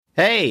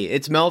Hey,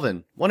 it's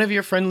Melvin, one of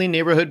your friendly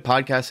neighborhood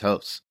podcast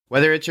hosts.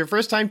 Whether it's your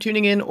first time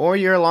tuning in or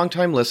you're a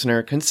longtime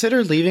listener,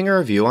 consider leaving a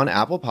review on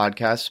Apple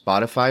Podcasts,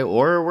 Spotify,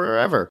 or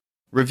wherever.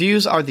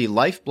 Reviews are the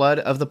lifeblood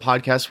of the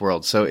podcast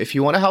world, so if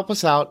you want to help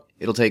us out,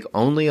 it'll take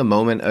only a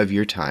moment of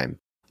your time.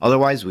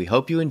 Otherwise, we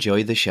hope you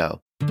enjoy the show.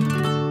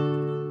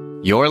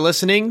 You're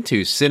listening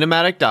to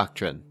Cinematic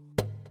Doctrine.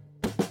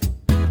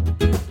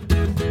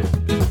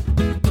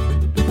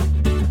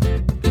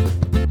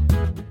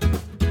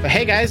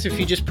 Hey guys, if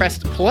you just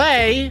pressed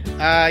play,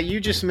 you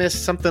just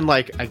missed something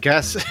like, I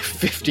guess,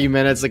 50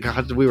 minutes.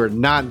 We were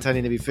not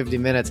intending to be 50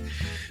 minutes,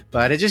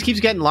 but it just keeps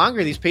getting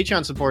longer. These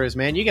Patreon supporters,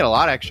 man, you get a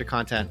lot of extra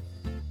content.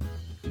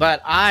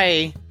 But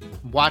I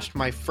watched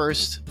my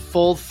first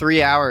full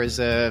 3 hours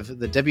of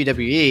the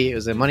WWE. It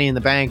was a Money in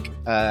the Bank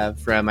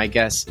from, I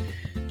guess,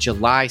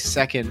 July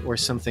 2nd or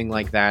something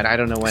like that. I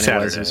don't know when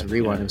Saturday. It was a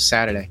rerun. It was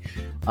Saturday.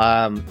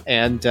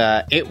 And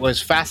it was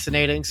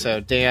fascinating. So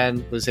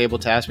Dan was able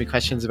to ask me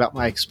questions about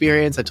my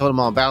experience. I told him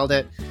all about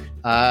it.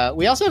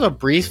 We also have a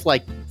brief,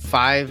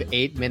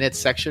 5-8 minute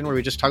section where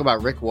we just talk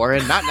about Rick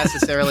Warren, not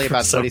necessarily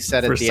about what he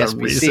said at the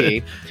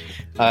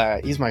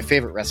SBC. He's my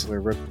favorite wrestler,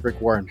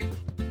 Rick Warren.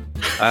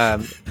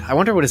 I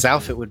wonder what his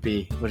outfit would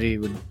be, what he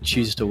would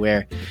choose to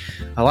wear.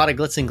 A lot of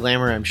glitz and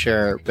glamour, I'm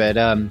sure. But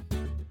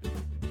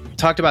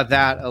talked about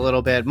that a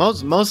little bit,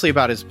 mostly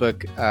about his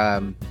book,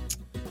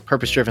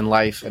 Purpose-Driven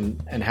Life,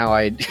 and how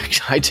I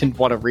didn't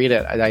want to read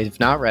it. I have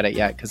not read it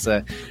yet because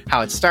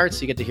how it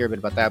starts, you get to hear a bit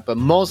about that. But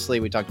mostly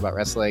we talked about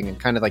wrestling and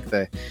kind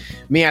of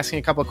me asking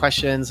a couple of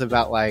questions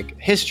about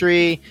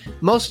history.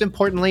 Most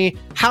importantly,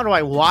 how do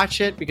I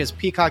watch it? Because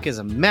Peacock is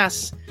a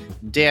mess.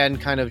 Dan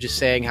kind of just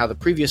saying how the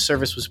previous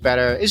service was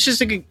better. It's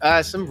just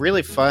some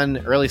really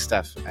fun early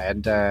stuff.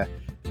 And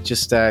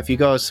if you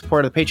go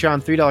support the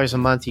Patreon, $3 a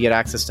month, you get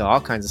access to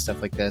all kinds of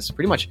stuff like this.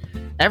 Pretty much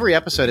every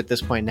episode at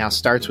this point now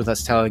starts with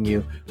us telling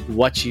you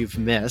what you've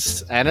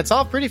missed. And it's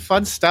all pretty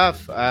fun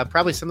stuff.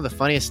 Probably some of the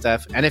funniest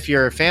stuff. And if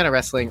you're a fan of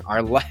wrestling,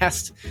 our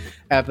last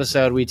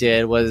episode we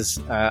did was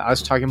I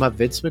was talking about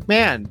Vince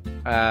McMahon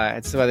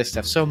and some other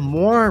stuff. So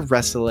more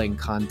wrestling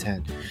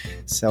content.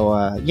 So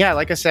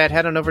like I said,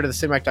 head on over to the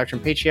Cinematic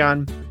Doctrine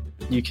Patreon.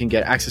 You can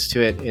get access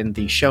to it in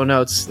the show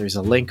notes. There's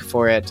a link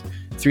for it.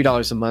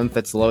 $3 a month.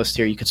 That's the lowest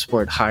tier. You can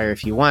support higher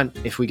if you want.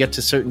 If we get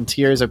to certain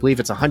tiers, I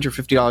believe it's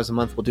 $150 a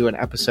month. We'll do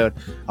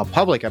a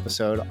public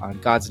episode on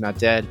God's Not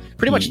Dead.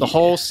 Pretty much the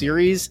whole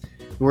series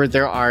where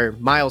there are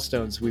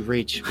milestones we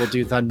reach. We'll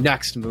do the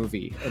next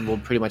movie, and we'll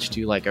pretty much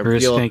do We're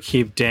just going to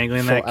keep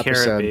dangling that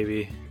carrot,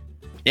 baby.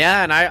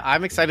 Yeah, and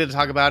I'm excited to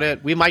talk about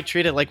it. We might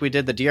treat it like we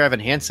did the Dear Evan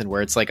Hansen,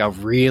 where it's a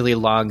really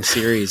long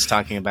series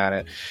talking about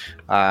it.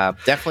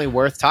 Definitely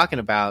worth talking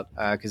about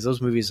because those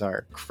movies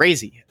are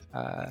crazy.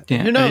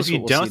 Who knows? If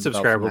you don't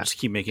subscribe, we'll just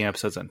keep making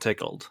episodes on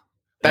Tickled.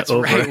 That's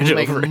right. We'll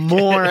make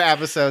more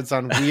episodes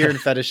on weird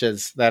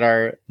fetishes that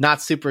are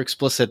not super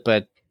explicit,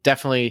 but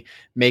definitely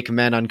make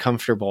men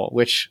uncomfortable,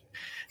 which,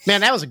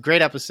 man, that was a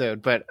great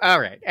episode. But all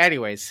right.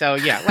 Anyways, so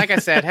like I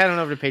said, head on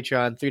over to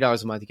Patreon,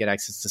 $3 a month to get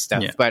access to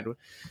stuff. Yeah. But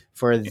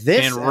for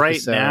this and right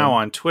episode, now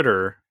on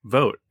Twitter,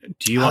 vote.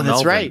 Do you want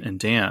Melvin and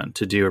Dan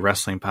to do a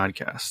wrestling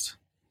podcast?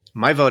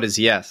 My vote is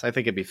yes. I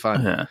think it'd be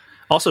fun.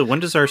 Also, when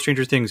does our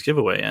Stranger Things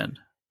giveaway end?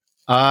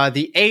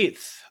 The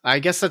 8th. I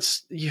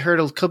guess you heard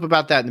a clip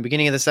about that in the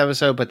beginning of this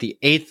episode, but the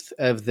 8th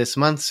of this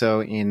month,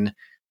 so in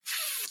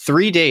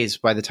 3 days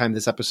by the time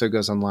this episode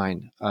goes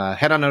online,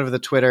 head on over to the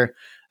Twitter.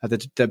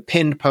 The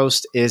pinned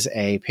post is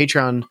a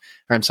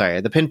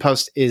the pinned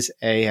post is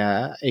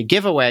a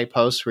giveaway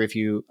post where if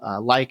you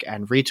like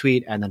and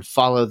retweet and then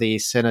follow the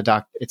it's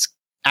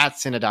at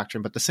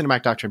Cinedoctrine, but the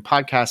Cinematic Doctrine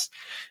podcast,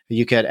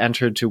 you get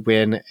entered to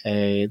win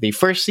the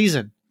first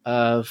season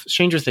of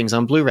Stranger Things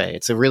on Blu-ray.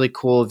 It's a really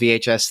cool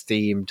VHS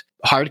themed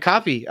hard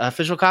copy,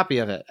 official copy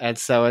of it. And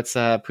so it's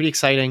pretty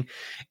exciting.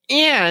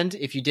 And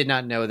if you did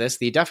not know this,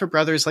 the Duffer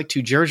Brothers like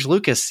to George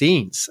Lucas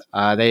scenes.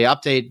 They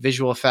update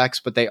visual effects,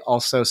 but they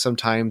also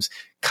sometimes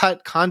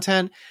cut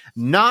content,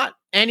 not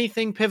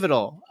anything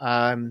pivotal.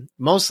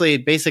 Mostly,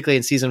 basically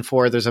in season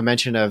 4, there's a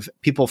mention of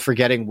people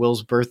forgetting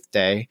Will's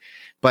birthday.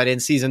 But in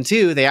season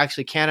 2, they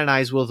actually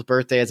canonize Will's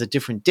birthday as a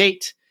different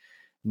date,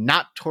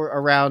 not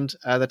around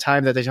the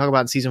time that they talk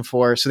about in season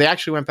 4. So they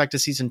actually went back to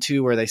season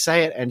 2 where they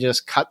say it and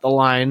just cut the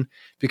line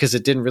because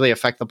it didn't really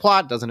affect the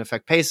plot, doesn't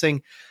affect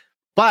pacing.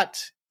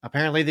 But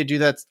apparently they do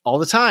that all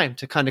the time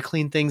to kind of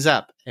clean things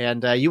up.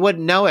 And you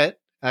wouldn't know it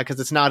because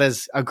it's not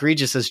as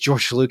egregious as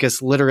George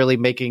Lucas literally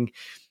making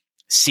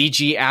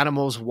CG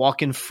animals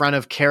walk in front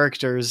of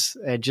characters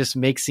and just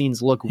make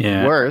scenes look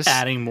worse.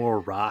 Adding more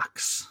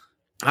rocks.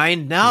 I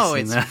know.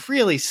 It's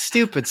really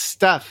stupid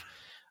stuff.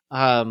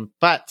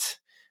 But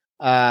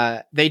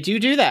they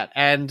do that,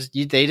 and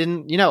they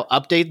didn't,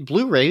 update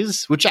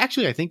Blu-rays, which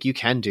actually I think you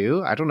can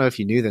do. I don't know if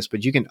you knew this,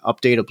 but you can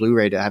update a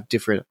Blu-ray to have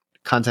different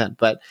content,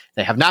 but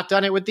they have not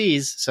done it with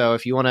these. So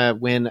if you want to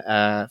win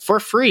for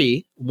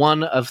free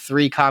one of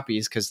 3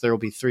 copies, because there will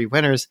be 3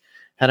 winners,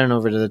 head on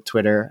over to the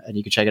Twitter and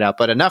you can check it out.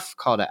 But enough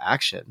call to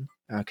action.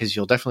 because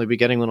you'll definitely be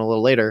getting one a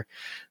little later.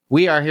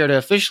 We are here to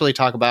officially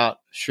talk about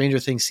Stranger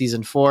Things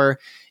Season 4.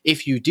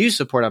 If you do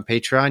support on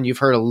Patreon, you've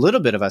heard a little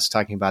bit of us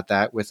talking about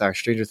that with our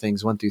Stranger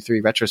Things 1 through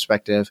 3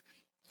 retrospective.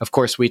 Of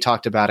course, we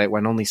talked about it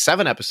when only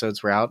 7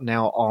 episodes were out.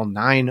 Now all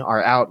 9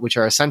 are out, which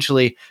are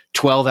essentially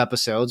 12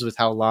 episodes with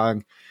how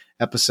long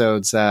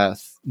episodes 8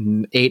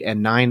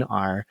 and 9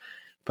 are.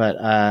 But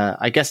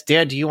I guess,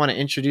 Dan, do you want to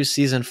introduce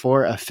Season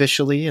 4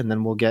 officially, and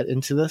then we'll get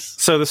into this?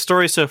 So the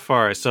story so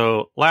far.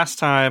 So last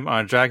time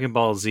on Dragon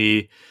Ball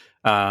Z,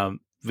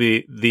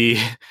 the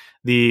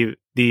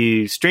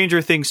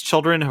Stranger Things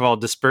children have all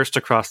dispersed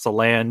across the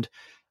land.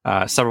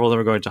 Several of them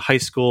are going to high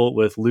school,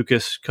 with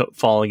Lucas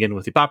falling in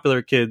with the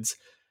popular kids.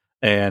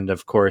 And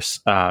of course,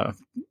 and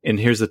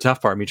here's the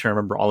tough part, me trying to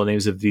remember all the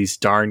names of these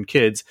darn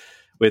kids,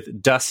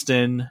 with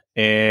Dustin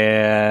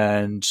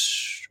and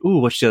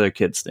what's the other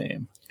kid's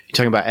name? You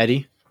talking about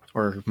Eddie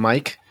or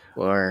Mike,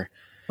 or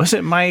was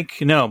it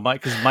Mike? No,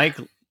 Mike, because Mike.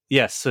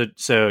 Yes,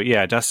 so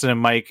yeah, Dustin and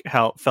Mike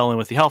fell in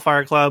with the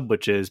Hellfire Club,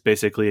 which is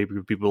basically a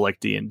group of people like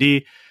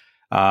D&D.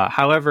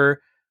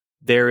 However,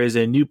 there is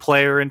a new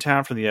player in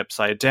town from the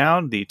Upside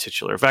Down, the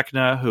titular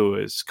Vecna, who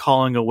is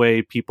calling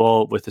away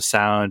people with the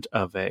sound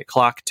of a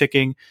clock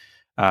ticking,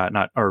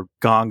 or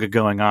gong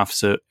going off.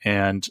 So,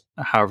 and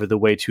however, the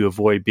way to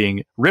avoid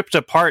being ripped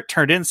apart,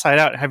 turned inside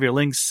out, and have your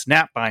legs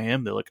snapped by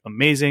him, they look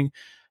amazing.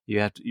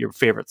 Your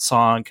favorite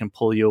song can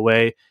pull you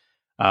away.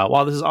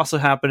 While this is also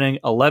happening,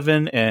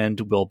 Eleven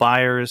and Will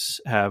Byers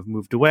have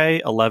moved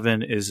away.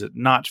 Eleven is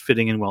not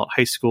fitting in well at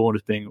high school and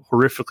is being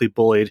horrifically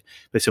bullied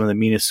by some of the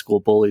meanest school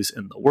bullies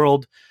in the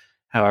world.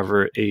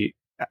 However,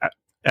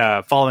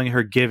 following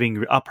her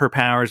giving up her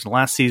powers in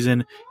last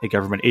season, a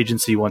government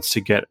agency wants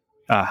to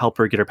help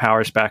her get her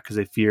powers back because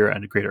they fear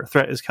a greater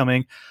threat is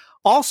coming.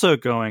 Also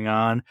going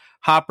on,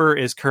 Hopper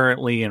is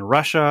currently in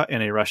Russia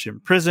in a Russian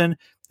prison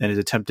and is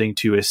attempting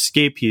to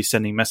escape. He's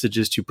sending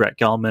messages to Brett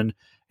Gelman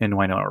and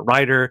Winona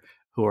Ryder,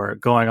 who are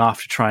going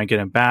off to try and get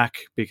him back,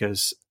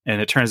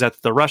 and it turns out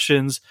that the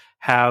Russians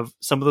have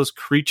some of those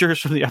creatures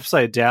from the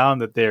Upside Down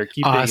that they're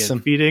keeping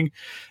and feeding.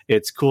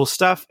 It's cool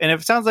stuff. And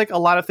it sounds like a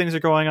lot of things are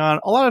going on.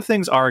 A lot of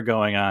things are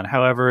going on.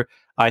 However,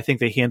 I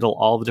think they handle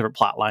all the different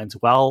plot lines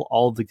well.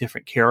 All of the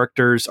different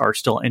characters are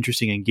still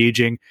interesting,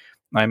 engaging.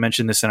 I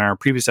mentioned this in our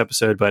previous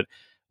episode, but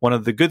one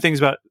of the good things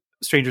about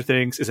Stranger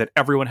Things is that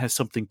everyone has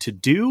something to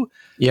do.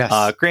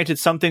 Yes. Granted,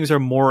 some things are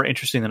more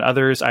interesting than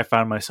others. I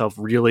found myself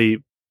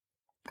really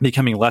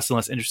becoming less and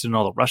less interested in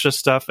all the Russia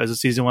stuff as the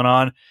season went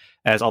on,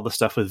 as all the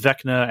stuff with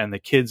Vecna and the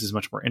kids is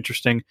much more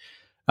interesting.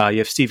 You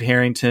have Steve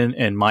Harrington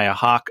and Maya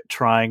Hawke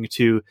trying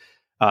to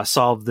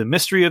solve the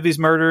mystery of these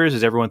murders,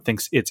 as everyone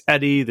thinks it's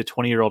Eddie, the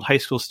 20-year-old high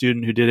school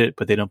student who did it,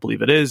 but they don't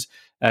believe it is,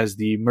 as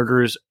the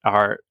murders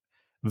are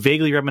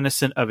vaguely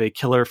reminiscent of a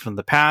killer from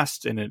the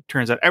past. And it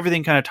turns out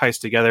everything kind of ties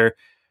together,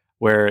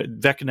 where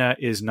Vecna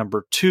is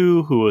number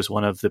 2, who was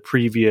one of the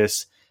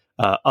previous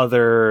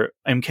other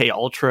MK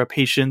Ultra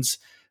patients,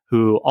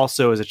 who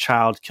also as a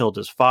child killed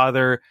his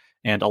father.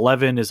 And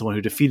 11 is the one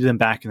who defeated him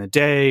back in the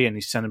day, and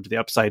he sent him to the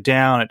Upside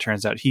Down. It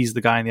turns out he's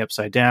the guy in the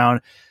Upside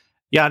Down.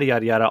 Yada,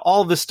 yada, yada.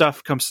 All this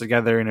stuff comes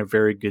together in a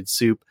very good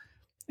soup.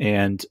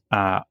 And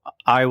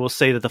I will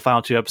say that the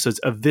final 2 episodes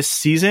of this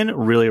season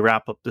really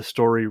wrap up the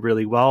story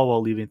really well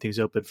while leaving things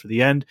open for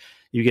the end.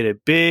 You get a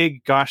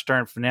big gosh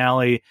darn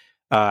finale.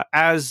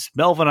 As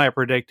Melvin and I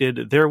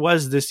predicted, there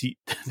was this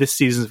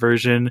season's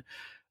version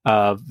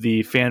of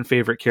the fan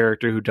favorite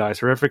character who dies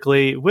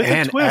horrifically with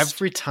a twist.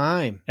 Every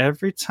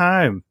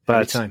time.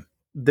 But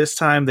this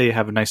time they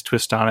have a nice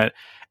twist on it.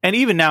 And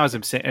even now, as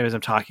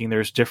I'm talking,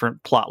 there's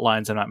different plot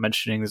lines I'm not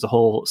mentioning. There's a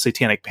whole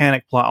Satanic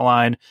Panic plot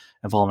line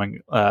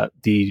involving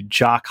the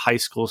jock high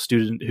school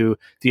student who,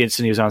 the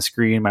instant he was on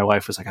screen, my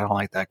wife was like, I don't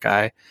like that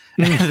guy.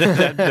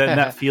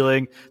 that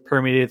feeling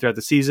permeated throughout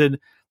the season.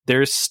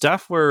 There's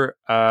stuff where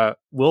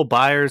Will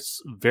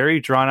Byers' very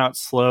drawn out,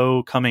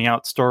 slow coming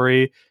out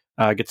story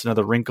gets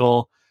another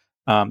wrinkle.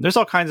 There's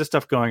all kinds of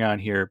stuff going on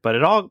here, but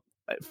it all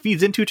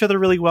feeds into each other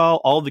really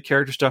well. All of the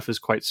character stuff is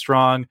quite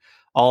strong.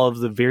 All of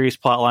the various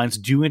plot lines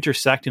do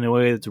intersect in a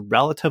way that's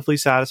relatively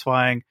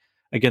satisfying.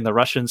 Again, the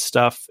Russian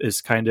stuff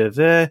is kind of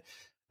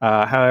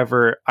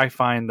however, I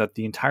find that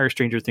the entire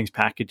Stranger Things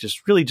package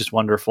is really just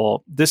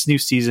wonderful. This new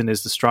season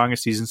is the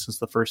strongest season since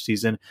the first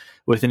season,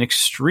 with an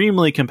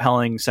extremely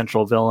compelling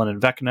central villain in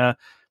Vecna,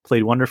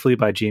 played wonderfully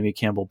by Jamie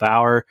Campbell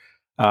Bower.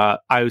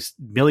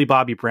 Millie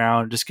Bobby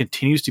Brown just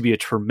continues to be a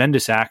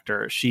tremendous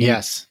actor. She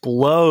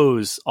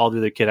blows all the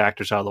other kid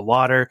actors out of the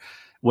water.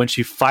 When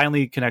she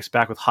finally connects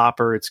back with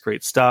Hopper, it's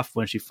great stuff.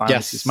 When she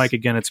finally sees Mike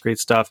again, it's great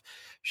stuff.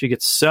 She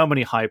gets so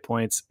many high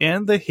points.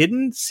 And the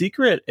hidden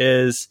secret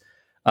is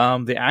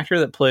the actor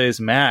that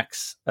plays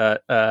Max,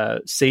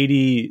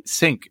 Sadie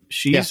Sink.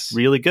 She's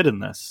really good in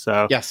this.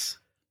 So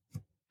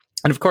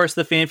And of course,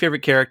 the fan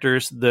favorite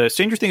characters. The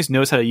Stranger Things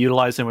knows how to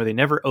utilize them where they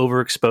never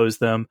overexpose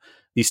them.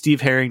 The Steve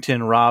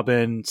Harrington,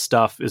 Robin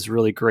stuff is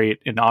really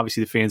great. And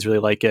obviously the fans really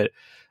like it.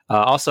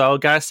 Also, I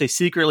gotta say,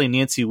 secretly,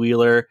 Nancy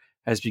Wheeler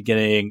has been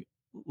getting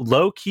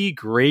low-key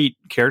great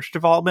character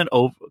development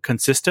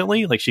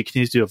consistently. Like, she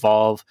continues to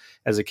evolve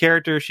as a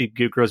character. She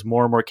grows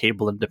more and more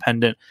capable and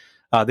independent.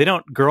 They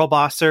don't girl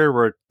boss her,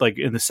 where like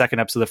in the second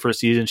episode of the first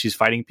season, she's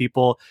fighting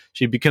people.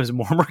 She becomes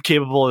more and more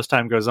capable as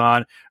time goes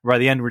on. By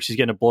the end, where she's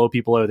getting to blow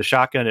people out with a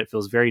shotgun, it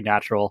feels very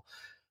natural.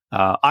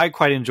 I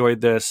quite enjoyed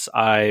this.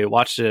 I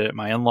watched it at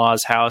my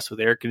in-laws' house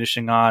with air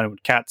conditioning on and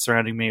with cats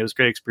surrounding me. It was a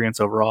great experience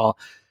overall.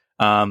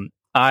 I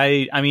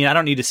mean, I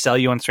don't need to sell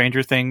you on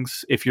Stranger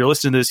Things. If you're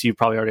listening to this, you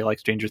probably already like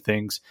Stranger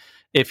Things.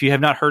 If you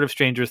have not heard of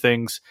Stranger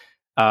Things,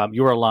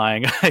 you are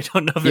lying. I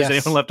don't know if there's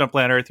anyone left on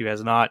planet Earth who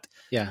has not.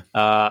 Yeah.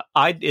 The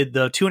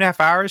 2.5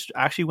 hours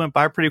actually went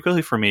by pretty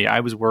quickly for me. I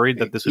was worried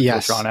that this would be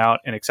drawn out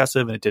and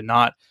excessive, and it did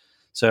not.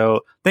 So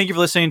thank you for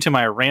listening to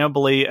my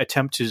rambly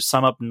attempt to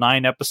sum up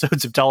 9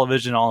 episodes of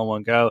television all in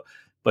one go,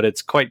 but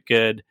it's quite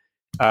good.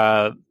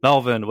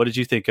 Melvin, what did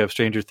you think of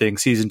Stranger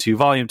Things Season 2,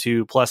 Volume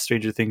 2, plus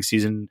Stranger Things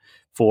Season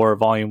 4,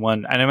 Volume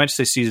 1? And I meant to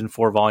say Season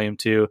 4, Volume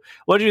 2.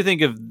 What did you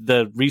think of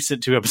the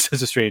recent 2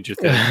 episodes of Stranger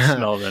Things,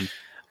 Melvin?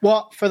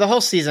 Well, for the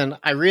whole season,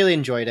 I really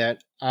enjoyed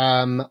it.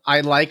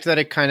 I liked that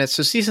it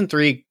so Season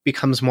 3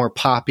 becomes more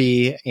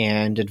poppy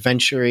and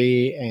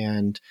adventure-y,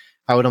 and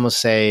I would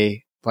almost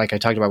say, like I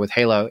talked about with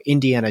Halo,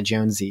 Indiana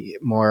Jonesy,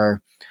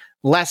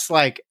 less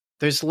like,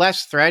 there's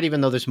less threat, even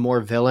though there's more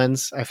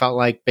villains. I felt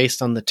like,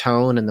 based on the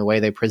tone and the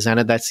way they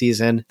presented that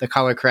season, the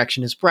color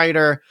correction is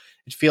brighter.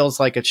 It feels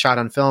like it's shot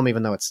on film,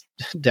 even though it's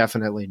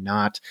definitely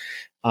not.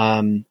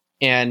 So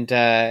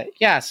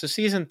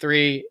Season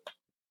 3,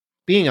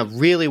 being a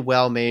really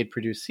well-made,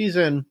 produced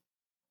season,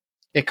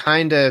 it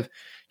kind of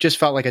just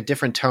felt like a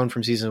different tone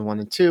from Season 1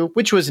 and 2,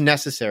 which was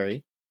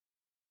necessary.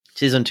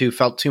 Season 2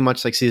 felt too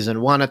much like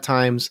Season 1 at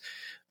times.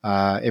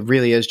 It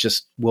really is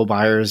just Will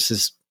Byers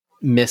is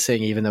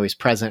missing, even though he's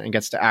present and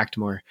gets to act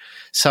more.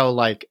 So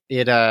like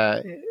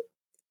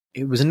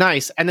it was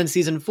nice. And then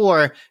Season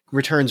 4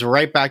 returns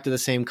right back to the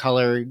same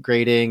color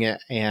grading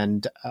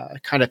and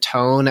kind of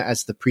tone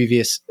as the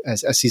previous,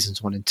 as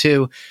Seasons 1 and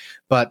 2,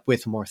 but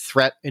with more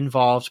threat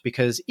involved,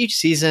 because each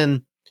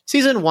Season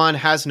 1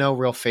 has no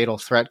real fatal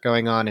threat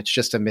going on. It's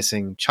just a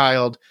missing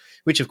child,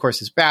 which of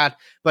course is bad,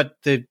 but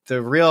the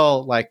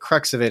real like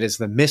crux of it is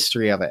the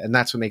mystery of it. And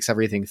that's what makes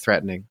everything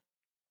threatening.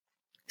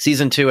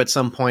 Season 2, at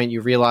some point,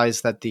 you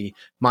realize that the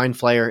Mind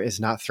Flayer is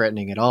not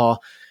threatening at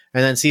all.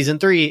 And then Season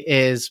 3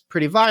 is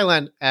pretty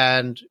violent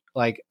and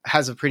like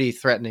has a pretty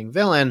threatening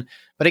villain.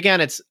 But again,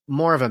 it's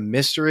more of a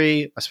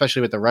mystery,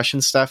 especially with the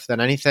Russian stuff,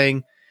 than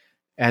anything.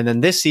 And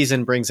then this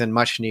season brings in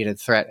much needed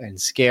threat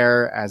and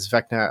scare, as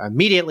Vecna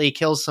immediately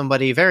kills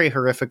somebody very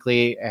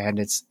horrifically, and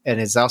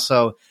it's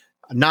also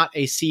not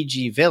a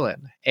CG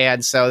villain.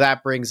 And so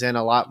that brings in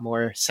a lot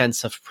more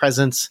sense of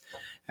presence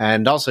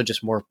and also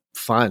just more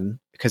fun,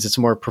 because it's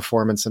more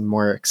performance and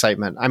more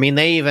excitement. I mean,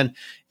 they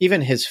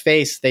even his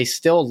face, they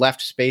still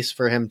left space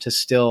for him to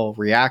still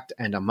react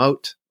and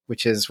emote,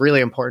 which is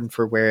really important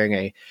for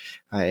wearing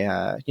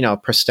a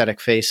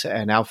prosthetic face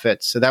and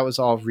outfit. So that was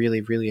all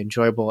really, really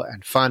enjoyable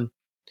and fun.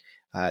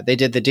 They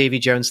did the Davy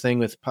Jones thing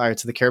with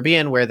Pirates of the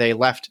Caribbean, where they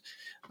left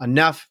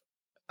enough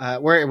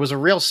where it was a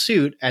real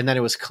suit, and then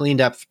it was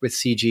cleaned up with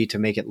CG to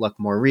make it look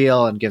more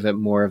real and give it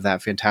more of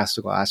that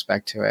fantastical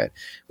aspect to it,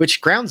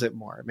 which grounds it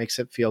more. It makes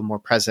it feel more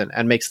present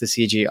and makes the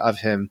CG of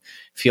him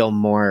feel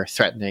more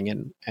threatening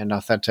and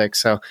authentic.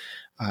 So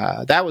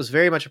that was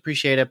very much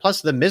appreciated.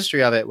 Plus, the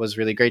mystery of it was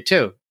really great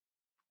too.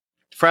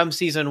 From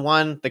Season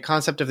 1, the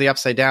concept of the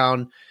Upside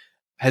Down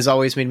has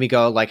always made me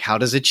go, like, how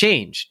does it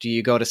change? Do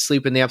you go to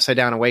sleep in the Upside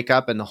Down and wake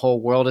up and the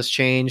whole world has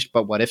changed?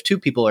 But what if 2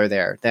 people are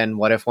there? Then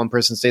what if one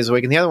person stays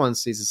awake and the other one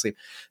stays asleep?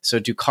 So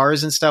do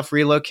cars and stuff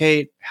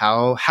relocate?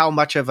 How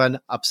much of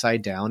an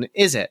Upside Down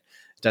is it?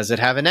 Does it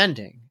have an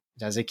ending?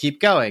 Does it keep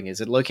going?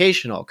 Is it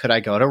locational? Could I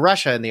go to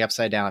Russia in the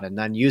Upside Down and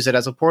then use it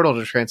as a portal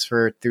to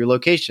transfer through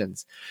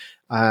locations?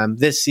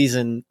 This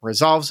season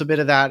resolves a bit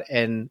of that,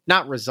 and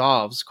not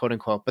resolves, quote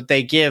unquote, but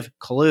they give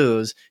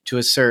clues to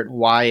assert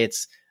why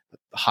it's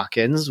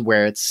Hawkins,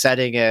 where it's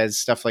setting as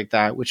stuff like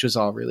that, which was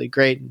all really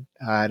great.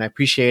 And I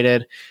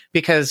appreciated,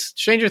 because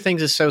Stranger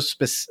Things is so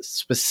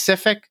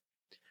specific.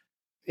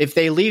 If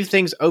they leave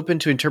things open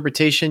to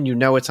interpretation, you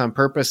know it's on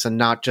purpose and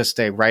not just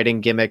a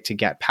writing gimmick to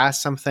get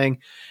past something.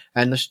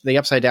 And the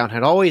Upside Down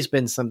had always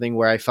been something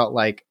where I felt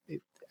like,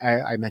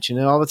 I mention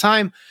it all the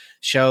time,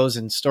 shows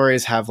and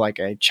stories have like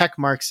a check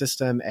mark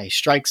system, a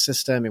strike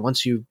system. And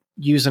once you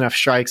use enough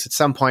strikes, at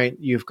some point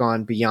you've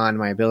gone beyond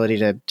my ability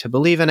to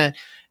believe in it.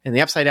 And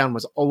the Upside Down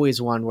was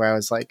always one where I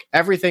was like,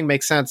 everything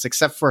makes sense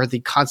except for the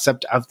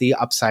concept of the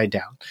Upside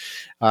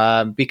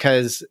Down.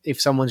 Because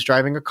if someone's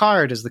driving a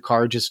car, does the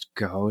car just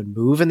go and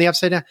move in the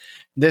Upside Down?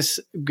 This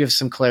gives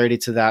some clarity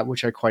to that,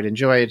 which I quite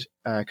enjoyed,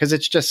 because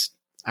it's just,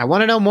 I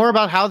want to know more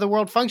about how the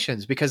world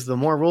functions, because the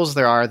more rules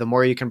there are, the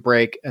more you can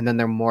break, and then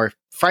the more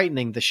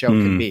frightening the show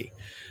can be.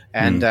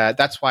 And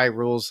that's why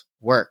rules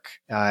work.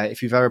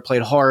 If you've ever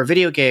played horror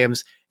video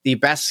games, the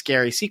best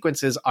scary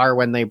sequences are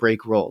when they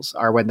break rules,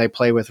 are when they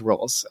play with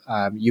rules.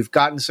 You've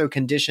gotten so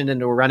conditioned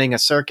into running a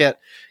circuit,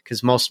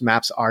 because most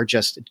maps are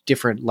just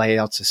different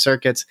layouts of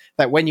circuits,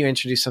 that when you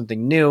introduce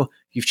something new,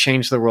 you've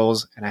changed the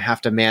rules and I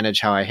have to manage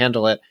how I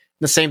handle it.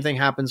 The same thing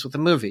happens with a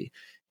movie.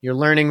 You're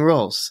learning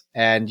rules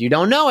and you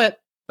don't know it,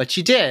 but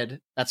you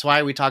did. That's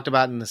why we talked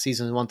about in the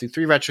season 1 through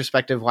 3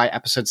 retrospective, why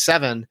episode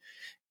 7,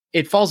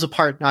 it falls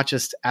apart not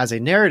just as a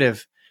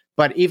narrative,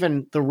 but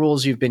even the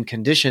rules you've been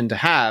conditioned to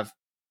have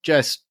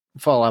just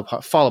fall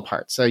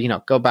apart. So,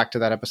 go back to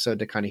that episode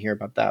to kind of hear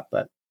about that.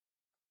 But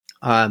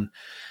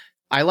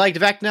I liked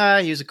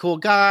Vecna. He was a cool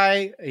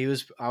guy.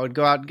 I would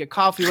go out and get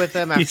coffee with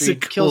him after he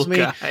kills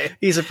me.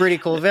 He's a pretty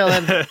cool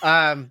villain.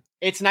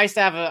 It's nice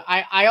to have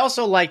I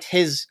also liked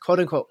his quote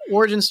unquote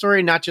origin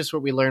story, not just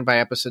what we learned by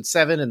episode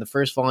 7 in the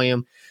first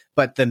volume,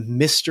 but the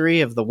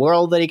mystery of the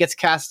world that he gets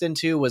cast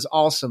into was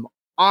awesome.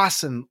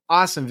 Awesome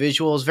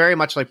visuals, very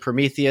much like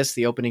Prometheus,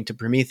 the opening to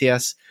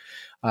Prometheus.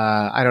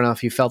 I don't know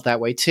if you felt that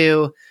way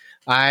too.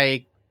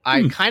 I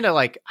kind of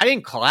I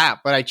didn't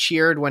clap, but I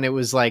cheered when it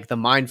was like the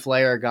Mind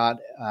Flayer got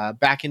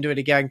back into it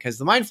again, because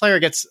the Mind Flayer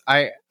gets,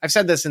 I've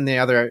said this in the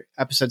other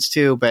episodes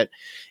too, but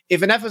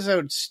if an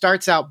episode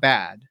starts out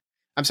bad,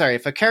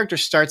 if a character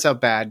starts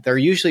out bad, they're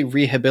usually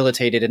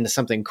rehabilitated into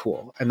something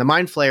cool. And the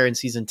Mind Flayer in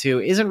season 2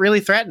 isn't really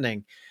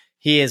threatening.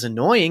 He is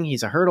annoying.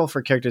 He's a hurdle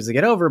for characters to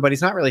get over, but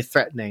he's not really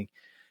threatening.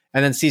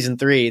 And then season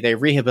 3, they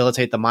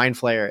rehabilitate the Mind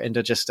Flayer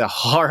into just a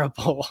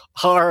horrible,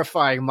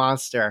 horrifying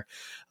monster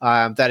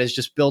that is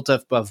just built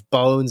up of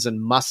bones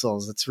and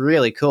muscles. It's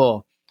really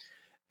cool.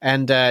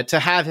 And to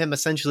have him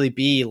essentially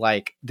be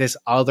like this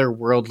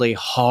otherworldly,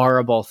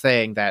 horrible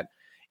thing that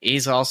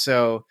is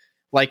also,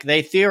 like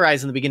they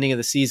theorize in the beginning of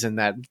the season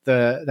that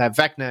that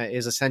Vecna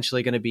is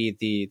essentially going to be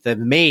the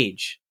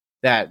mage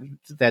that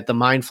the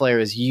Mind Flayer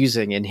is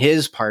using in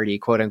his party,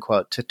 quote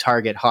unquote, to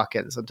target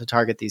Hawkins and to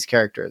target these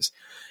characters.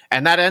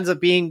 And that ends up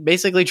being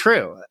basically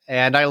true.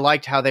 And I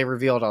liked how they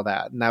revealed all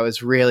that. And that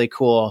was really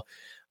cool.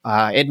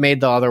 It made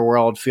the other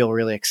world feel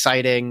really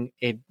exciting.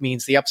 It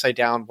means the Upside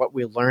Down, what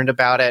we learned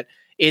about it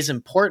is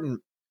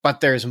important, but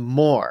there's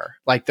more.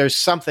 Like there's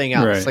something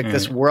else.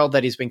 This world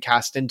that he's been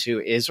cast into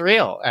is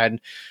real.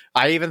 And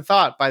I even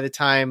thought by the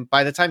time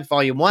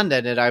volume 1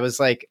 ended, I was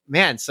like,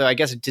 man, so I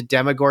guess did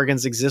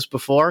Demogorgons exist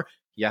before?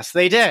 Yes,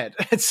 they did.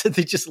 So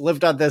they just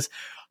lived on this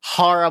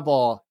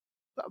horrible,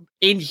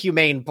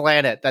 inhumane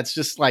planet that's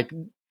just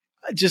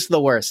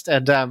the worst.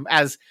 And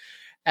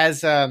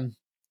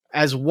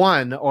as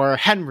one or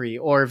Henry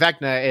or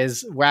Vecna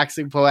is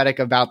waxing poetic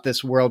about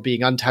this world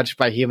being untouched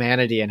by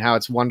humanity and how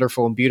it's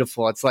wonderful and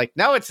beautiful, it's like,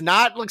 no, it's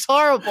not. It looks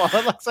horrible.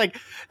 It looks like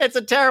it's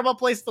a terrible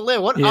place to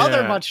live. What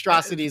other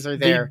monstrosities are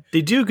there?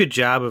 They do a good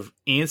job of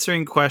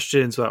answering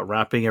questions without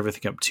wrapping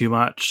everything up too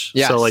much.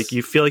 Yes. So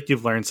you feel like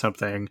you've learned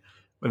something,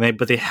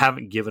 but they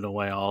haven't given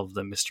away all of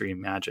the mystery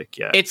and magic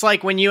yet. It's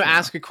like when you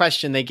ask a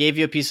question, they gave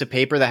you a piece of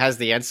paper that has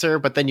the answer,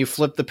 but then you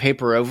flip the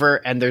paper over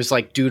and there's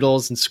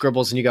doodles and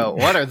scribbles and you go,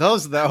 what are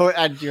those though?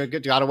 And you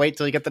gotta wait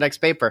till you get the next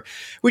paper,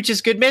 which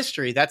is good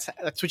mystery. That's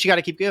what you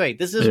gotta keep doing.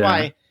 This is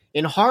why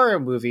in horror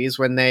movies,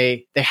 when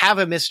they have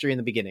a mystery in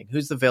the beginning,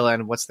 who's the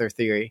villain, what's their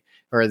theory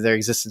or their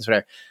existence,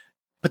 whatever.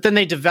 But then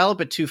they develop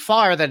it too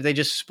far that they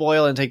just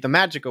spoil and take the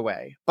magic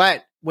away.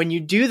 But when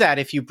you do that,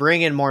 if you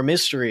bring in more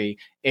mystery,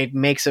 it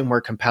makes it more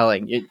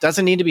compelling. It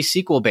doesn't need to be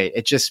sequel bait.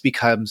 It just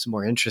becomes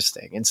more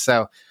interesting. And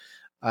so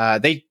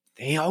they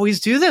always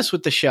do this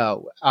with the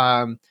show.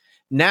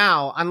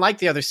 Now, unlike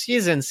the other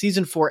seasons,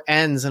 season 4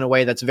 ends in a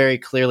way that's very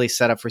clearly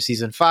set up for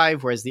season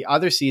 5, whereas the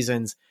other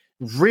seasons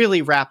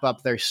really wrap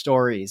up their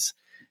stories,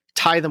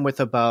 tie them with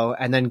a bow,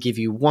 and then give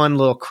you one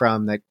little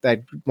crumb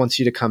that wants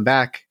you to come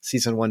back.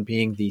 Season 1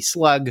 being the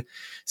slug,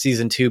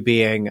 season 2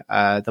 being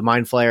the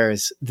Mind Flayer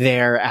is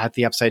there at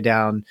the Upside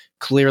Down,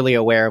 clearly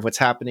aware of what's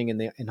happening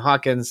in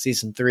Hawkins.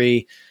 Season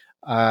 3,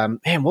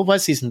 what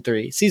was season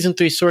 3? Season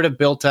 3 sort of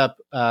built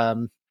up,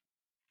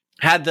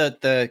 had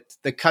the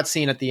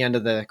cutscene at the end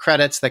of the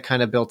credits that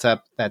kind of built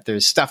up that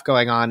there's stuff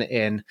going on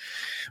in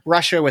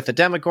Russia with the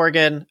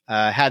Demogorgon,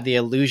 had the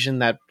illusion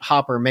that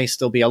Hopper may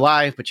still be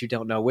alive, but you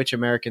don't know which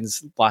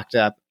American's locked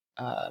up.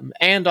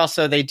 And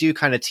also they do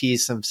kind of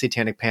tease some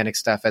Satanic Panic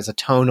stuff as a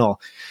tonal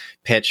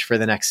pitch for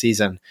the next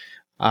season.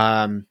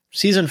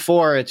 Season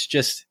 4,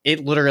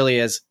 it literally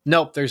is,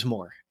 nope, there's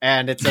more.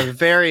 And it's a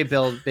very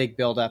big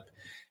build up.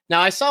 Now,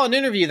 I saw an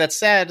interview that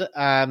said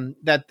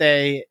that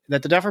the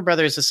Duffer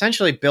Brothers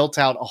essentially built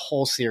out a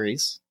whole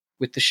series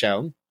with the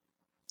show.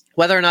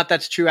 Whether or not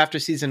that's true after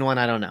season 1,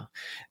 I don't know.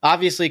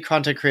 Obviously,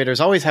 content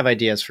creators always have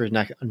ideas for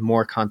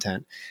more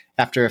content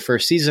after a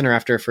first season or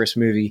after a first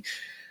movie.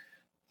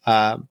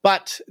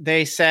 But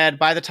they said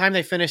by the time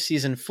they finished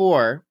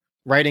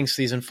writing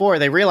season 4,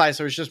 they realized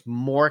there was just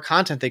more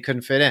content they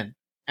couldn't fit in.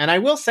 And I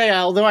will say,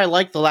 although I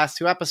liked the last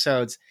 2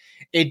 episodes,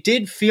 it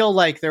did feel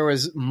like there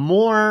was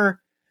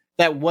more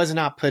that was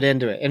not put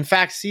into it. In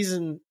fact,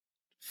 season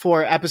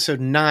 4,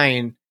 episode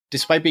 9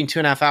 despite being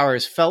 2.5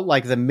 hours, felt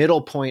like the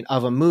middle point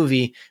of a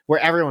movie where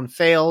everyone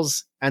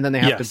fails and then they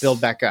have to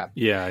build back up.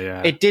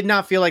 Yeah. It did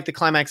not feel like the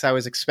climax I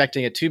was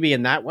expecting it to be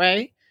in that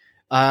way.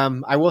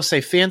 I will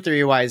say, fan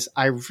theory wise,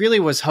 I really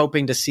was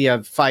hoping to see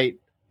a fight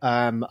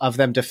of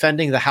them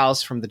defending the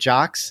house from the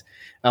jocks,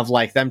 of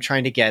like them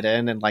trying to get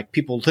in, and like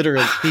people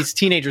literally, these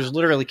teenagers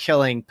literally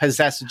killing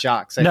possessed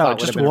jocks. No,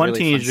 just one really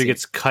teenager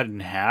gets cut in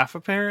half,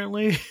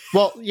 apparently.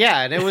 Well,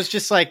 yeah, and it was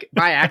just like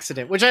by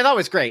accident, which I thought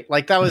was great.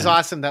 Like that was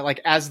awesome. That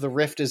like as the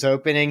rift is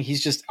opening,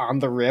 he's just on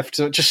the rift,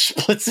 so it just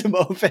splits him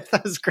open.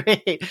 That was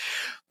great.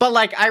 But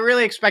like I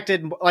really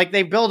expected, like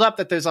they build up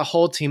that there's a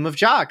whole team of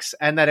jocks,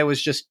 and that it was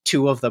just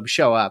 2 of them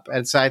show up,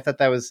 and so I thought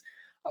that was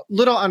a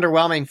little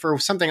underwhelming for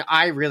something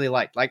I really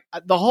liked. Like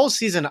the whole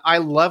season, I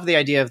love the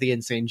idea of the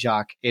insane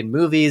jock in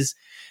movies,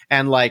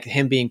 and like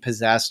him being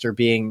possessed or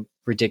being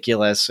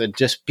ridiculous, and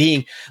just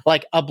being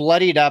like a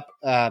bloodied up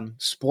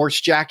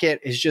sports jacket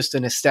is just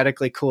an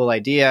aesthetically cool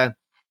idea.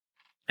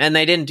 And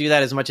they didn't do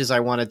that as much as I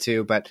wanted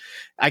to, but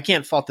I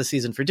can't fault the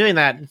season for doing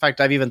that. In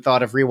fact, I've even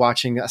thought of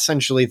rewatching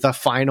essentially the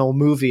final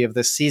movie of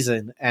this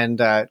season,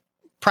 and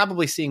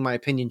probably seeing my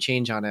opinion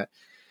change on it.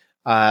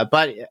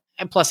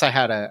 And plus I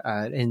had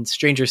a in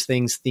Stranger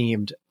Things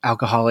themed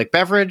alcoholic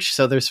beverage.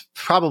 So there's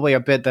probably a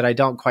bit that I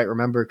don't quite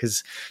remember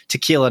because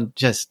tequila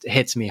just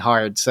hits me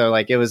hard. So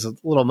like it was a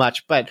little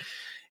much, but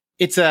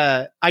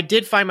I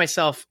did find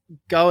myself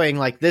going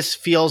like, this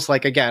feels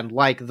like, again,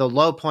 like the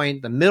low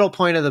point, the middle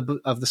point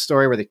of the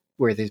story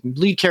where the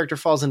lead character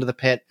falls into the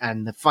pit,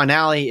 and the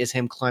finale is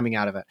him climbing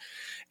out of it.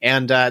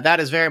 And that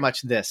is very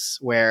much this,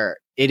 where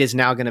it is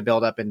now going to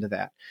build up into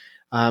that.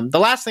 The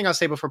last thing I'll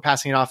say before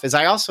passing it off is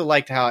I also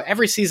liked how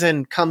every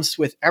season comes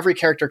with every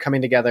character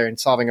coming together and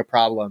solving a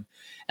problem.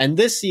 And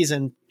this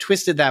season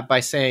twisted that by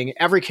saying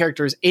every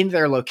character is in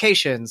their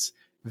locations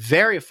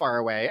very far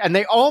away, and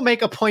they all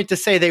make a point to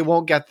say they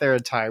won't get there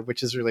in time,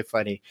 which is really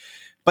funny.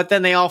 But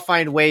then they all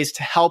find ways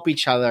to help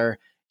each other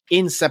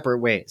in separate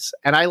ways.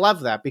 And I love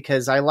that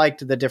because I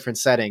liked the different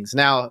settings.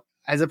 Now,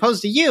 as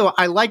opposed to you,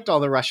 I liked all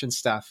the Russian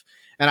stuff.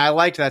 And I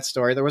liked that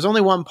story. There was only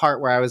one part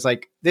where I was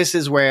like, this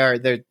is where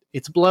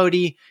it's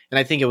bloaty. And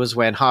I think it was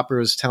when Hopper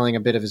was telling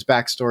a bit of his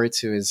backstory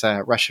to his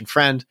Russian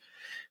friend.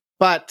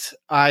 But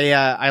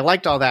I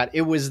liked all that.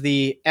 It was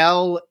the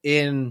L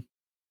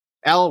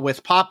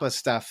with Papa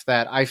stuff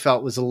that I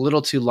felt was a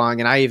little too long.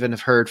 And I even have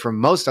heard from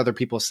most other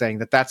people saying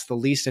that that's the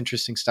least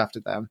interesting stuff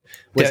to them,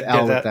 was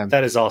L with them.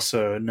 That is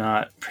also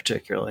not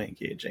particularly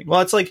engaging.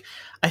 Well, it's like,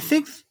 I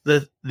think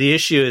the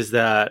issue is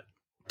that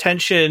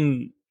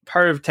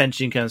part of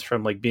tension comes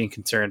from like being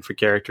concerned for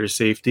character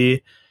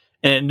safety.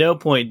 And at no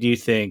point do you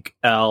think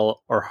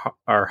Elle or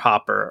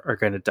Hopper are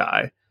going to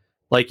die.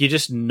 Like, you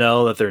just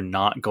know that they're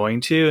not going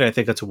to. And I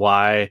think that's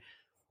why,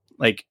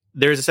 like,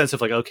 there's a sense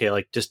of like, okay,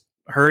 like, just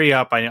hurry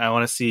up. I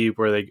want to see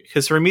where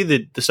because for me,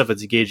 the stuff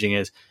that's engaging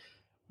is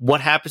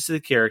what happens to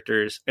the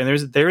characters. And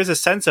there is a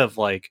sense of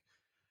like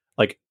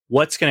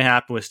what's going to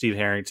happen with Steve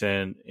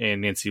Harrington and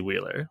Nancy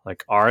Wheeler.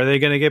 Like, are they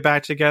going to get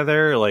back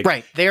together? Like,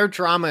 right. Their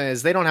drama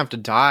is they don't have to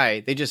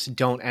die. They just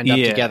don't end up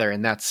together.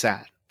 And that's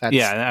sad.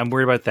 I'm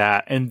worried about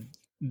that. And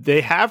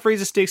they have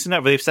raised the stakes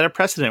enough. They've set a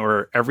precedent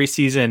where every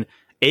season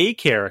a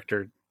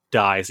character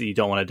dies that you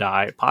don't want to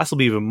die,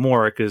 possibly even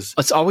more, because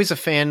it's always a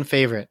fan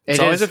favorite. It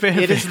is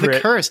the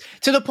curse,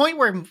 to the point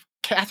where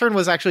Catherine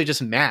was actually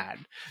just mad.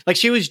 Like,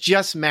 she was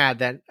just mad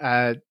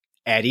that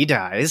Eddie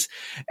dies,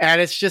 and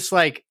it's just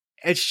like,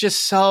 it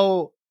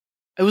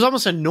was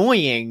almost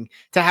annoying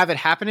to have it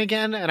happen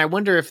again. And I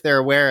wonder if they're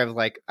aware of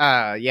like,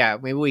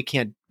 maybe we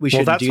shouldn't do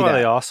that. That's why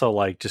they also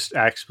like just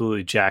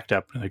absolutely jacked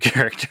up the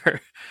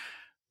character.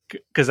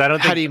 Because I don't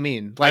think. How do you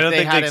mean? Like,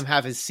 they had him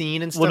have his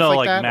scene and stuff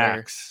like that?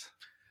 Max.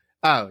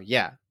 Oh,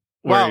 yeah.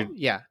 Well,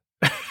 yeah.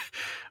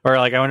 Or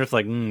like, I wonder if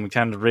like, we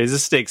kind of raise the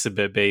stakes a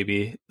bit,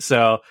 baby.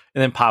 So,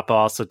 and then Papa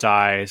also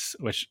dies,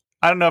 which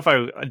I don't know if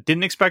I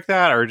didn't expect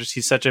that, or just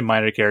he's such a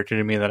minor character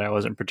to me that I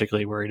wasn't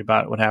particularly worried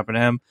about what happened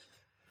to him.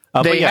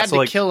 They had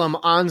to kill him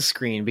on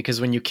screen, because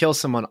when you kill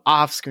someone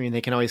off screen,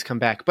 they can always come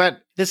back. But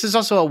this is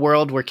also a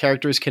world where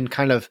characters can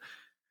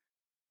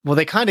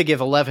they kind of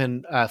give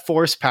 11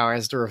 force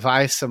powers to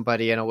revive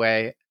somebody in a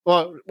way.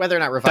 Well, whether or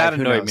not revive, that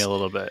annoyed me a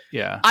little bit.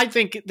 Yeah, I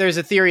think there's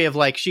a theory of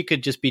like she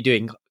could just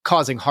be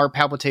causing heart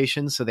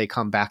palpitations, so they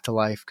come back to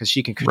life because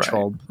she can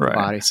control the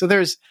body. So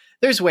there's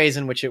ways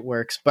in which it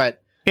works,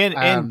 but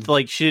and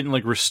like she didn't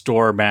like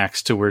restore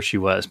Max to where she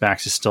was.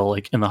 Max is still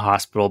like in the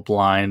hospital,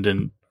 blind,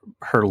 and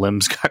her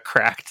limbs got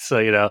cracked.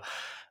 So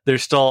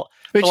there's still,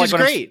 which is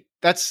great.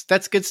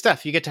 That's good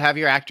stuff. You get to have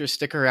your actors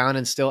stick around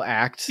and still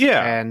act.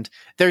 Yeah, and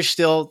there's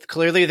still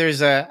clearly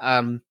there's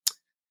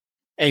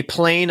a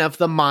plane of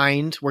the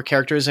mind where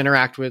characters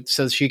interact with,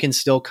 so she can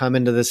still come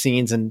into the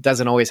scenes and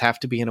doesn't always have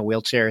to be in a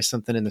wheelchair or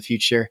something in the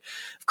future.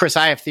 Of course,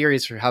 I have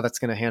theories for how that's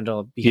going to be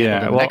handled in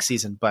the next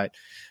season, but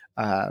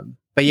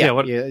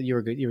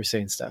you were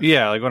saying stuff.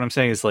 Yeah, like what I'm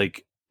saying is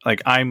like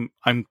I'm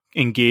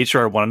engaged,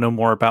 or I want to know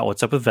more about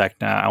what's up with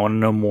Vecna. I want to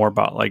know more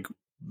about like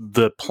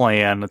the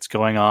plan that's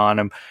going on.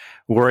 I'm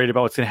worried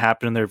about what's going to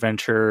happen in their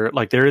venture.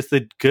 Like, there is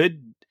the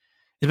good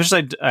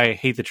especially I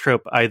hate the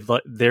trope.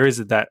 There is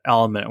that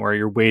element where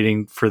you're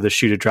waiting for the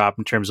shoe to drop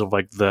in terms of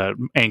like the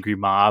angry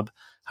mob.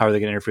 How are they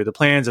going to interfere with the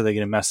plans? Are they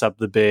going to mess up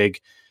the big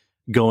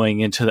going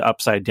into the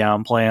upside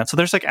down plan? So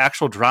there's like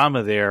actual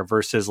drama there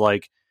versus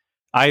like,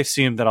 I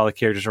assumed that all the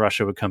characters in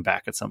Russia would come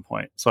back at some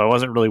point. So I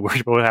wasn't really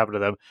worried about what happened to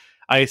them.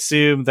 I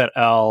assumed that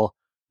Elle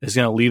is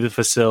going to leave the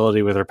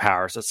facility with her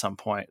powers at some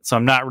point. So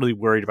I'm not really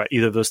worried about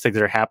either of those things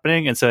that are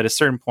happening. And so at a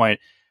certain point,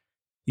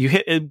 you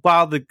hit it,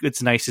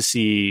 it's nice to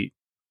see,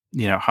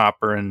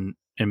 Hopper and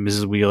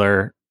Mrs.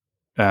 Wheeler,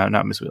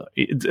 not Mrs.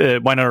 Wheeler,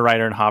 Winona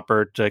Ryder and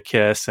Hopper to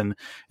kiss, and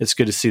it's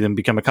good to see them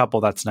become a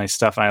couple. That's nice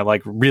stuff. And I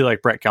really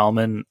like Brett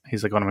Gelman.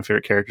 He's like one of my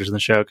favorite characters in the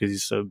show because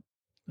he's so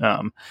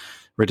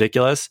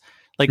ridiculous.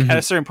 Like at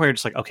a certain point, you're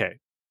just like, okay,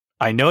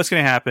 I know it's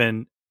going to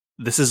happen.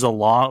 This is a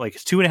long, like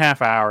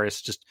 2.5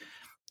 hours. Just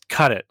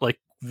cut it. Like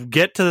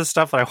get to the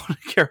stuff that I want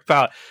to care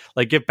about.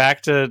 Like get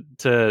back to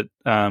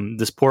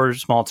this poor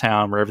small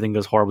town where everything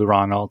goes horribly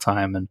wrong all the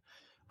time, and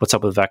what's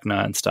up with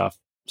Vecna and stuff.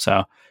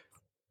 So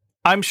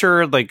I'm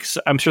sure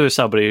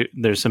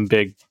there's some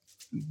big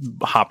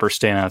Hopper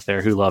stan out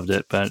there who loved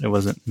it, but it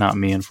wasn't not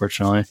me,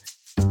 unfortunately.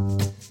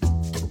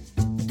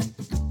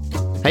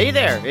 Hey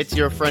there, it's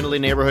your friendly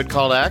neighborhood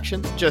call to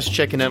action. Just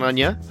checking in on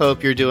you.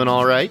 Hope you're doing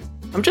all right.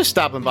 I'm just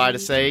stopping by to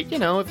say,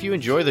 if you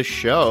enjoy the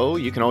show,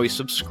 you can always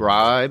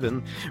subscribe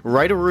and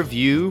write a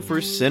review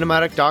for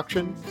Cinematic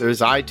Doctrine.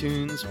 There's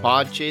iTunes,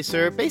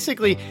 Podchaser,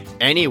 basically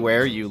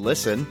anywhere you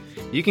listen.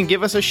 You can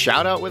give us a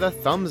shout out with a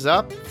thumbs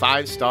up,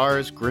 5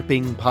 stars,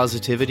 gripping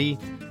positivity.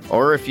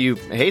 Or if you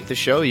hate the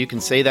show, you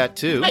can say that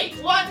too. Wait,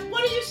 what?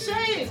 What are you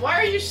saying? Why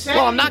are you saying that?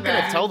 Well, I'm not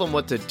going to tell them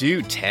what to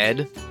do,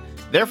 Ted.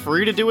 They're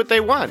free to do what they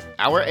want.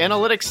 Our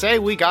analytics say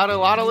we got a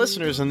lot of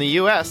listeners in the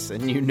US,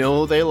 and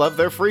they love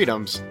their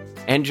freedoms.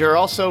 And you're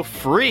also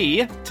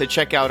free to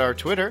check out our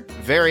Twitter.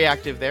 Very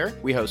active there.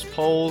 We host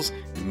polls,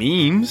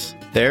 memes.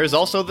 There's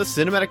also the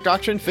Cinematic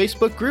Doctrine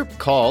Facebook group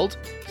called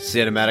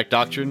Cinematic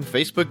Doctrine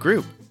Facebook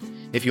Group.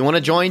 If you want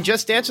to join,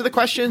 just answer the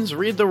questions,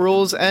 read the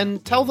rules,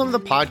 and tell them the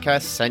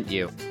podcast sent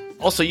you.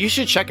 Also, you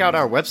should check out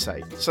our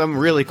website. Some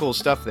really cool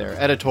stuff there.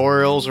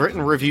 Editorials,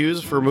 written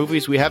reviews for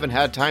movies we haven't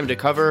had time to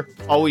cover.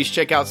 Always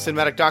check out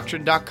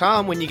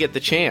cinematicdoctrine.com when you get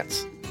the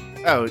chance.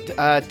 Oh,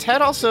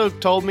 Ted also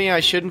told me I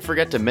shouldn't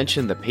forget to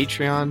mention the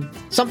Patreon.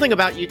 Something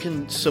about you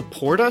can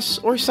support us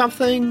or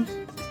something?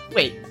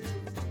 Wait,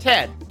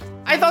 Ted,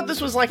 I thought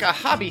this was like a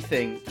hobby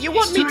thing. You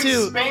want me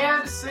to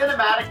expand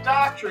Cinematic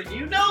Doctrine?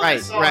 You know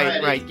this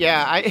already. Right.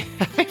 Yeah,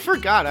 I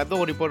forgot. I'm the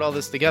one who put all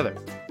this together.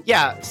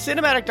 Yeah,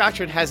 Cinematic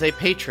Doctrine has a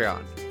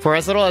Patreon. For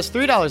as little as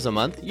 $3 a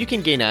month, you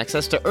can gain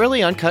access to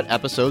early uncut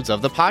episodes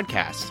of the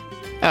podcast.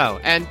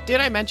 Oh, and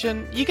did I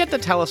mention, you get to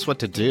tell us what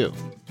to do.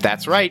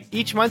 That's right,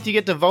 each month you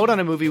get to vote on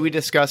a movie we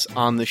discuss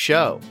on the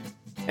show.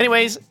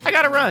 Anyways, I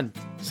gotta run,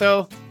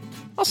 so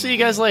I'll see you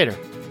guys later.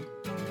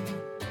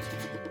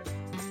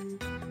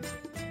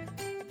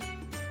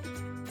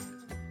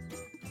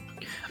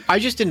 I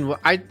just don't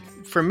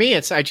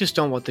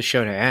want the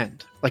show to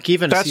end. Like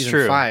even That's season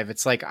true. 5,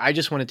 it's like I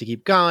just want it to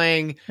keep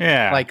going.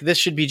 Yeah. Like this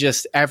should be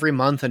just every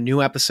month a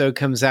new episode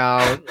comes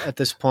out at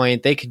this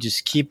point. They could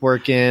just keep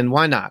working.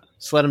 Why not?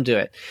 Just let them do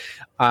it.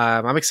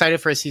 I'm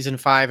excited for a season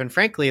 5, and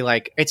frankly,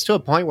 like it's to a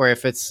point where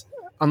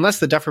unless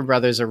the Duffer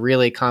Brothers are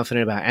really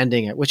confident about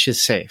ending it, which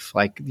is safe.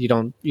 Like you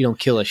don't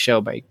kill a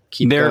show by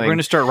They're going. going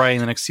to start writing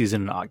the next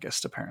season in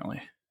August,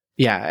 apparently.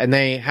 Yeah, and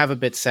they have a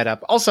bit set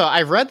up. Also,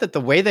 I've read that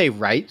the way they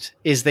write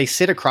is they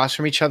sit across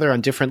from each other on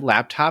different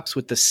laptops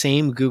with the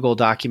same Google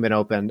document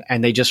open,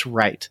 and they just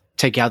write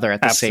together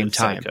at the same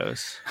time.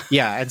 Psychos.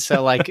 Yeah, and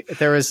so like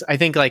there was, I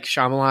think like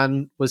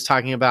Shyamalan was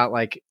talking about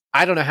like,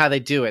 I don't know how they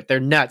do it.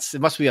 They're nuts.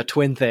 It must be a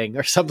twin thing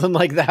or something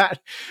like that,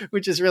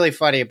 which is really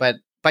funny.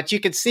 But you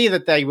could see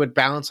that they would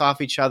bounce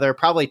off each other,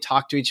 probably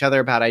talk to each other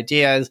about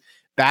ideas,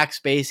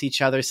 backspace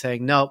each other,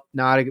 saying nope,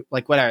 not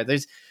like whatever.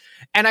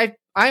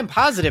 I am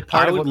positive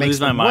part of what makes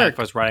them I would lose my mind work. if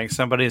I was writing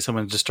somebody and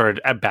someone just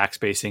started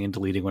backspacing and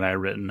deleting what I had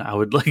written. I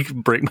would like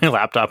break my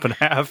laptop in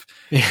half.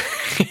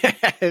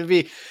 it'd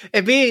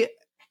be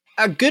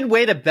a good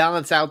way to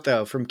balance out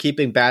though from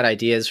keeping bad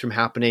ideas from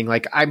happening.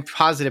 Like I'm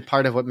positive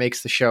part of what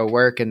makes the show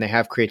work and they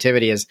have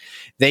creativity is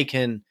they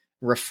can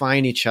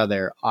refine each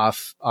other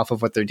off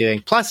of what they're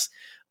doing. Plus,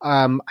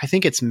 I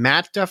think it's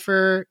Matt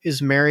Duffer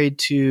is married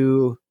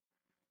to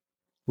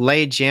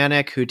Leigh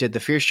Janick, who did the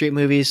Fear Street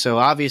movies. So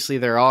obviously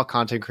they're all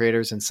content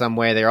creators in some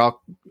way. They're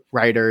all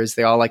writers.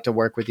 They all like to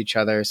work with each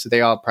other. So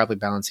they all probably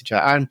balance each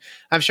other.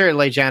 I'm sure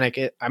Leigh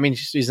Janick,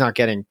 she's not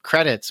getting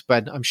credits,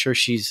 but I'm sure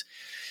she's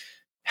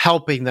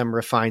helping them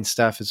refine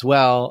stuff as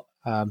well.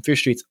 Fear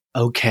Street's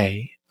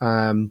okay.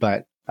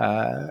 But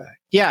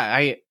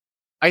I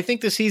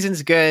think the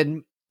season's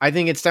good. I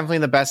think it's definitely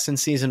the best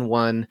since season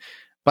 1,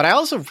 but I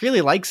also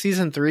really like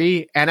season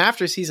 3. And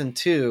after season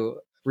 2,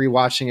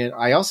 rewatching it,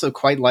 I also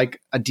quite like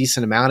a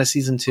decent amount of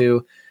season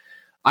 2.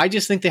 I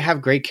just think they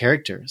have great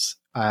characters.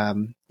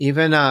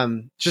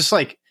 Just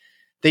like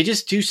they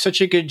just do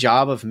such a good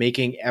job of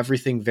making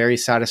everything very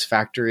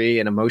satisfactory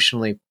and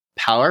emotionally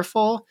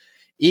powerful,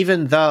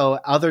 even though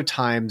other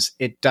times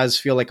it does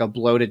feel like a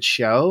bloated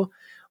show.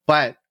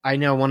 But I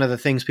know one of the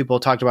things people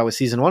talked about with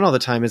season 1 all the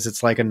time is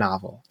it's like a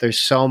novel. There's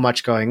so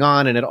much going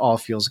on and it all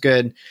feels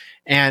good.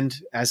 And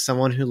as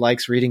someone who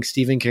likes reading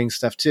Stephen King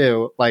stuff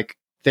too, like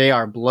they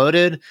are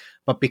bloated,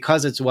 but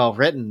because it's well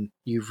written,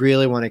 you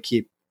really want to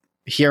keep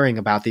hearing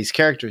about these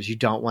characters. You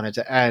don't want it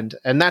to end.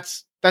 And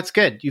that's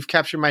good. You've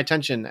captured my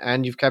attention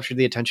and you've captured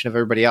the attention of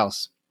everybody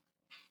else.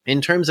 In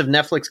terms of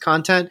Netflix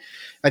content,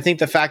 I think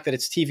the fact that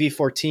it's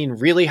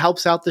TV-14 really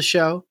helps out the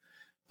show.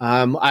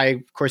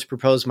 I, of course,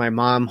 proposed my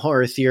mom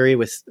horror theory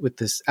with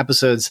this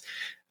episodes,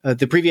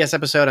 the previous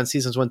episode on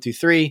seasons 1 through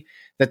 3,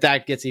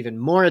 that gets even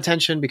more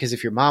attention because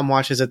if your mom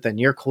watches it, then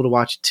you're cool to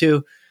watch it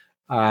too.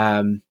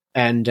 And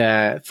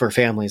for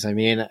families, I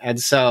mean. And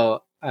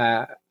so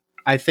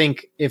I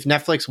think if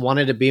Netflix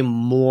wanted to be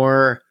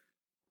more,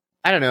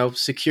 I don't know,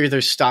 secure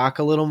their stock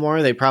a little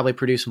more, they probably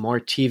produce more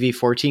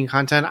TV-14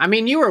 content. I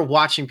mean, you were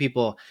watching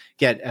people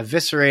get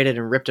eviscerated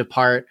and ripped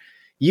apart.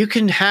 You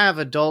can have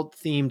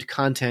adult-themed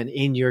content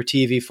in your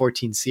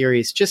TV-14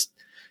 series. Just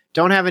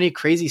don't have any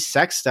crazy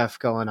sex stuff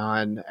going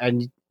on,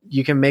 and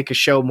you can make a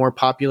show more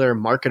popular and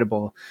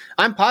marketable.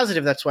 I'm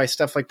positive that's why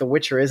stuff like The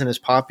Witcher isn't as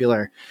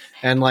popular.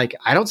 And like,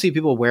 I don't see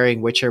people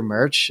wearing Witcher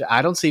merch.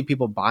 I don't see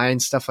people buying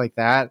stuff like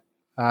that.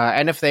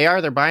 And if they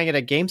are, they're buying it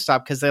at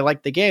GameStop because they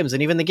like the games,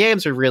 and even the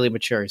games are really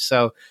mature.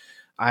 So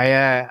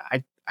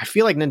I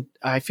feel like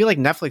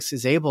Netflix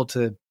is able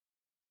to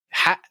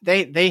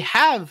they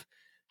have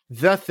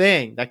the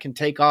thing that can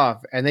take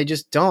off, and they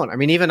just don't. I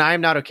mean, even I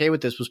Am Not Okay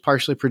With This was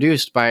partially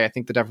produced by, I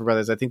think, the Duffer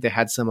Brothers. I think they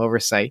had some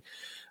oversight,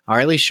 or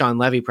at least Sean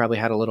Levy probably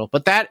had a little,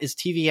 but that is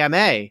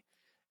TVMA.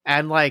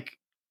 And like,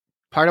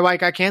 part of why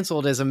it got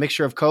canceled is a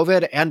mixture of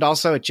COVID and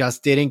also it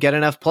just didn't get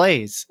enough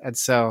plays. And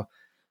so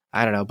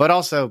I don't know, but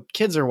also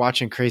kids are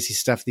watching crazy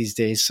stuff these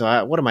days.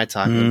 So what am I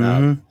talking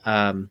about?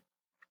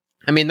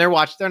 I mean, they're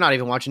not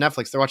even watching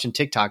Netflix. They're watching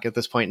TikTok at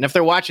this point. And if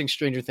they're watching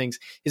Stranger Things,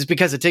 it's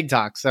because of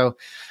TikTok. So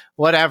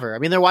whatever. I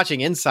mean, they're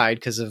watching Inside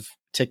because of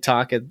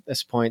TikTok at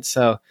this point.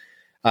 So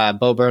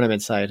Bo Burnham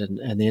Inside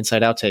and the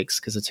Inside Outtakes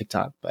because of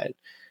TikTok. But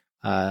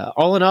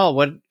all in all,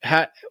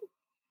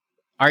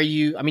 are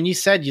you? I mean, you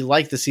said you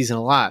liked the season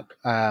a lot.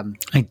 I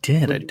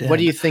did. What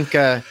do you think?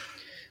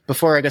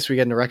 Before I guess we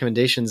get into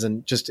recommendations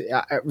and just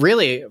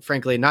really,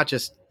 frankly,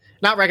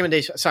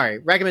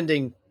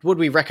 recommending. Would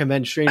we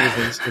recommend Stranger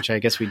Things, which I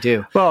guess we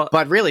do? Well,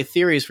 but really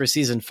theories for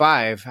season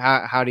 5.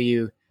 How do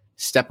you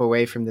step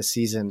away from the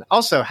season?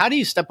 Also, how do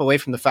you step away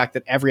from the fact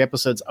that every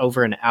episode's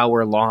over an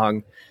hour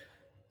long?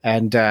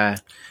 And you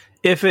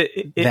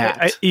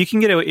can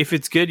get away if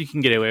it's good, you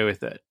can get away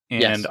with it.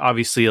 And yes.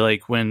 Obviously,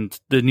 like when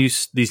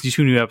these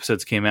 2 new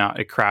episodes came out,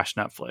 it crashed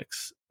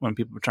Netflix when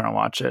people were trying to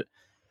watch it.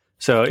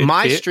 So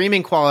my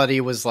streaming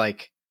quality was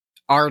like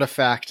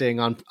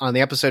artifacting on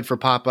the episode for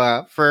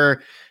Papa.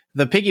 For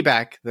the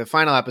piggyback, the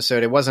final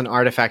episode, it wasn't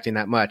artifacting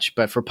that much,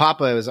 but for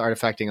Papa, it was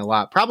artifacting a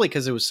lot. Probably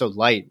because it was so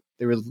light.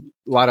 There were a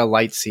lot of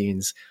light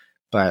scenes,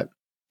 but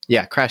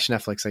yeah, crash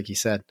Netflix, like you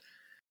said.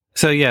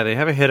 So yeah, they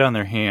have a hit on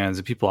their hands,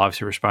 and people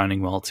obviously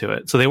responding well to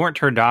it. So they weren't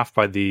turned off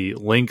by the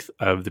length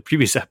of the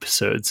previous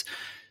episodes.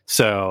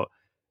 So,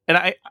 and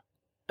I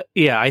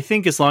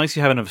think as long as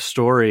you have enough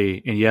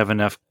story and you have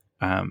enough,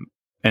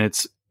 and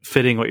it's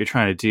fitting what you're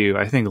trying to do,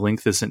 I think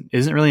length isn't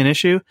really an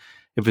issue.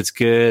 If it's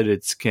good,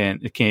 it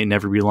can't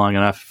never be long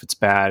enough. If it's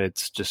bad,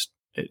 it's just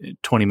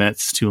 20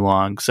 minutes is too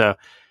long. So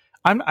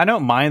I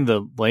don't mind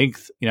the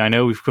length. You know, I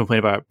know we've complained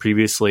about it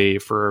previously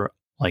for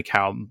like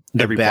how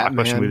every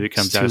blockbuster movie that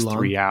comes out is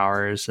 3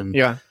 hours, and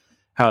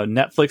how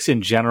Netflix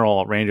in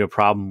general ran into a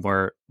problem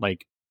where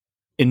like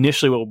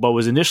initially what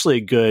was initially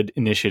a good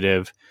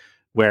initiative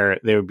where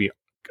they would be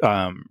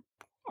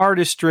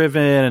artist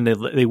driven and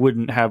they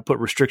wouldn't have put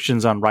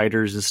restrictions on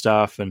writers and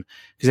stuff, and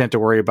because they have to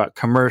worry about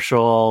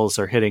commercials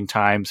or hitting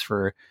times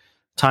for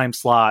time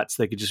slots,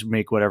 they could just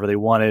make whatever they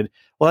wanted.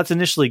 Well, that's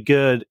initially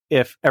good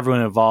if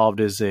everyone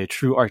involved is a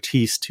true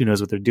artiste who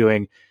knows what they're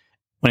doing.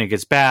 When it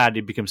gets bad,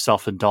 it becomes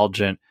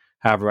self-indulgent.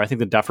 However, I think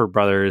the Duffer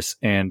Brothers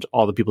and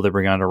all the people they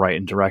bring on to write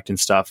and direct and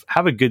stuff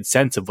have a good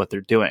sense of what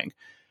they're doing,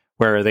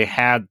 where they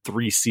had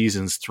 3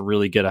 seasons to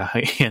really get a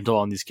handle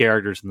on these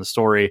characters and the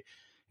story.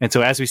 And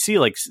so as we see,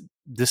 like,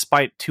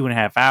 despite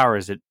 2.5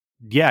 hours,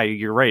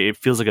 you're right. It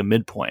feels like a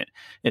midpoint.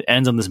 It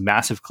ends on this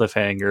massive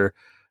cliffhanger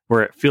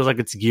where it feels like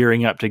it's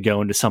gearing up to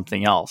go into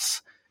something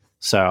else.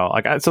 So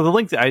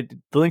the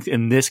length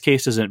in this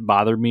case doesn't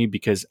bother me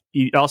because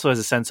it also has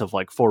a sense of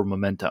like forward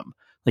momentum.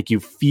 Like you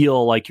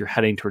feel like you're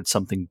heading towards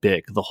something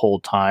big the whole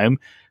time.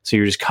 So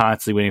you're just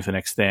constantly waiting for the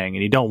next thing,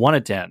 and you don't want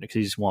it to end because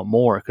you just want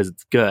more because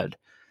it's good.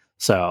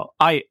 So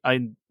I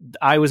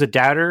was a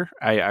doubter.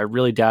 I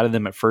really doubted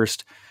them at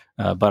first.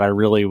 But I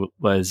really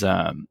was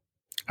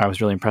I was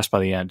really impressed by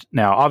the end.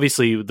 Now,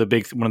 obviously, one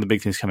of the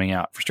big things coming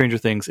out for Stranger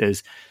Things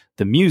is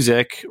the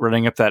music.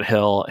 Running Up That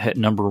Hill hit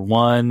number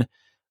 1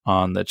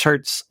 on the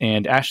charts,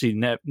 and actually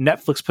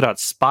Netflix put out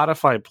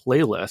Spotify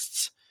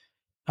playlists,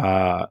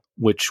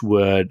 which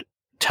would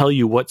tell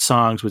you what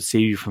songs would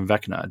save you from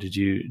Vecna. Did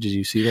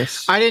you see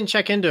this? I didn't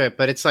check into it,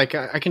 but it's like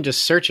I can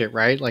just search it,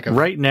 right? Like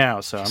right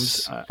now. So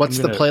what's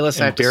the playlist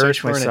I have to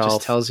search for? And it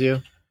just tells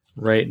you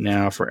right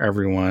now for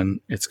everyone.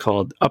 It's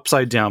called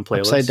Upside Down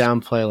Playlist. Upside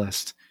Down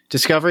Playlist.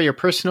 Discover your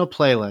personal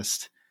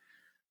playlist.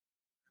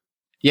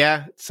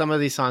 Yeah, some of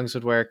these songs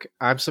would work.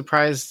 I'm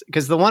surprised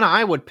because the one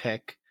I would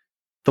pick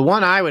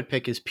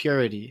is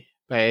Purity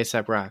by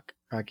A$AP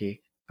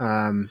Rocky.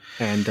 I'm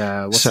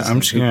just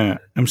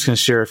gonna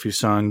share a few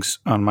songs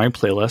on my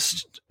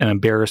playlist and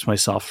embarrass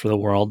myself for the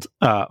world.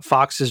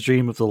 Fox's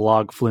Dream of the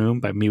Log Flume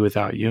by Me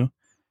Without You.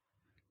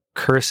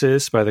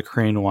 Curses by the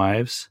Crane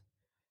Wives.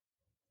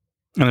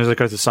 And there's like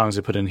the songs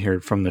I put in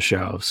here from the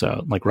show.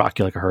 So like Rock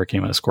You Like a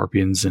Hurricane by the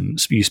Scorpions and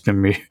You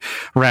Spin Me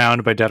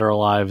Round by Dead or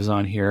Alive is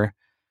on here.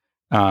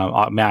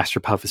 Master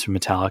Puppets from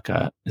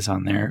Metallica is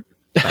on there.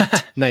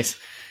 Nice.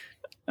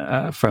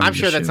 I'm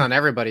sure that's on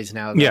everybody's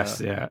now. Though.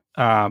 Yes, yeah.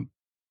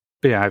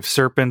 But yeah, I have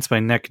Serpents by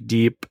Neck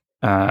Deep.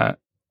 Some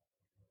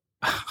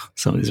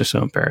of these are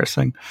so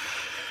embarrassing.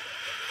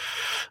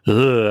 I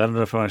don't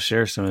know if I want to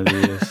share some of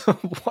these.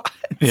 What?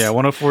 Yeah,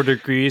 104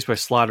 Degrees by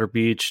Slaughter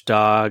Beach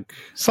Dog.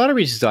 Slaughter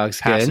Beach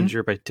Dog's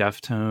Passenger by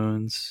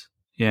Deftones.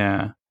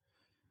 Yeah.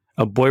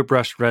 A Boy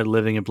Brushed Red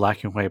Living in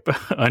Black and White by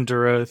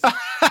Under Oath.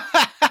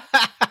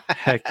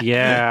 Heck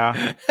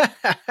yeah.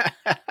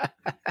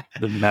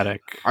 The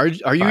Medic. Are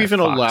you even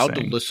allowed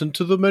to listen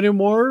to them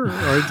anymore?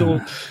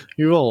 Are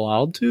you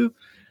allowed to?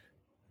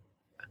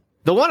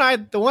 The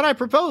one I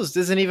proposed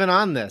isn't even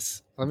on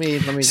this. Let me.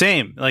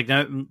 Same. Like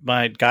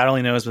my God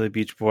Only Knows by the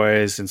Beach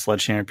Boys and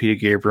Sledgehammer, Peter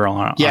Gabriel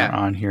are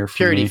on here. For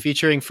Purity me.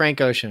 Featuring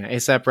Frank Ocean,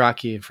 A$AP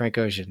Rocky and Frank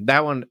Ocean.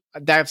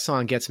 That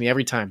song gets me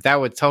every time.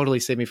 That would totally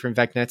save me from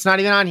Vecna. It's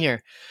not even on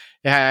here.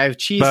 Yeah, I have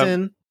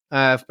Cheesin'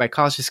 by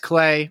Cautious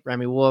Clay,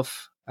 Remy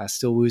Wolf,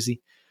 Still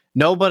Woozy.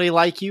 Nobody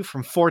Like You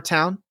from Four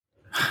Town.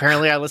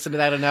 Apparently, I listened to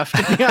that enough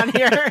to be on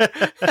here.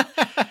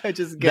 Which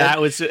is good.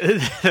 That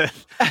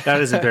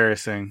is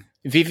embarrassing.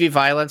 VV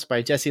Violence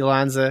by Jesse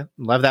Lanza.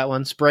 Love that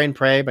one. Spray and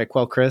Pray by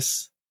Quell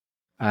Chris.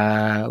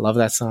 Love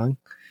that song.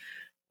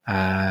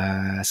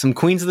 Some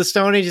Queens of the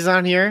Stone Age is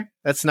on here.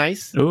 That's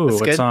nice. Ooh, that's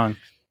what good. Song?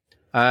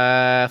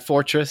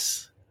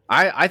 Fortress.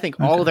 I think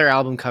all of their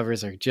album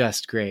covers are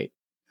just great.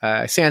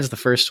 Sans the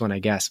first one, I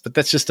guess, but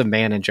that's just a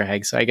man in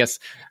drag. So I guess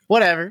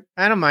whatever.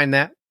 I don't mind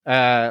that.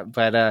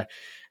 But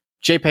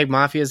JPEG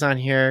Mafia is on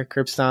here.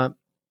 Curb Stomp.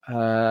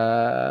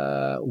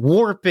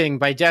 Warping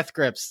by Death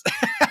Grips.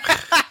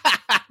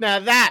 Now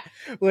that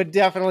would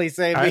definitely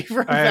save me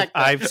from Vecna.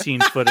 I've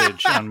seen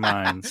footage on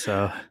mine.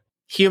 So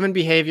Human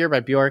Behavior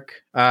by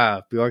Bjork.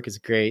 Bjork is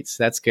great.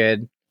 So that's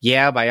good.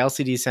 Yeah, by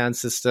LCD Sound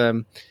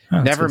System.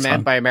 Never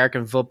Meant by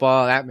American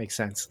Football. That makes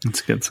sense. That's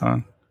a good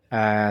song.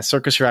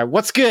 Circus Ride.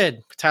 What's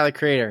Good? Tyler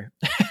Creator.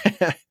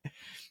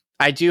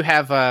 I do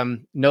have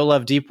No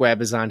Love Deep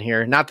Web is on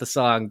here. Not the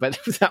song, but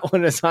that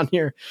one is on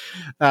here.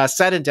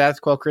 Set in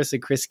Death, Quell Chris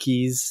and Chris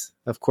Keys.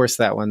 Of course,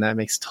 that one. That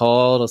makes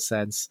total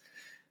sense.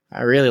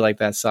 I really like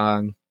that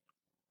song.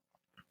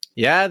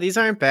 Yeah, these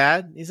aren't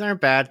bad.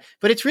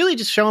 But it's really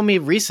just showing me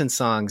recent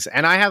songs.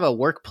 And I have a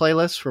work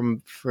playlist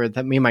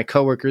that me and my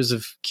coworkers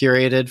have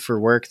curated for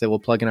work that we'll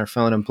plug in our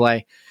phone and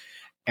play.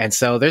 And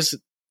so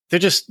they're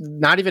just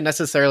not even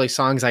necessarily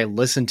songs I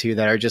listen to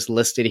that are just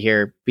listed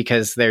here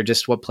because they're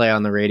just what play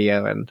on the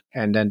radio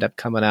and end up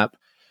coming up.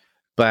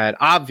 But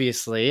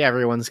obviously,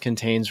 everyone's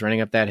contains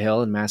Running Up That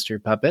Hill and Master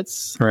of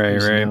Puppets.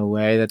 There's no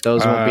way that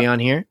those won't be on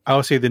here. I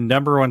would say the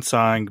number one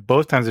song,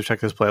 both times I've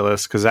checked this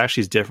playlist, because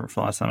actually it's different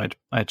from last time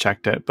I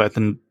checked it, but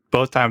then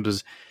both times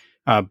was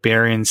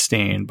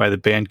Berenstain by the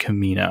band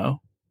Camino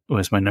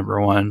was my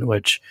number one,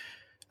 which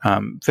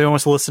if anyone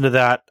wants to listen to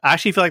that, I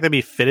actually feel like that'd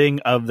be fitting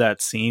of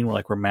that scene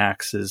where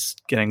Max is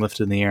getting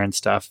lifted in the air and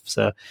stuff.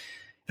 So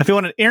if you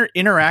want an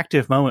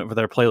interactive moment with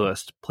our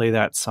playlist, play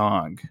that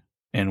song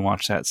and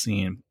watch that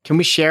scene. Can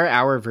we share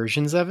our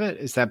versions of it?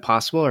 Is that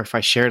possible? Or if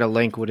I shared a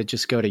link, would it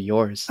just go to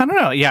yours? I don't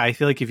know. Yeah, I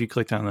feel like if you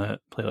clicked on the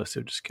playlist, it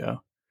would just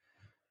go.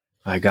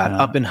 I got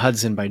Up in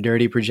Hudson by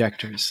Dirty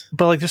Projectors.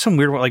 But there's some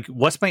weird one,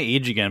 What's My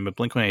Age Again? But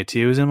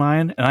Blink-182 is in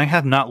mine, and I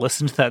have not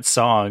listened to that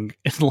song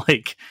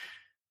in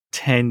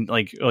 10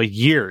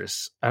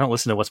 years. I don't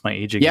listen to What's My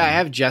Age Again. Yeah, I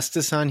have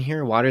Justice on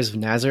here. Waters of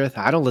Nazareth.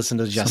 I don't listen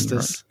to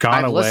Justice.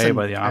 Gone Away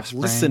by The Offspring.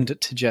 I've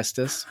listened to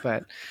Justice,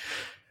 but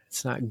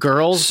it's not.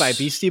 Girls by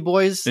Beastie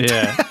Boys.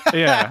 Yeah.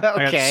 Okay.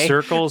 I got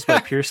Circles by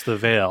Pierce the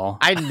Veil.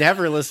 I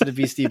never listened to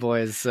Beastie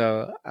Boys,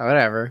 so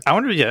whatever. I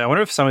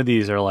wonder if some of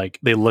these are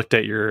they looked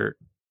at your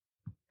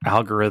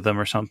algorithm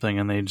or something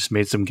and they just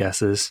made some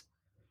guesses.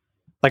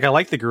 I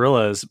like the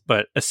Gorillaz,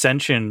 but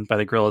Ascension by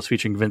the Gorillaz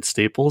featuring Vince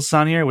Staples is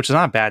on here, which is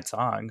not a bad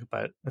song,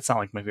 but it's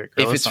not my favorite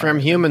Gorillaz If it's song from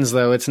Humans,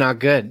 though, it's not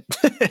good.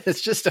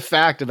 It's just a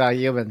fact about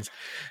Humans.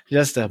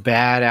 Just a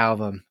bad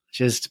album.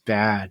 Just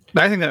bad.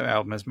 I think that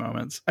album has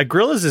moments.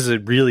 Gorillaz is a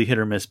really hit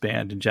or miss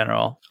band in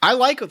general. I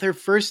like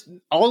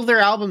all of their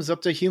albums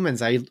up to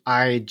Humans.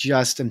 I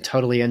just am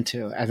totally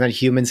into, and then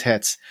Humans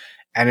hits,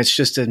 and it's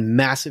just a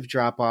massive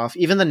drop off.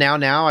 Even the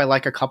Now, I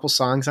like a couple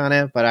songs on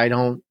it, but I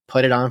don't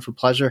put it on for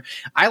pleasure.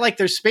 I like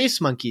their Space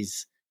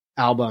Monkeys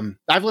album.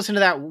 I've listened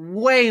to that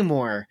way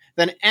more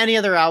than any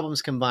other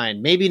albums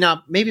combined. Maybe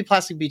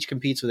Plastic Beach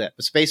competes with it,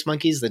 but Space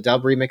Monkeys, the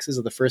dub remixes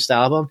of the first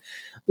album,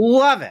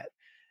 love it.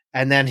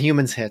 And then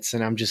Humans hits,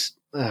 and I'm just,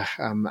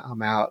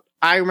 I'm out.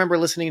 I remember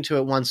listening to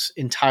it once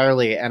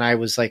entirely, and I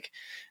was like,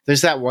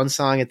 there's that one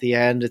song at the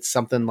end. It's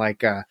something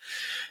like,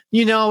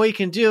 we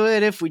can do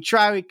it. If we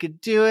try, we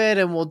could do it,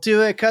 and we'll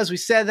do it because we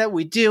said that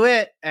we do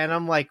it. And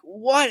I'm like,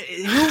 what?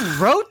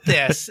 Who wrote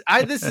this?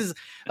 This is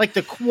like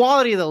the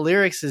quality of the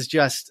lyrics is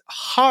just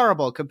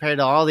horrible compared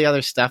to all the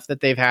other stuff that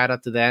they've had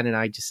up to then. And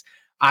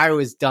I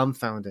was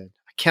dumbfounded.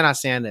 I cannot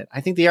stand it. I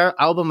think the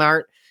album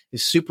art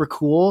is super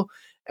cool.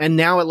 And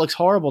now it looks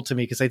horrible to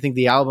me because I think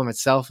the album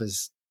itself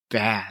is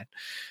bad.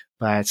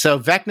 But so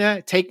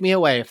Vecna, take me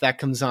away if that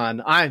comes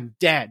on. I'm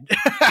dead.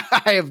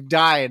 I have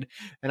died,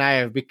 and I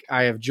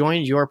have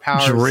joined your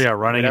powers. Yeah,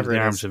 running into the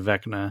arms of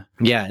Vecna.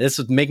 Yeah, this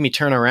would make me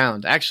turn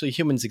around. Actually,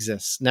 Humans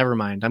exist. Never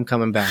mind. I'm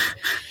coming back.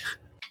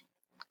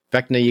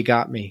 Vecna, you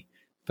got me.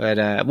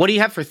 But what do you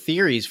have for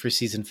theories for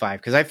season 5?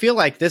 Because I feel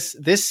like this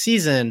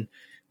season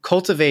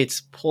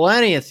cultivates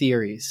plenty of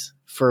theories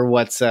for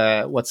what's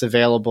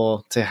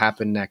available to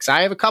happen next.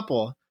 I have a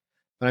couple,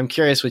 but I'm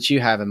curious what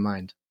you have in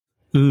mind.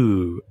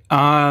 Ooh,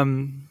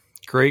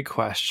 great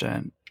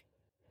question.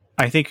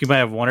 I think we might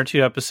have 1 or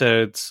 2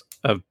 episodes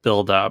of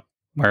build up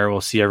where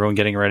we'll see everyone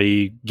getting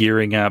ready,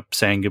 gearing up,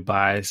 saying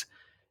goodbyes.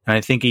 And I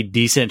think a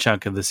decent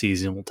chunk of the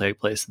season will take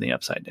place in the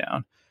Upside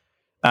Down.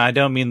 I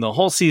don't mean the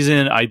whole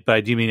season, but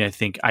I do mean I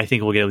think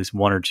we'll get at least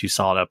 1 or 2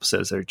 solid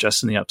episodes that are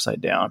just in the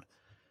Upside Down.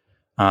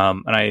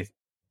 And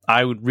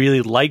I would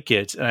really like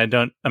it, and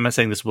I'm not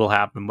saying this will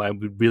happen, but I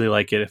would really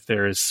like it if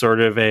there is sort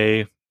of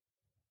a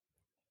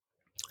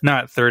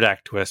not third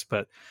act twist,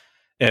 but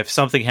if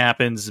something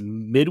happens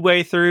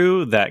midway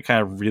through that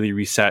kind of really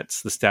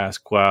resets the status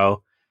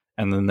quo,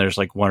 and then there's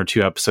like 1 or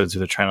 2 episodes where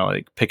they're trying to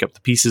like pick up the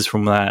pieces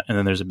from that, and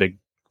then there's a big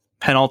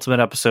penultimate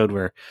episode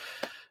where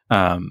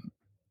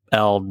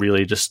El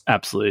really just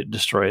absolutely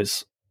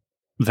destroys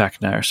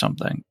Vecna or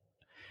something.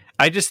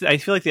 I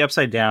feel like the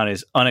Upside Down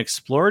is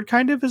unexplored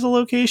kind of as a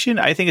location.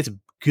 I think it's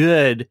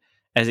good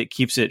as it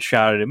keeps it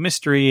shrouded in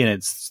mystery, and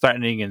it's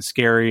threatening and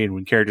scary. And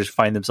when characters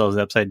find themselves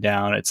upside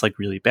down, it's like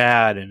really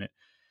bad and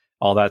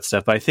all that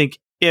stuff. But I think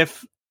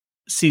if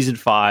season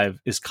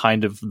 5 is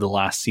kind of the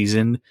last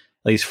season,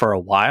 at least for a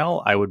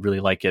while, I would really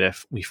like it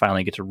if we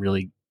finally get to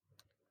really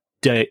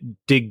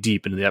dig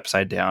deep into the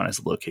Upside Down as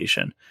a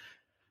location.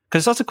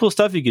 Because there's lots of cool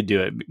stuff you could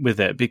do with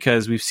it,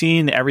 because we've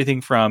seen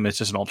everything from it's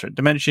just an alternate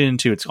dimension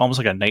to it's almost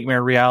like a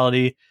nightmare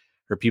reality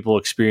where people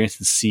experience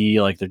and see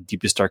like their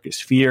deepest,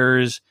 darkest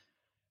fears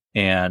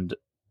and,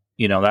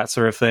 that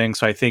sort of thing.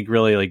 So I think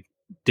really like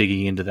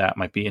digging into that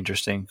might be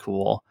interesting,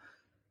 cool.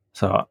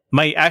 So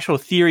my actual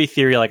theory,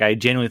 like I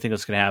genuinely think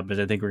what's going to happen is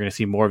I think we're going to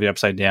see more of the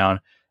Upside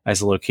Down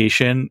as a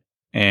location,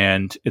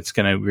 and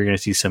we're going to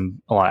see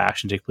a lot of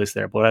action take place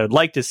there. But what I would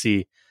like to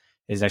see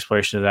is an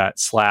exploration of that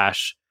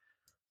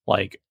 /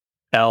 like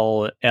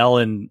El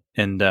and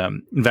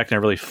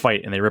Vecna really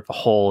fight, and they rip a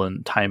hole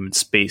in time and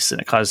space, and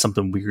it causes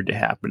something weird to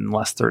happen in the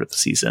last third of the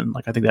season.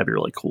 Like I think that'd be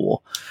really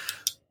cool.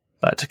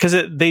 But because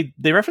they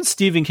reference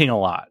Stephen King a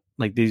lot,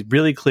 like they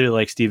really clearly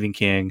like Stephen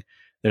King.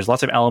 There's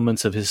lots of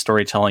elements of his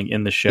storytelling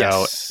in the show,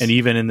 yes. And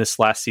even in this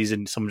last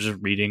season, someone's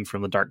just reading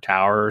from the Dark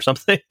Tower or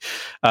something.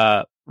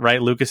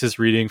 Right? Lucas is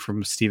reading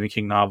from a Stephen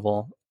King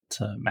novel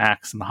to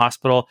Max in the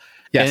hospital.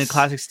 Yes. And in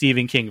classic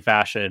Stephen King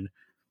fashion,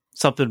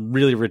 something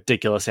really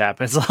ridiculous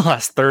happens in the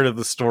last third of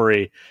the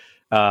story.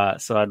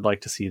 So I'd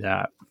like to see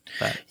that.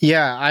 But.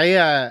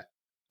 Yeah,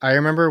 I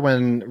remember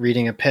when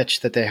reading a pitch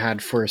that they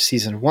had for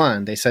season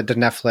 1, they said to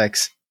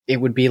Netflix, it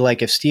would be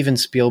like if Steven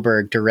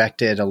Spielberg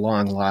directed a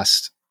long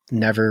lost,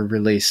 never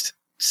released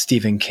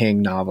Stephen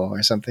King novel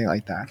or something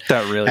like that.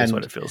 That really is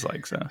what it feels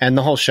like. So. And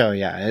the whole show,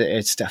 yeah,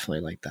 it's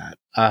definitely like that.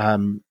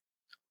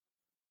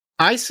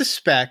 I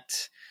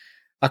suspect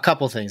a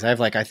couple things.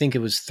 I think it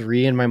was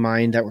 3 in my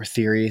mind that were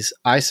theories.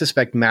 I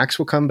suspect Max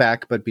will come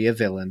back, but be a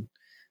villain.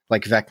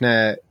 Like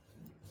Vecna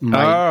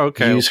might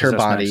use her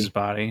body. Max's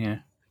body, yeah.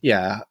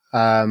 Yeah.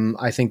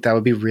 I think that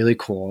would be really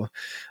cool.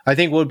 I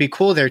think what would be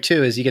cool there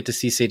too is you get to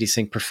see Sadie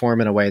Sink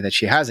perform in a way that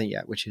she hasn't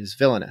yet, which is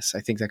villainous.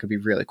 I think that could be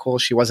really cool.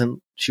 She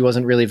wasn't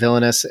really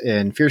villainous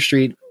in Fear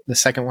Street, the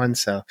second one.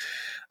 So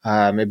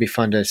it'd be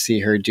fun to see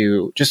her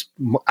do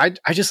I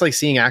just like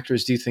seeing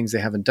actors do things they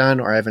haven't done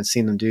or I haven't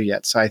seen them do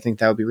yet. So I think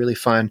that would be really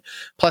fun.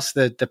 Plus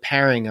the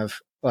pairing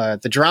of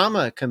the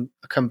drama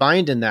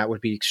combined in that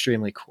would be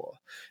extremely cool.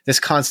 This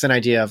constant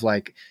idea of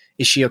like,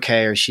 is she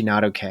okay or is she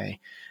not okay?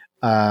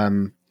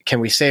 Can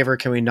we save her?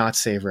 Can we not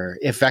save her?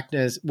 If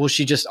Vecna will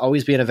she just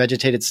always be in a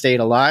vegetated state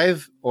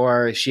alive,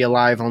 or is she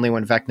alive only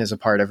when Vecna is a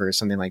part of her or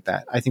something like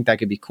that? I think that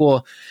could be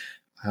cool.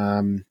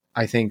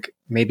 I think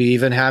maybe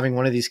even having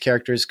one of these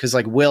characters, because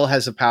like Will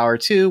has a power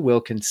too.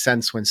 Will can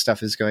sense when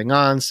stuff is going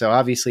on. So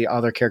obviously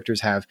other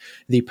characters have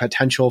the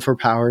potential for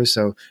powers.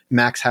 So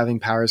Max having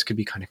powers could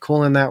be kind of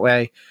cool in that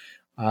way.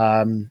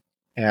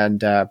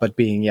 But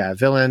being a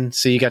villain.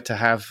 So you get to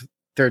have,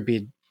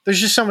 there's there's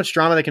just so much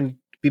drama that can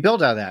be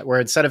built out of that, where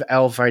instead of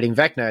Elle fighting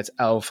Vecna, it's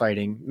Elle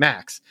fighting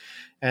Max.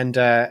 And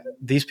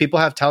these people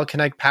have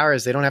telekinetic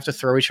powers. They don't have to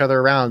throw each other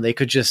around. They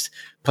could just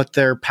put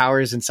their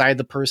powers inside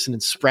the person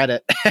and spread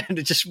it, and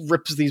it just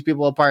rips these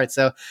people apart.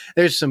 So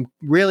there's some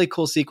really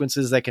cool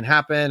sequences that can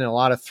happen, and a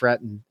lot of threat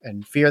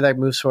and fear that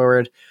moves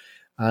forward.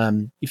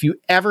 If you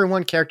ever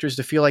want characters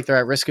to feel like they're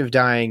at risk of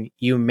dying,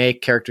 you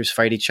make characters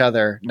fight each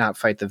other, not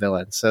fight the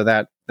villain. So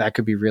that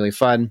could be really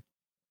fun.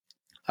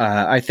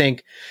 I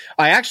think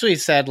I actually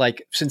said,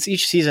 like, since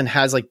each season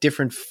has like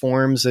different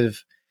forms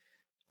of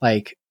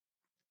like,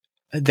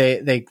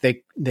 they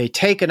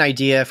take an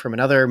idea from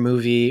another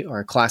movie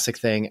or a classic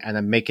thing and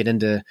then make it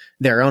into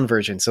their own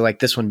version. So like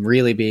this one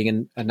really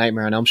being a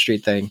Nightmare on Elm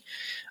Street thing.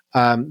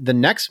 The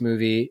next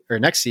movie or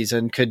next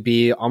season could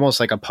be almost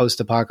like a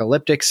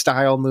post-apocalyptic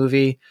style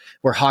movie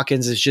where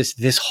Hawkins is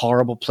just this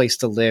horrible place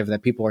to live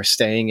that people are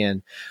staying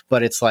in.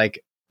 But it's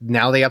like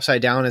now the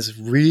Upside Down is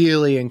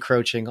really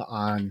encroaching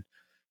on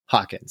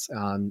Hawkins,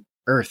 on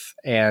Earth.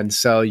 And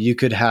so you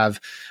could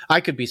have, I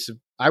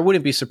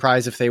wouldn't be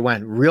surprised if they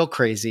went real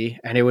crazy,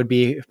 and it would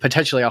be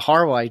potentially a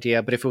horrible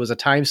idea. But if it was a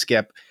time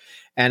skip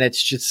and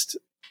it's just,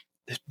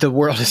 the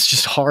world is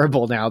just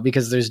horrible now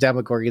because there's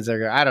Demogorgons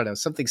there, I don't know,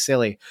 something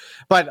silly.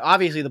 But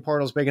obviously the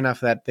portal's big enough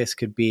that this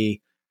could be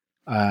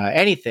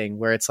anything,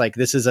 where it's like,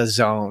 this is a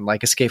zone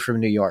like Escape from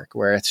New York,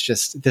 where it's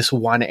just this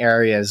one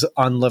area is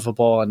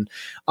unlivable and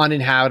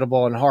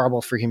uninhabitable and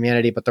horrible for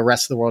humanity, but the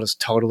rest of the world is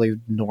totally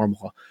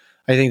normal.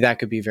 I think that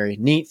could be very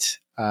neat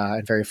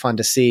and very fun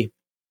to see.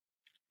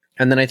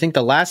 And then I think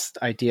the last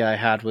idea I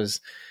had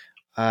was,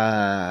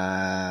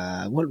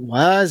 what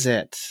was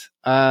it?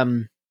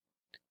 Well,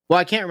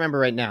 I can't remember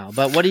right now,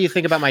 but what do you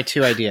think about my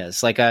two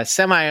ideas? Like a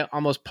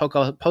almost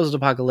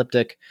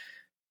post-apocalyptic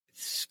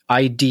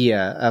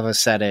idea of a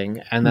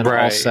setting, and then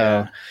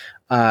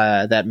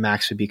that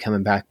Max would be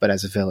coming back, but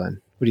as a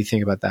villain. What do you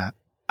think about that?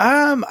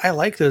 I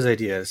like those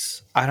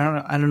ideas. I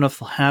don't know if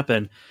they'll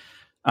happen.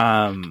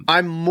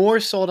 I'm more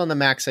sold on the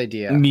Max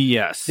idea.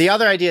 Yes. The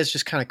other idea is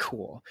just kind of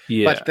cool.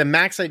 Yeah. But the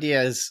Max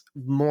idea is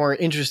more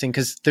interesting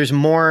because there's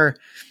more.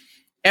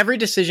 Every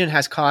decision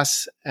has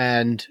costs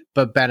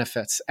but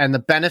benefits. And the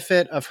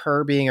benefit of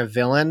her being a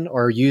villain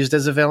or used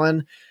as a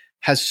villain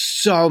has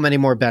so many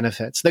more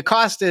benefits. The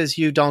cost is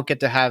you don't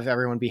get to have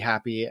everyone be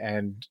happy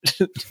and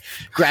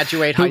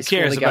graduate high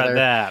school together. Who cares about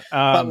that?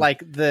 But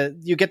like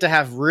you get to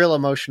have real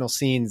emotional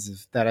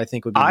scenes that I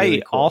think would be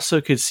really cool. I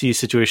also could see a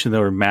situation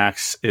though where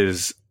Max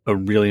is a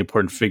really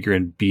important figure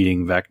in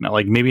beating Vecna.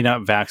 Like maybe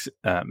not Vax,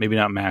 maybe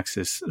not Max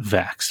is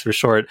Vax for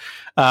short.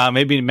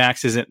 Maybe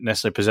Max isn't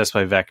necessarily possessed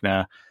by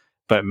Vecna,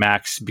 but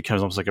Max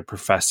becomes almost like a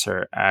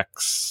Professor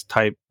X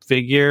type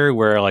figure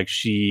where like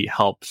she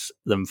helps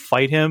them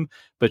fight him,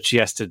 but she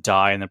has to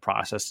die in the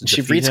process.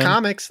 She reads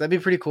comics. That'd be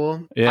pretty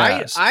cool.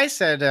 Yeah. I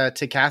said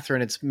to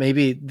Catherine, it's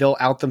maybe they'll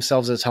out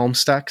themselves as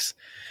Homestucks,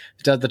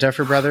 the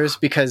Duffer Brothers,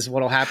 because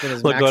what'll happen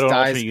is Max go to dies. An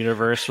alternate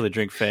universe where they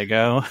drink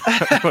Faygo.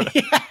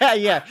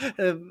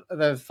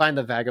 Find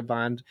the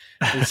Vagabond.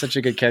 He's such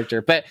a good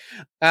character. But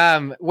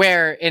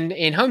where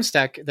in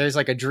Homestuck, there's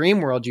like a dream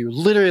world you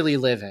literally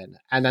live in,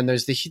 and then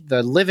there's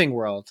the living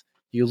world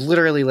you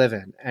literally live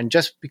in. And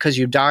just because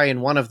you die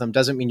in one of them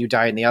doesn't mean you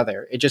die in the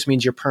other. It just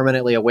means you're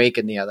permanently awake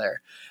in the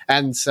other.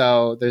 And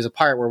so there's a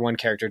part where one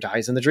character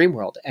dies in the dream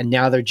world, and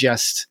now they're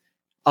just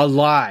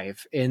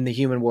alive in the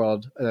human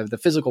world, the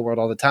physical world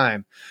all the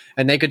time.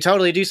 And they could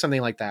totally do something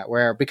like that,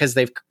 where because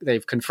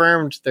they've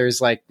confirmed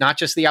there's like not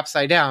just the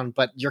Upside Down,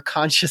 but your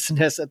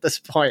consciousness at this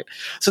point.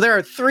 So there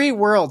are 3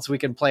 worlds we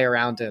can play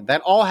around in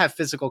that all have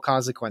physical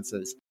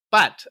consequences.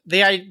 But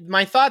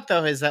my thought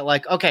though is that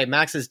like, okay,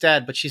 Max is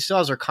dead, but she still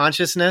has her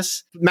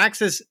consciousness.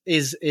 Max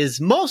is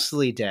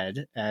mostly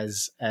dead,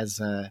 as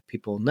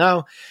people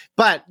know.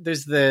 But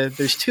there's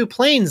 2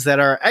 planes that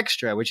are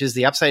extra, which is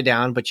the Upside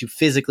Down, but you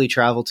physically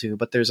travel to.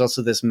 But there's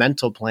also this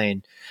mental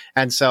plane,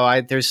 and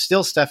so there's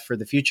still stuff for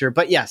the future.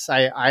 But yes,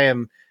 I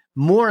am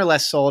more or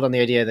less sold on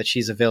the idea that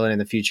she's a villain in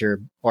the future,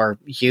 or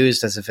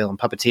used as a villain,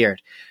 puppeteered.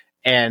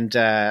 And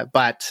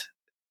but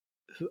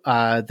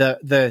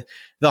the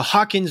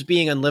Hawkins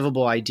being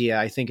unlivable idea,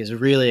 I think, is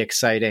really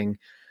exciting.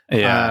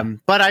 Yeah.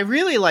 But I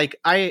really like,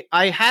 I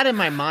had in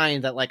my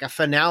mind that like a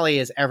finale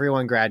is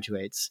everyone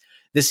graduates.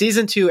 The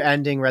season 2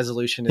 ending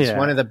resolution is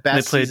one of the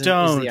best. They play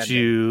 "Don't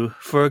You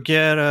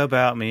Forget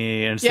About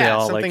Me" and say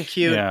all something like,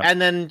 cute. Yeah. And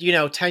then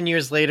 10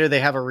 years later they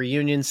have a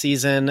reunion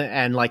season,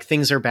 and like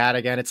things are bad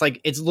again. It's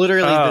like it's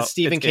literally the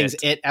Stephen King's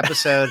It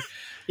episode.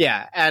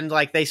 Yeah, and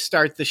like they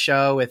start the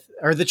show with,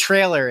 or the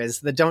trailer is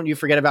the "Don't You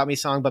Forget About Me"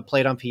 song, but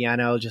played on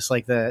piano, just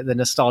like the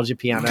nostalgia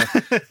piano.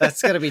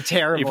 That's gonna be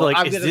terrible. You're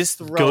like, is this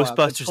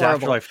Ghostbusters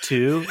Afterlife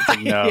 2? It's like,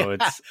 no,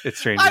 it's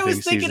Stranger Things. I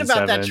was thinking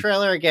about that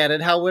trailer again,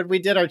 and how when we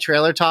did our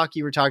trailer talk,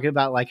 you were talking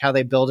about like how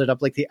they build it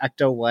up like the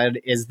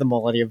Ecto-1 is the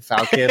Millennium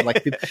Falcon,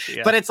 like,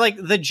 but it's like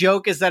the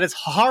joke is that it's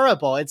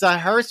horrible. It's a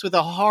hearse with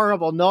a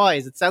horrible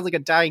noise. It sounds like a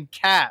dying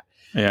cat.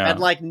 Yeah, and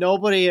like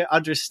nobody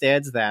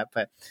understands that.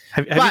 But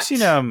have you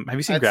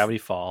seen Gravity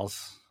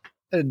Falls?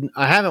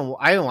 I haven't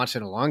watched it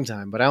in a long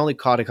time, but I only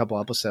caught a couple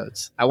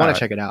episodes. I want to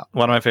check it out.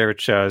 One of my favorite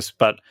shows,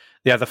 but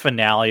yeah, the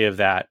finale of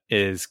that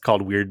is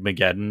called Weird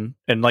Mageddon,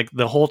 and like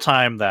the whole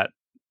time that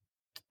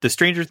the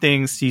Stranger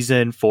Things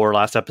season 4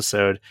 last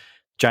episode,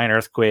 giant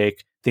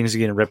earthquake, things are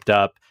getting ripped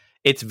up.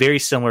 It's very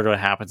similar to what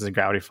happens in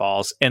Gravity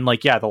Falls, and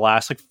like the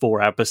last like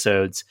 4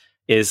 episodes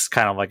is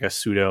kind of like a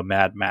pseudo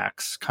Mad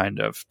Max kind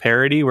of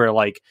parody where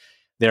like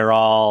they're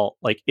all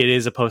like, it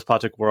is a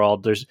post-apocalyptic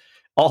world. There's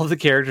all of the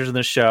characters in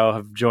the show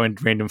have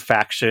joined random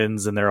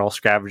factions and they're all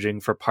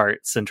scavenging for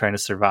parts and trying to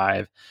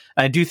survive.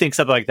 And I do think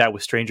something like that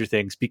with Stranger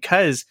Things,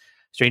 because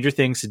Stranger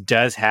Things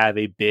does have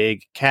a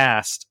big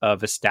cast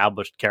of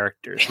established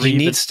characters. You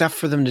need stuff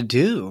for them to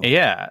do.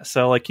 Yeah.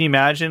 So like, can you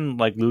imagine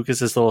like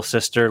Lucas's little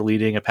sister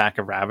leading a pack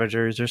of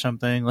Ravagers or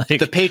something? Like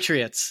the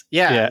Patriots.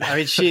 Yeah. I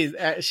mean, she's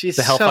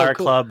the Hellfire so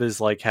cool. Club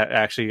is like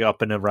actually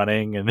up and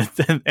running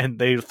and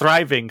they're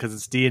thriving because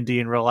it's D&D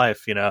in real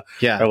life, or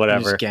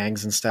whatever.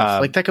 Gangs and stuff.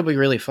 Like that could be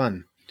really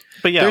fun.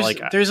 But yeah,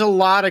 there's a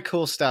lot of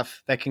cool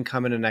stuff that can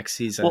come into next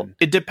season. Well,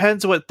 it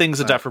depends what things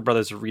the Duffer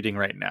Brothers are reading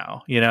right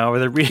now. Or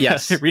they're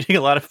reading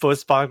a lot of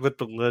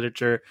post-apocalyptic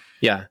literature.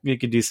 Yeah, you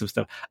could do some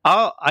stuff.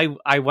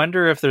 I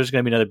wonder if there's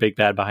going to be another big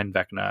bad behind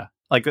Vecna.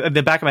 Like in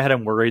the back of my head,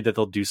 I'm worried that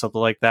they'll do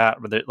something like that.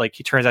 But like,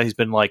 he turns out he's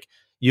been like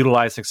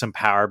utilizing some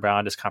power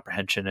beyond his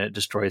comprehension, and it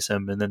destroys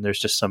him. And then there's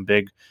just some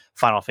big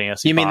Final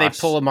Fantasy. You mean they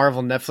pull a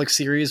Marvel Netflix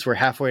series where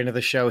halfway into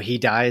the show he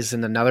dies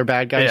and another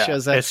bad guy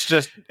shows up? It's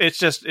just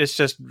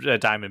a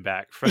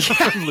Diamondback from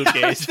Luke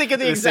Cage. I was thinking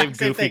the exact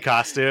same goofy thing.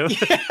 Costume.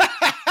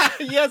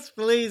 Yes,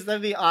 please,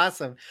 that'd be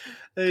awesome.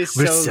 We're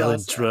selling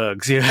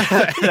drugs.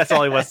 That's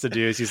all he wants to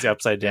do is use the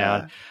Upside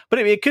Down. But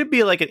it could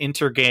be like an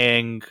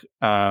intergang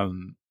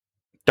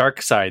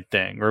dark side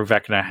thing where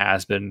Vecna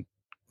has been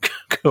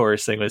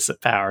coercing with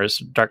powers,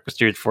 dark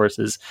mysterious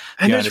forces.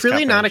 And there's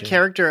really not a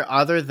character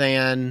other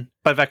than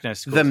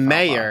the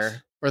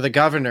mayor or the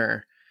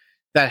governor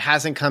that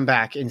hasn't come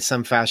back in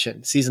some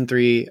fashion. Season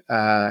 3,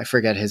 I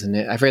forget his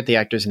name. I forget the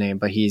actor's name,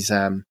 but he's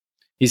in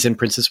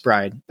Princess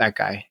Bride. That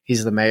guy.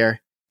 He's the mayor.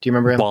 Do you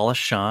remember him? Wallace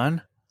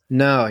Shawn?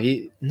 No,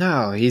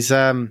 he's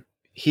the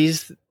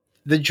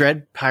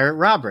Dread Pirate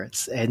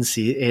Roberts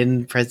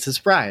in Princess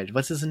Bride.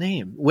 What's his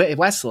name?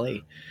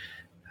 Wesley.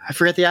 I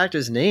forget the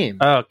actor's name.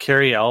 Oh,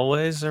 Carrie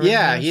Elways?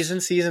 Yeah, he's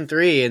in season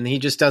 3, and he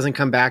just doesn't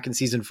come back in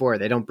season 4.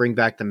 They don't bring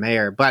back the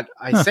mayor. But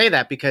I say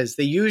that because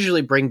they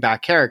usually bring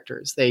back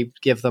characters. They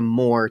give them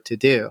more to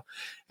do.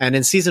 And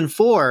in season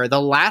 4,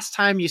 the last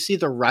time you see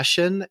the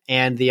Russian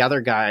and the other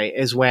guy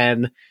is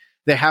when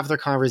they have their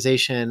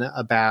conversation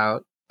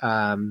about,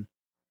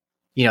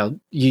 you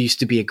used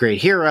to be a great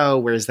hero.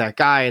 Where's that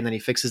guy? And then he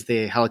fixes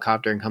the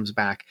helicopter and comes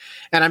back.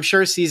 And I'm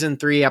sure season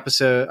 4,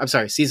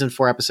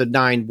 episode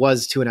 9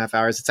 was 2.5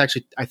 hours. It's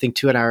actually, I think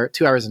 2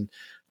 hours and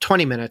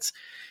 20 minutes.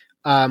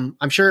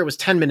 I'm sure it was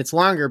 10 minutes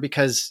longer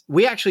because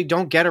we actually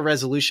don't get a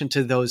resolution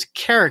to those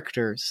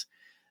characters.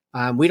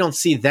 We don't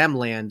see them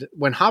land.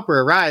 When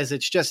Hopper arrives,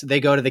 it's just they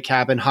go to the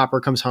cabin,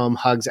 Hopper comes home,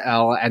 hugs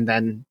Elle, and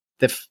then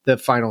the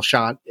final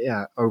shot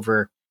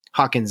over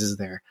Hawkins is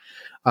there.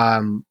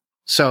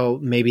 So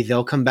maybe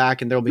they'll come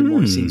back and there'll be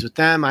more scenes with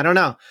them. I don't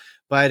know.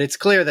 But it's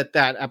clear that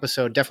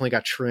episode definitely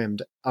got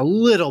trimmed a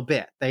little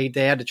bit. They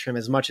had to trim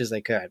as much as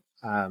they could.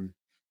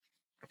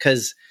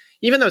 Because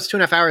even though it's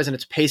 2.5 hours and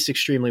it's paced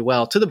extremely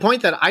well, to the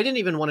point that I didn't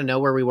even want to know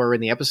where we were in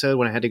the episode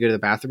when I had to go to the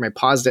bathroom. I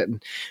paused it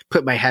and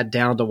put my head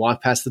down to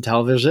walk past the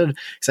television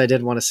because I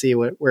didn't want to see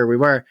where we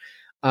were.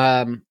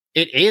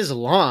 It is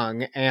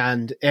long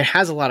and it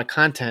has a lot of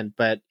content,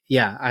 but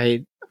yeah,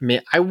 I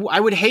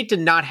would hate to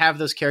not have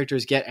those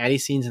characters get any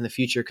scenes in the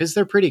future because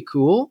they're pretty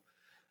cool.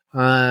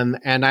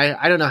 And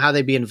I don't know how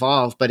they'd be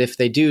involved, but if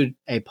they do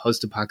a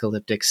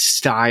post-apocalyptic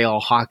style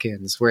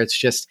Hawkins, where it's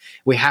just,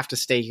 we have to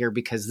stay here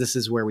because this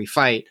is where we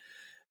fight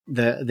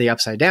the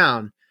Upside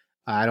Down,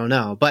 I don't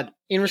know. But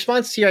in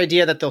response to your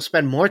idea that they'll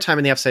spend more time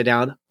in the Upside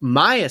Down,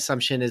 my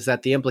assumption is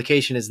that the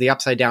implication is the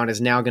Upside Down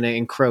is now going to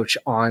encroach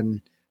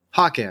on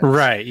Hawkins.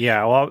 Right.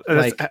 Yeah. Well,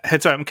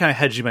 I'm kind of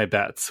hedging my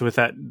bets with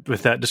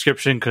that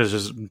description because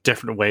there's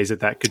different ways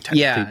that could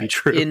technically be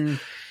true. In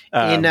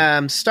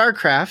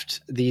StarCraft,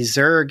 the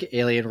Zerg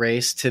alien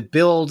race, to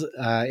build,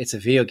 it's a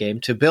video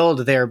game, to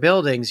build their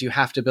buildings, you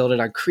have to build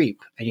it on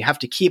creep, and you have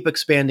to keep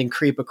expanding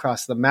creep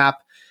across the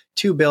map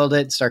to build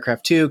it.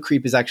 StarCraft 2,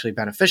 creep is actually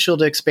beneficial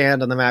to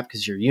expand on the map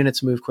because your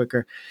units move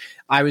quicker.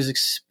 I'm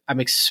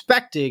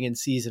expecting in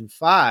season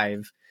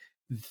 5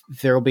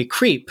 there will be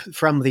creep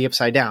from the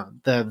Upside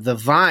Down. The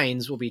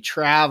vines will be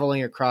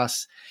traveling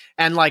across.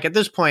 And like at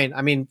this point,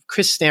 I mean,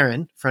 Chris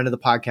Starin, friend of the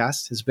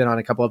podcast, has been on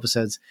a couple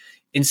episodes.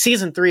 In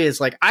season 3 is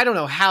like, I don't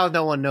know how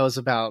no one knows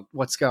about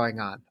what's going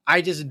on.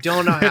 I just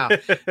don't know how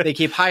they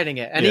keep hiding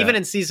it. And even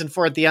in season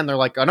 4 at the end, they're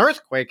like, an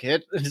earthquake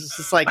hit. It's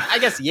just like, I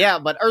guess, yeah,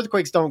 but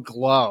earthquakes don't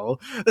glow.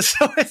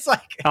 So it's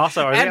like,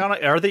 also,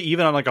 are they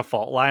even on like a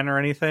fault line or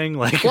anything?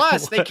 Like,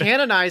 plus they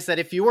canonize that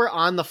if you were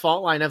on the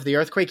fault line of the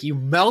earthquake, you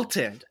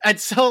melted. And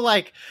so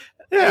like,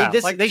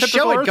 they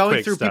show it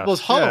going through people's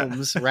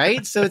homes,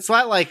 right? So it's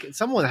not like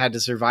someone had to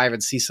survive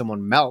and see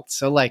someone melt.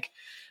 So like,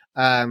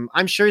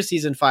 I'm sure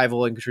season 5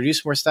 will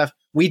introduce more stuff.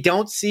 We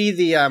don't see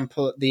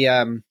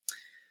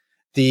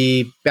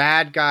the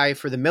bad guy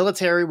for the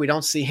military. We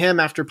don't see him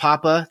after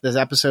Papa, this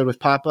episode with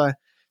Papa.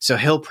 So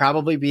he'll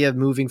probably be a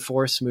moving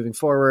force moving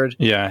forward.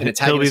 Yeah,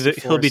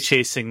 he'll be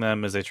chasing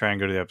them as they try and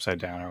go to the Upside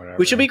Down or whatever.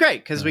 Which will be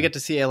great because we get to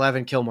see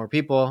 11 kill more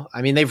people.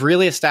 I mean, they've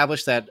really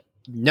established that,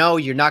 no,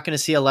 you're not going to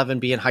see 11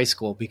 be in high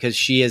school because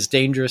she is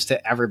dangerous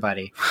to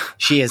everybody.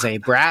 She is a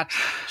brat.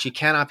 She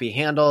cannot be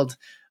handled.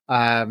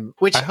 I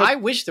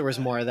wish there was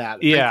more of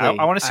that. Yeah,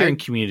 I want to see her in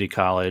community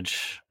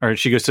college, or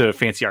she goes to a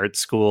fancy art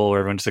school where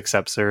everyone just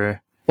accepts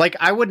her. Like,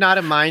 I would not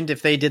have mind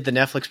if they did the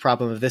Netflix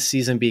problem of this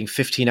season being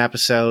 15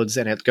 episodes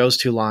and it goes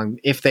too long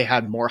if they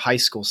had more high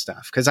school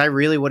stuff. Because I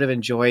really would have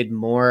enjoyed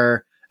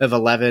more of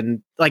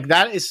 11. Like,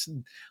 that is,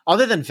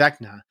 other than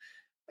Vecna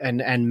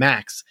and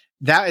Max,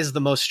 that is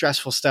the most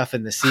stressful stuff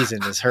in the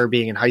season, is her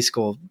being in high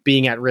school,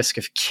 being at risk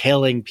of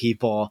killing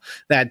people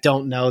that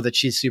don't know that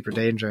she's super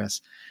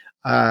dangerous.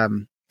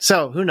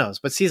 So who knows?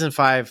 But season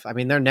 5, I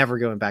mean, they're never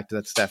going back to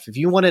that stuff. If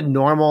you wanted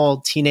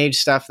normal teenage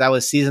stuff, that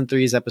was season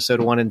 3's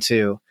episode 1 and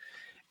 2.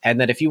 And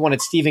then if you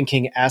wanted Stephen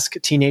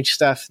King-esque teenage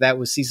stuff, that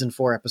was season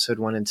 4, episode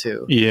 1 and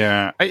 2.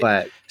 Yeah.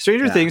 But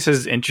Stranger Things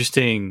is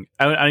interesting.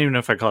 I don't even know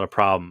if I call it a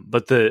problem,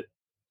 but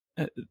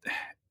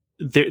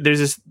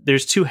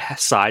there's two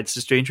sides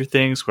to Stranger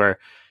Things where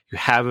you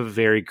have a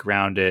very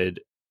grounded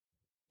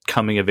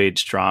coming of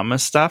age drama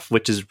stuff,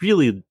 which is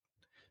really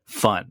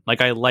fun. Like,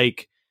 I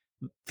like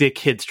the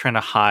kids trying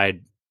to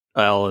hide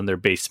Elle in their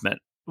basement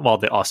while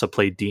they also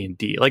play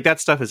D&D. Like, that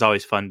stuff is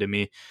always fun to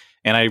me.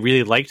 And I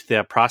really liked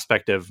the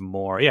prospect of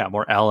more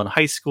Elle in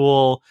high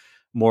school,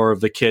 more of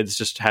the kids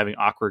just having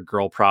awkward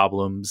girl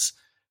problems.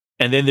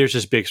 And then there's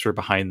this big story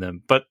behind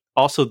them. But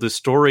also the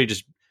story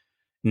just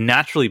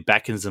naturally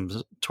beckons them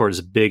towards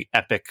big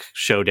epic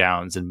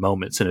showdowns and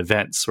moments and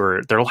events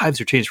where their lives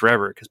are changed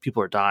forever because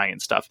people are dying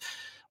and stuff.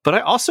 But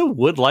I also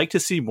would like to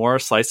see more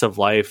slice of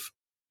life.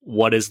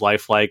 What is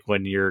life like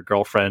when your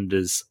girlfriend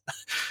is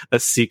a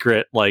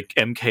secret, like,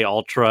 MK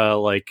Ultra,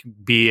 like,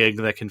 being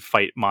that can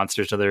fight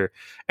monsters?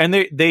 And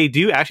they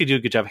do actually do a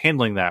good job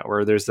handling that,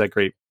 where there's that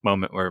great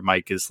moment where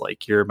Mike is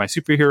like, you're my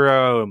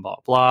superhero and blah,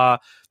 blah.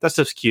 That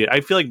stuff's cute.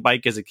 I feel like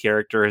Mike as a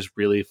character has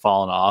really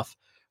fallen off,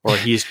 or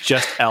he's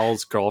just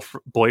Elle's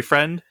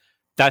boyfriend.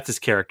 That's his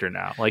character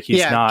now. Like,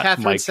 he's not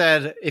Catherine Mike.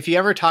 said, if you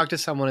ever talk to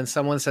someone and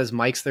someone says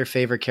Mike's their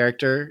favorite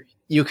character,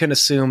 you can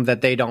assume that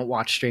they don't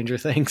watch Stranger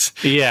Things.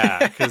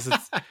 Yeah, because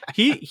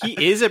he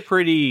is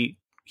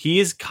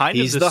he's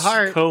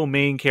the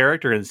co-main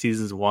character in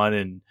seasons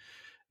 1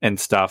 and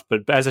stuff.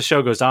 But as the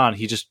show goes on,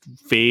 he just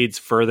fades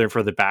further and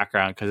further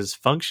background because his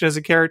function as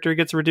a character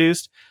gets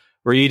reduced,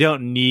 where you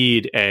don't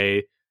need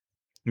a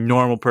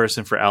normal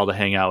person for Elle to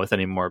hang out with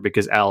anymore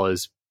because Elle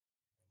is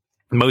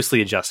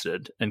mostly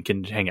adjusted and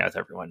can hang out with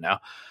everyone now.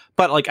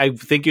 But, like, I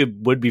think it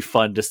would be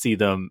fun to see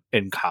them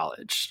in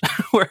college,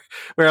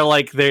 where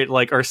like they're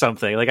like, or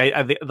something. Like,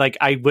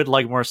 I would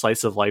like more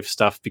slice of life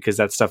stuff because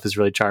that stuff is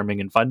really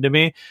charming and fun to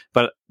me.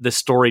 But the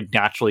story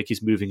naturally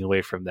keeps moving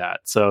away from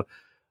that. So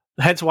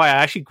that's why I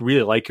actually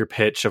really like your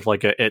pitch of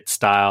like a It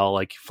style,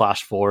 like,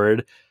 flash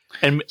forward.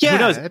 And who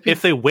knows,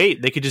 if they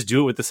wait, they could just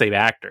do it with the same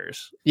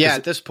actors. Yeah,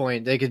 at this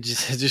point, they could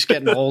just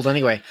getting old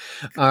anyway.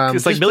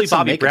 Because like Millie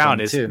Bobby Brown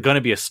is going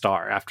to be a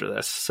star after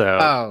this.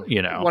 So,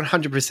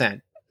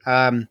 100%.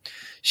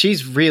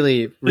 She's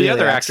really the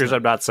other excellent. Actors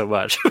I'm not so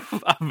much.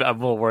 I'm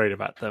more worried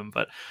about them,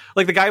 but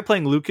like the guy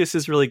playing Lucas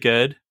is really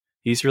good.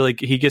 He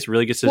gets to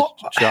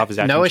show off his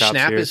acting Noah chops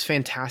Schnapp here. is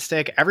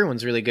fantastic.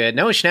 Everyone's really good.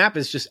 Noah Schnapp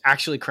is just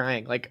actually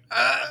crying. Like,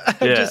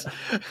 just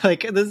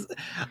like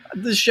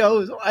this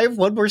show. I have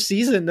one more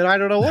season, and I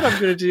don't know what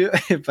I'm going to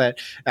do. But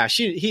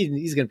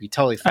he's going to be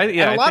totally fine.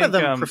 And a lot of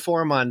them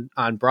perform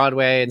on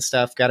Broadway and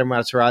stuff. Guillermo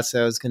del Toro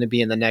is going to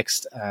be in the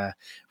next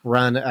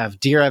run of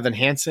Dear Evan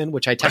Hansen,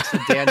 which I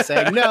texted Dan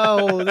saying,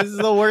 "No, this is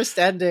the worst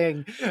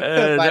ending."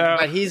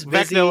 But he's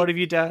busy. Vecna, what have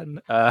you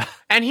done?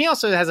 And he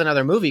also has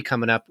another movie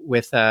coming up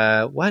with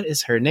what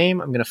is her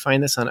name? I'm going to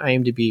find this on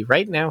IMDb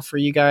right now for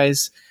you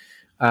guys.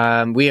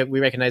 We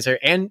recognize her,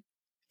 and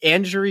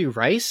Anjali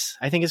Rice,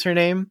 I think is her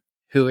name,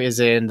 who is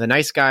in The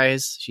Nice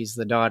Guys. She's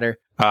the daughter.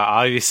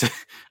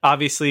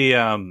 Obviously,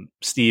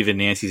 Steve and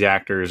Nancy's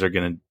actors are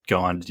going to go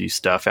on to do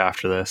stuff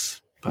after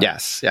this. But.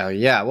 Yes.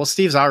 Yeah. Well,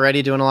 Steve's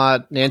already doing a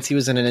lot. Nancy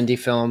was in an indie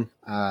film.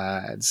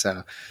 And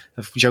so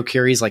Joe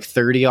Keery's like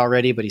 30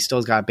 already, but he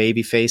still's got a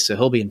baby face. So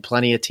he'll be in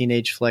plenty of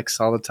teenage flicks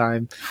all the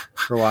time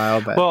for a while.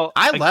 But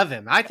I love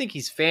him. I think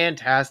he's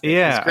fantastic.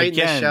 Yeah, he's great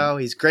in the show.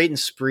 He's great in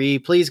Spree.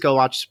 Please go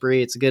watch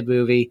Spree. It's a good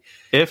movie.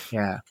 If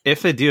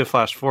they do a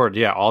flash forward,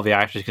 all the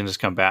actors can just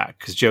come back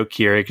because Joe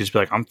Keery could just be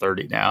like, I'm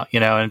 30 now,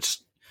 and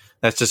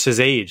that's just his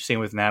age. Same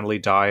with Natalie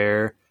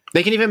Dyer.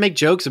 They can even make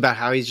jokes about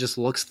how he just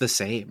looks the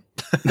same.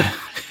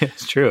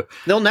 It's true.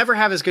 They'll never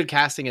have as good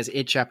casting as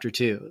It Chapter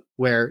 2,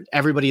 where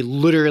everybody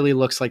literally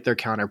looks like their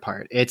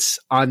counterpart. It's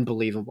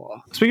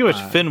unbelievable. Speaking of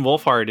which, Finn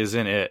Wolfhard is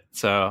in it,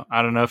 so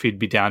I don't know if he'd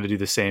be down to do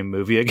the same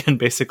movie again,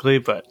 basically.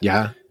 But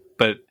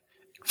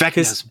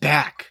Vecna's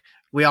back.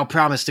 We all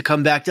promised to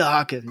come back to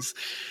Hawkins.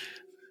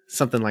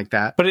 something like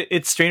that. But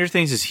it's Stranger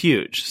Things is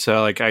huge,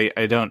 so like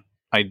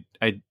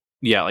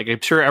yeah, like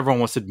I'm sure everyone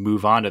wants to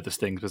move on to this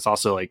thing, but it's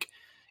also like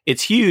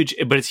it's huge,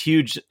 but it's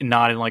huge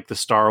not in like the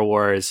Star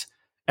Wars.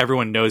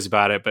 Everyone knows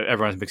about it, but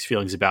everyone has mixed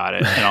feelings about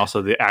it, and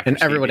also the actors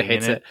and everyone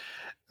hates it.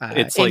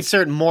 It's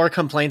insert more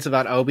complaints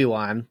about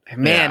Obi-Wan.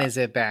 Man, is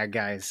it bad,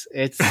 guys?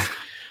 It's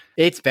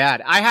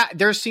bad.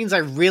 There's scenes I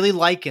really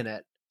like in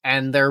it,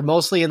 and they're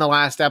mostly in the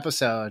last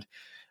episode.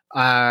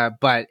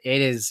 But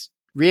it is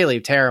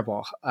really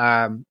terrible.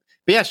 But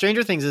yeah,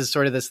 Stranger Things is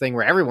sort of this thing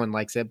where everyone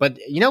likes it. But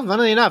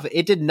funnily enough,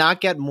 it did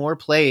not get more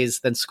plays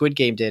than Squid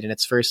Game did in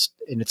its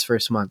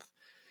first month.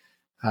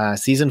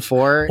 Season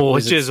 4,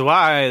 which is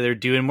why they're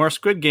doing more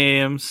Squid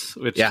Games,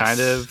 which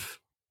kind of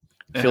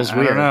feels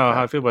weird. I don't know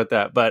how I feel about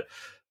that, but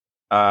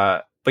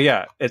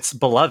yeah, it's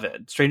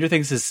beloved. Stranger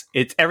Things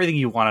it's everything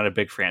you want out of a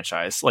big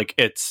franchise. Like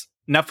it's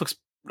Netflix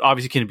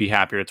obviously couldn't be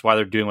happier. It's why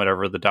they're doing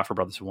whatever the Duffer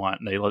Brothers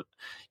want. And you want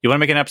to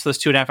make an episode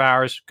that's 2.5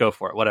 hours, go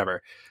for it,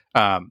 whatever.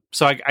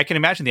 So I can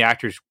imagine the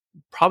actors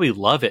probably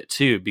love it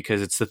too,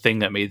 because it's the thing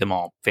that made them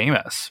all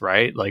famous,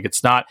 right? Like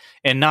it's not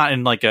in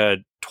like a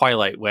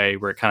Twilight way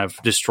where it kind of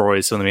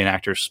destroys some of the main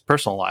actors'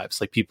 personal lives.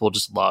 Like people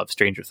just love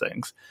Stranger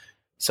Things.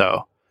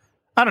 So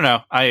I don't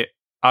know. I'm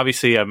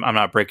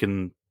not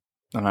breaking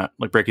the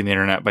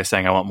internet by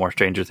saying I want more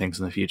Stranger Things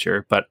in the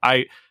future, but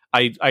I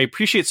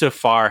appreciate so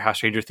far how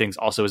Stranger Things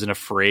also isn't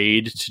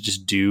afraid to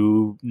just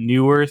do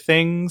newer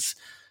things.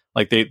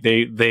 Like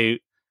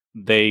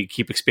they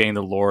keep expanding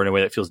the lore in a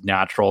way that feels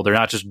natural. They're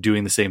not just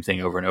doing the same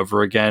thing over and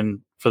over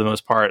again for the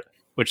most part,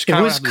 which it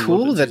was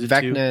cool that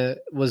Vecna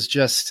was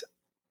just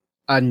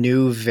a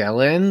new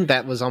villain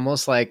that was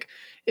almost like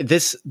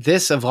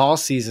this of all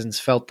seasons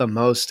felt the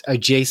most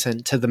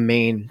adjacent to the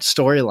main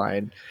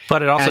storyline.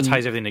 But it also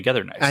ties everything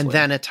together nicely. And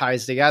then it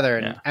ties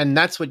together. And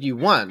that's what you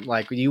want.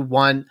 Like you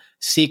want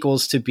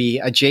sequels to be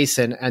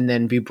adjacent and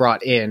then be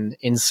brought in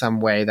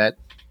some way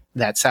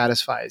that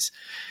satisfies.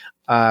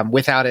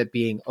 Without it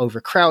being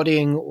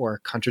overcrowding or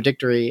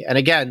contradictory. And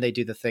again, they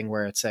do the thing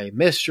where it's a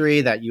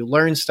mystery that you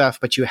learn stuff,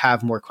 but you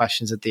have more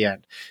questions at the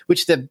end,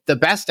 which the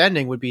best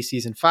ending would be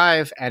season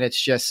 5. And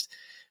it's just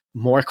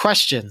more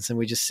questions and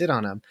we just sit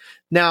on them.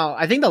 Now,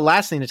 I think the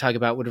last thing to talk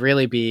about would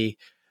really be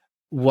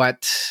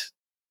what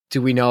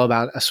do we know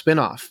about a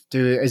spinoff?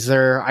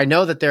 I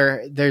know that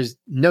there's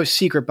no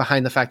secret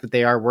behind the fact that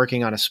they are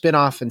working on a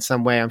spinoff in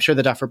some way. I'm sure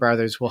the Duffer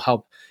Brothers will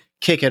help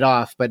kick it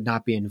off, but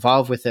not be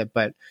involved with it.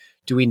 But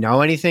do we know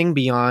anything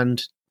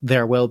beyond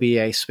there will be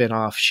a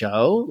spin-off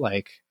show?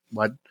 Like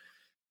what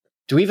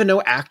do we even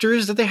know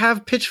actors that they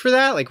have pitched for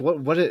that? Like do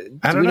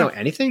we know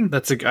anything?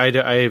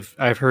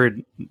 I've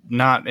heard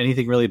not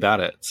anything really about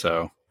it.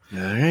 So all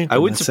right, I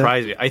wouldn't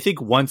surprise me. I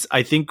think once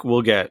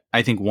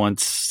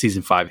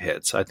season 5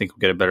 hits, I think we'll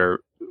get a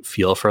better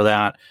feel for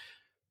that.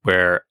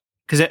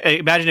 Because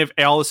imagine if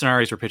all the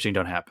scenarios we're pitching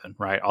don't happen,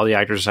 right? All the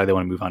actors decide they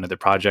want to move on to their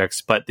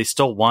projects, but they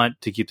still want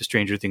to keep the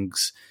Stranger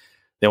Things.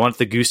 They want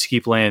the goose to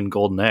keep laying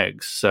golden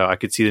eggs. So I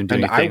could see them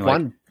doing. And I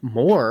want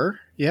more.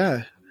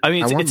 Yeah, I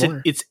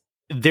mean,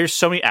 there's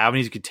so many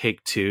avenues you could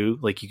take too.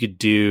 Like you could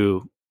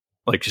do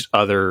like just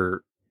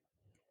other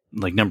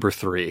like number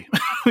 3,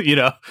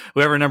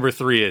 whoever number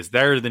 3 is,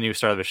 they're the new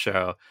star of the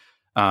show.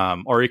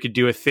 Or you could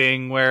do a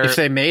thing where if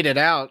they made it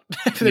out,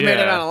 made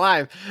it out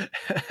alive,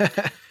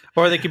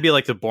 or they could be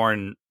like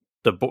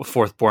the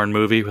fourth Born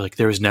movie where like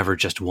there was never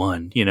just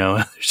one,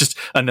 there's just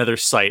another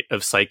site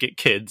of psychic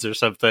kids or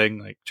something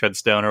like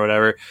Treadstone or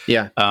whatever.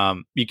 Yeah.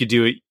 You could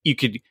do it. You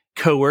could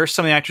coerce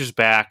some of the actors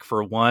back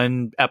for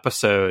one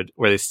episode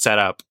where they set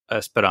up a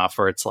spinoff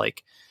where it's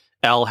like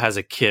Elle has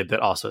a kid that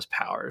also has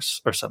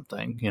powers or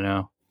something,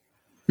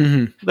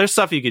 Mm-hmm. There's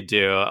stuff you could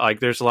do. Like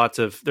there's lots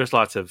of,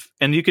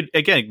 and you could,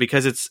 again,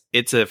 because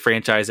it's a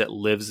franchise that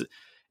lives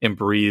and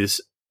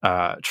breathes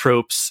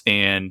tropes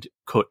and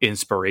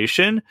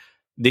inspiration.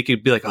 They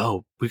could be like,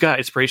 oh, we got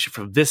inspiration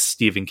from this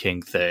Stephen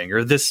King thing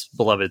or this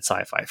beloved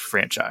sci-fi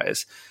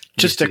franchise.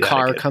 Just a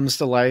car comes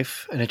to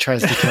life and it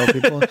tries to kill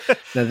people.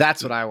 Now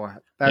that's what I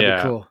want. That'd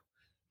be cool.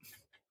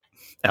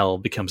 Elle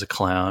becomes a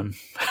clown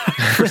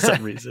for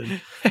some reason.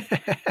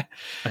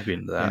 I'd be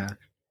into that. Yeah.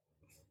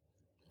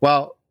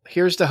 Well,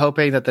 here's to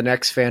hoping that the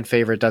next fan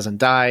favorite doesn't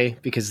die,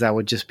 because that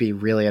would just be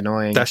really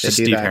annoying. That's just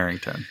Steve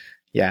Harrington.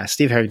 Yeah,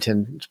 Steve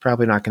Harrington is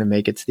probably not going to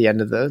make it to the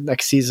end of the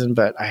next season,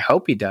 but I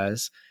hope he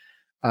does.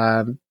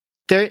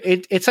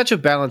 It's such a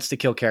balance to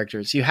kill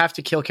characters. You have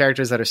to kill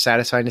characters that are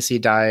satisfying to see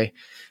die.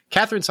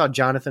 Catherine saw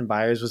Jonathan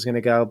Byers was going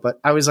to go, but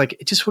I was like,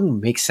 it just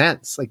wouldn't make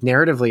sense. Like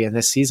narratively in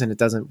this season, it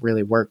doesn't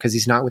really work because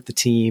he's not with the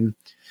team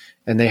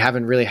and they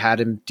haven't really had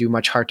him do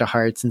much heart to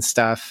hearts and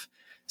stuff.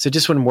 So it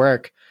just wouldn't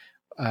work.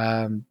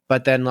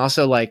 But then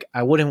also like,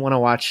 I wouldn't want to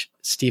watch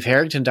Steve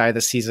Harrington die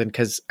this season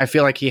because I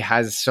feel like he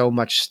has so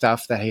much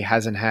stuff that he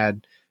hasn't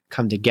had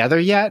come together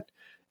yet.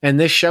 And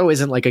this show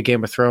isn't like a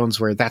Game of Thrones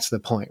where that's the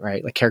point,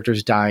 right? Like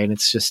characters die and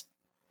it's just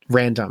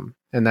random.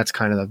 And that's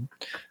kind of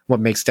what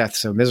makes death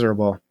so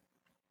miserable.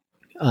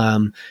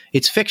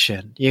 It's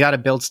fiction. You got to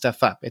build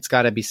stuff up. It's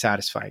got to be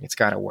satisfying. It's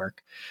got to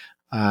work.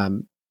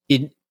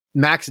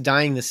 Max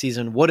dying this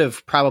season would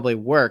have probably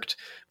worked,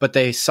 but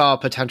they saw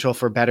potential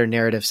for better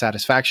narrative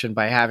satisfaction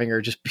by having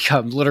her just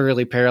become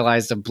literally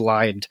paralyzed and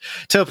blind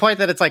to a point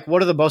that it's like,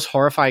 one of the most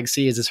horrifying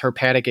scenes is her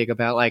panicking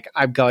about like,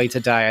 I'm going to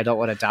die. I don't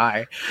want to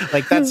die.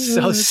 Like, that's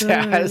so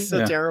sad. It's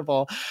so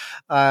terrible.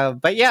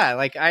 But yeah,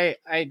 like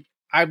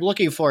I'm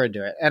looking forward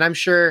to it. And I'm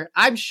sure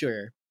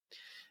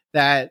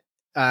that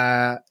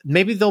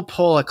maybe they'll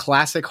pull a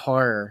classic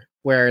horror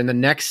where in the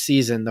next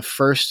season, the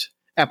first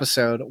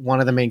episode, one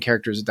of the main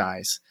characters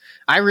dies.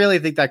 I really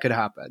think that could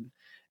happen.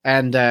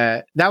 And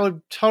that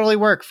would totally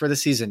work for the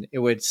season. It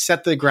would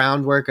set the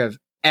groundwork of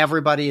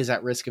everybody is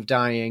at risk of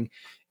dying.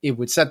 It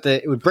would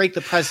break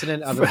the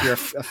precedent of if you're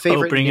a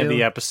favorite opening of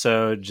the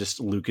episode, just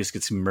Lucas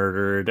gets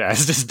murdered,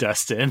 as does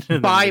Dustin.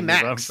 By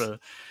Max. Evil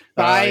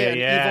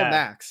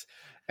Max.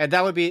 And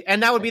that would be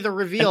the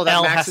reveal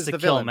that Max is the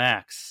villain.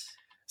 Max.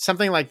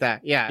 Something like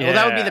that. Yeah. Well,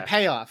 that would be the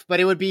payoff, but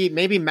it would be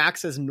maybe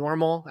Max is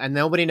normal and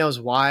nobody knows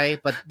why,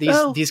 but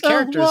these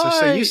characters are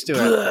so used to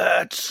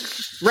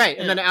it. Right.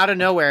 And then out of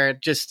nowhere,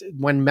 just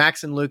when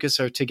Max and Lucas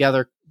are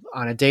together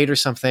on a date or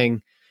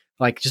something,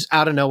 like just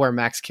out of nowhere,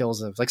 Max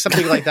kills him. Like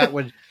something like that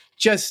would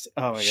just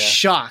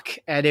shock,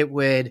 and it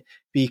would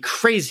be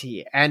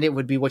crazy. And it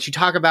would be what you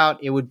talk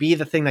about. It would be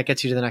the thing that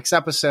gets you to the next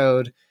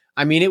episode.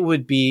 I mean, it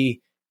would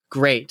be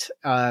great.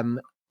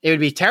 It would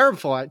be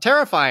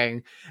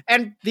terrifying.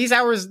 And these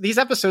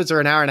episodes are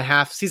an hour and a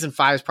half. Season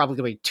 5 is probably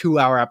going to be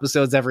 2-hour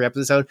episodes every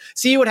episode.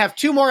 So you would have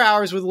 2 more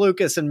hours with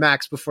Lucas and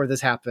Max before this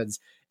happens.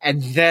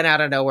 And then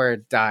out of nowhere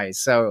it dies.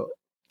 So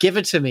give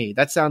it to me.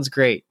 That sounds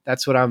great.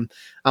 That's what I'm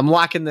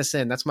locking this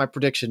in. That's my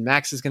prediction.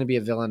 Max is going to be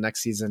a villain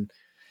next season.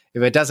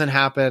 If it doesn't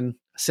happen,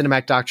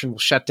 Cinematic Doctrine will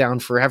shut down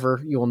forever.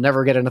 You will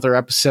never get another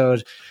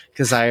episode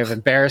because I have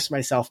embarrassed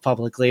myself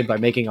publicly by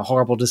making a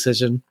horrible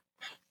decision.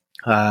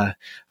 I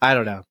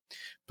don't know.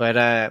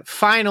 But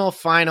final,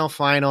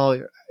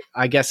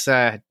 I guess,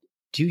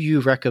 do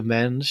you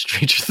recommend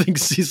Stranger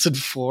Things Season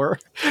 4?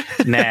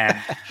 Nah.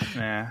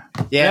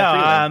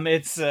 Yeah. No,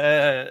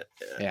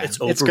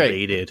 it's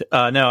overrated.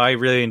 No, I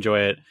really enjoy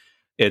it.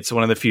 It's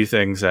one of the few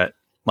things that,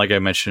 like I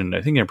mentioned,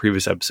 I think in a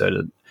previous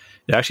episode,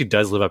 it actually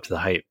does live up to the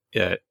hype.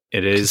 It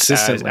is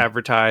as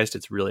advertised.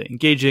 It's really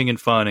engaging and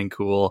fun and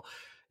cool.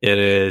 It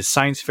is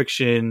science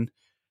fiction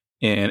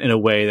in a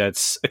way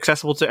that's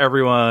accessible to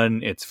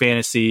everyone. It's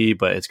fantasy,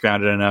 but it's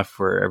grounded enough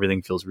where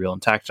everything feels real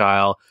and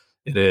tactile.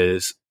 You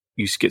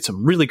get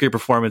some really great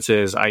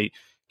performances. I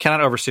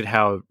cannot overstate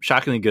how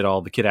shockingly good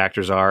all the kid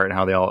actors are and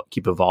how they all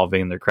keep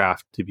evolving their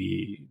craft to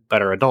be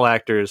better adult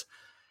actors.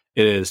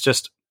 It's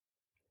just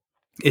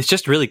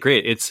really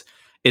great.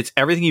 It's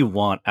everything you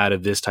want out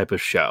of this type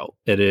of show.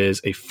 It is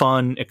a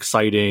fun,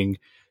 exciting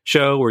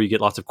show where you get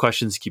lots of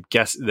questions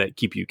that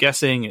keep you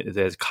guessing. It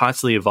has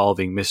constantly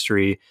evolving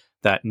mystery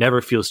that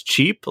never feels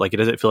cheap. Like, it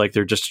doesn't feel like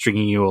they're just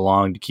stringing you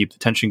along to keep the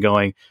tension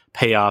going.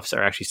 Payoffs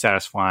are actually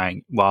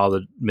satisfying while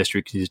the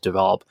mystery continues to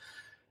develop.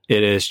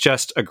 It is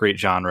just a great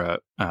genre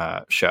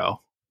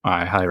show.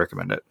 I highly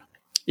recommend it.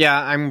 Yeah,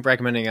 I'm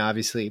recommending,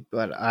 obviously,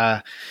 but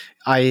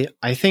I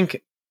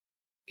think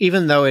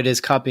even though it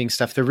is copying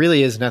stuff, there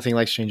really is nothing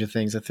like Stranger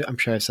Things. I'm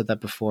sure I've said that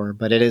before,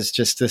 but it is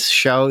just this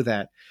show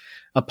that,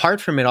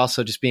 apart from it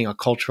also just being a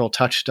cultural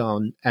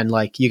touchstone and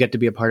like you get to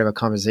be a part of a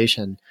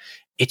conversation,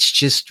 it's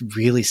just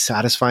really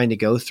satisfying to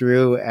go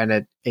through,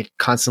 and it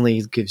constantly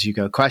gives you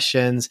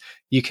questions.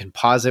 You can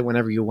pause it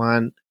whenever you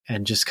want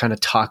and just kind of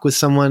talk with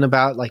someone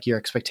about like your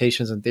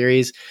expectations and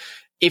theories.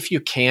 If you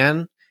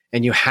can,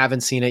 and you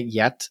haven't seen it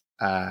yet,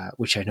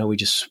 which I know we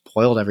just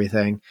spoiled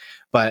everything,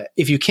 but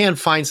if you can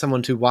find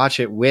someone to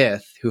watch it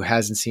with who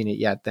hasn't seen it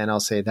yet, then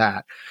I'll say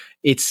that.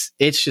 It's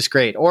just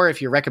great. Or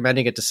if you're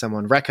recommending it to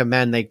someone,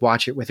 recommend they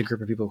watch it with a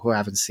group of people who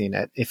haven't seen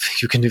it,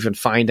 if you can even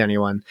find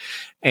anyone.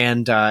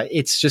 And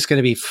it's just going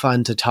to be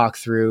fun to talk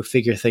through,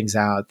 figure things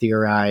out,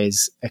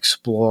 theorize,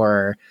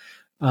 explore.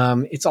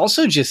 It's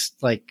also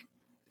just like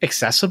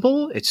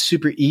accessible. It's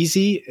super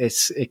easy.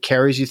 It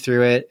carries you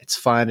through it. It's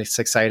fun. It's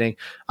exciting.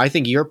 I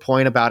think your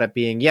point about it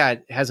being,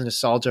 it has a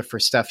nostalgia for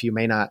stuff you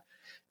may not,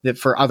 that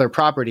for other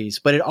properties,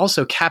 but it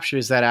also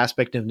captures that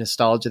aspect of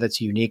nostalgia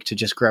that's unique to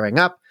just growing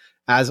up,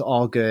 as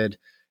all good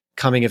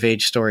coming of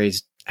age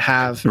stories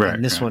have. Right,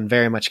 and this one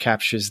very much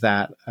captures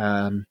that.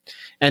 And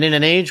in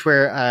an age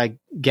where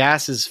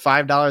gas is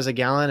 $5 a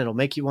gallon, it'll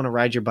make you want to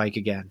ride your bike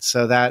again.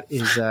 So that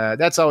is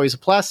that's always a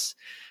plus.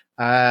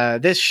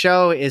 This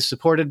show is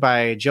supported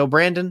by Joe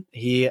Brandon.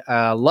 He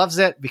loves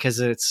it because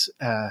it's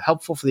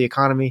helpful for the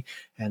economy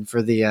and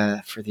for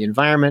the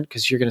environment,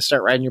 because you're going to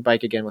start riding your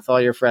bike again with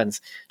all your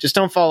friends. Just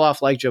don't fall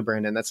off like Joe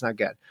Brandon. That's not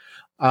good.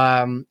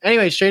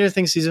 Anyway, Stranger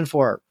Things Season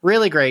 4,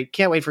 really great.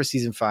 Can't wait for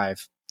Season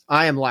 5.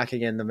 I am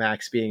locking in the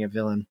Max being a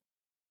villain.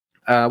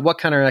 What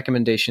kind of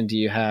recommendation do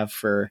you have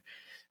for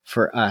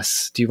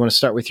us? Do you want to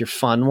start with your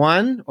fun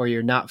one or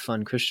your not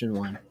fun Christian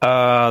one?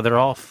 They're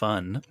all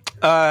fun.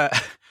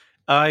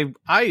 I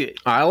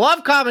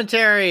love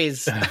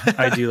commentaries.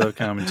 I do love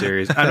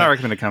commentaries. I'm not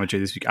recommending commentary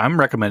this week. I'm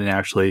recommending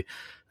actually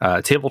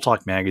Table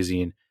Talk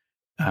Magazine.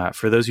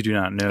 For those who do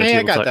not know, hey,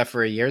 I got that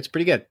for a year. It's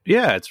pretty good.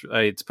 Yeah,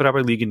 it's put out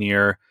by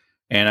Ligonier.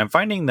 And I'm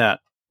finding that,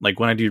 like,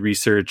 when I do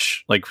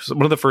research, like,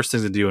 one of the first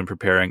things to do in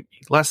preparing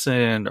a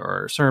lesson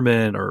or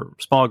sermon or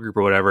small group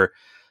or whatever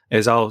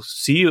is I'll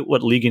see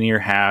what Ligonier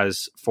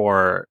has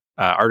for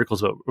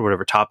articles about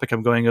whatever topic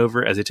I'm going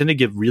over, as they tend to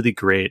give really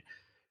great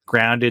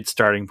grounded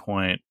starting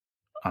point,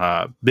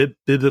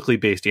 biblically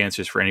based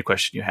answers for any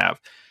question you have.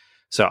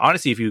 So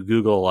honestly, if you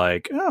Google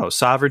like,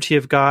 sovereignty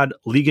of God,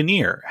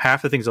 Ligonier,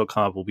 half the things that'll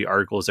come up will be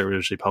articles that were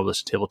originally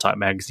published in Tabletop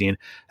Magazine.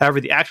 However,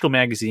 the actual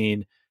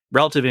magazine,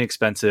 relatively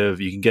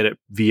inexpensive. You can get it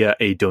via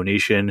a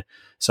donation.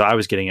 So I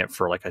was getting it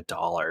for like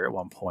 $1 at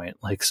one point.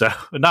 Like, so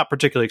not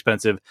particularly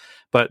expensive,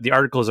 but the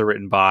articles are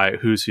written by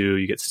who's who.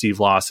 You get Steve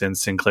Lawson,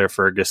 Sinclair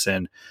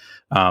Ferguson,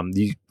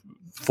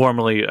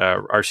 formerly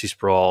R.C.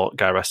 Sproul,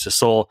 God rest his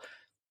soul.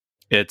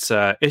 It's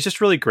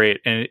just really great.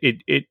 And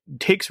it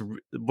takes, one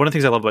of the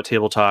things I love about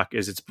Table Talk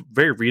is it's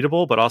very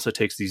readable, but also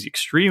takes these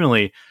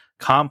extremely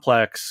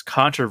complex,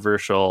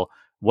 controversial,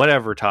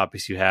 whatever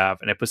topics you have,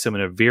 and it puts them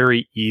in a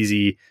very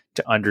easy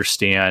to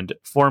understand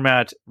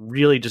format,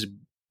 really just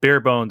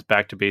bare bones,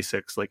 back to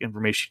basics, like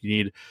information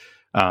you need.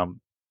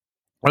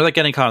 Or like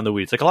getting caught in the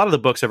weeds. Like a lot of the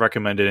books I've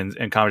recommended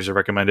and commentaries I've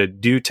recommended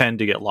do tend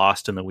to get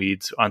lost in the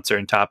weeds on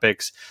certain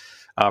topics,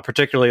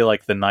 particularly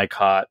like the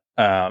Nikot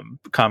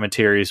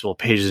commentaries, well,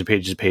 pages and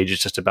pages and pages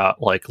just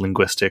about like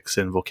linguistics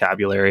and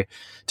vocabulary.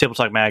 Table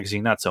Talk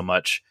Magazine, not so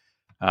much.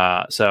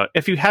 So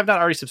if you have not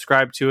already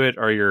subscribed to it,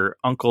 or your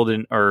uncle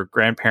or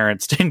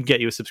grandparents didn't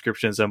get you a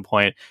subscription at some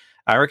point,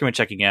 I recommend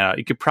checking it out.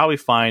 You could probably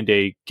find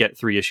a get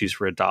 3 issues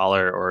for $1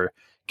 or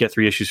get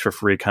 3 issues for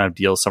free kind of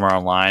deal somewhere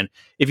online.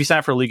 If you sign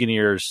up for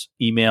Ligonier's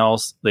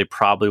emails, they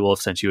probably will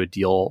have sent you a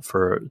deal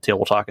for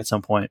Table Talk at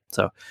some point.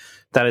 So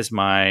that is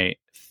my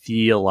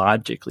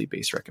theologically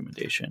based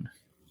recommendation.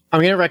 I'm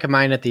going to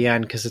recommend at the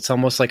end because it's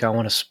almost like I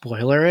want to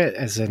spoiler it,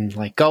 as in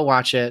like, go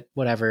watch it,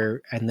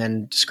 whatever, and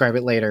then describe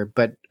it later.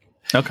 But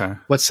okay,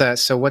 what's that?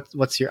 So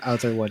what's your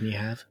other one you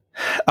have?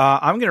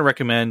 I'm going to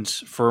recommend,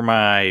 for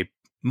my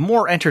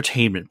more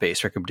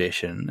entertainment-based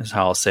recommendation, is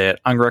how I'll say it.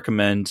 I'm going to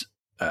recommend,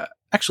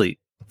 actually,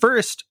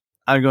 first,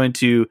 I'm going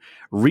to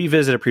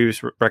revisit a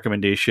previous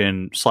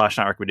recommendation / not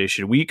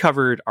recommendation. We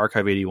covered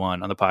Archive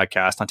 81 on the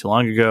podcast not too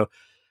long ago,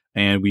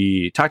 and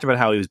we talked about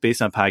how it was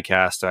based on a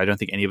podcast. I don't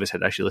think any of us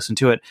had actually listened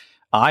to it.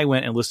 I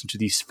went and listened to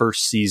the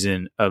first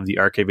season of the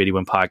Archive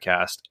 81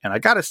 podcast, and I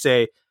got to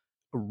say,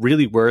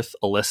 really worth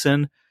a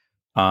listen.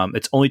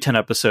 It's only 10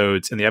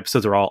 episodes, and the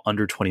episodes are all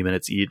under 20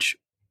 minutes each.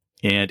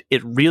 And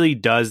it really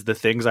does the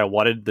things I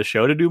wanted the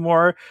show to do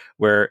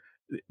where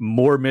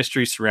more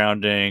mystery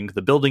surrounding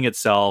the building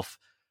itself.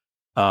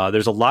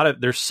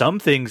 There's some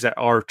things that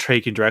are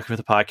taken directly from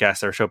the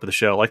podcast that show up in the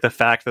show, like the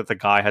fact that the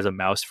guy has a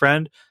mouse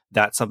friend.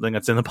 That's something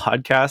that's in the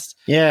podcast.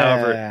 Yeah.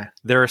 However,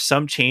 there are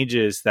some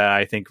changes that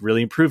I think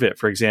really improve it.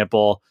 For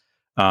example,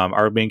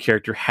 our main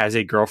character has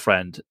a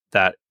girlfriend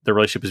that the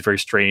relationship is very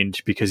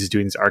strange because he's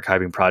doing this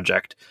archiving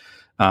project.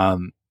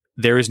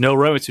 There is no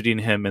romance between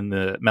him and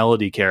the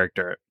Melody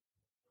character,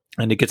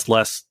 and it gets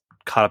less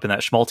caught up in that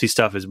schmaltzy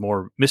stuff, is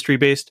more mystery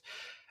based.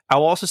 I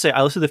will also say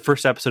I listened to the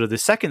first episode of the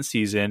second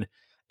season,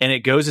 and it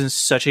goes in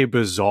such a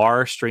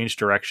bizarre, strange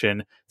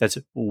direction that's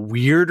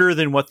weirder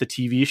than what the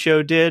TV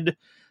show did,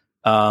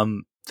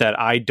 that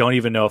I don't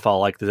even know if I'll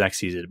like the next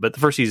season. But the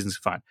first season's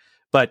fine.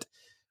 But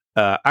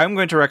I'm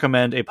going to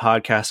recommend a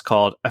podcast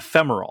called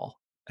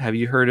Ephemeral. Have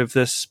you heard of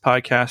this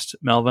podcast,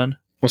 Melvin?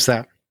 What's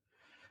that?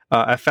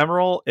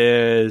 Ephemeral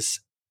is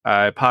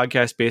a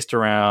podcast based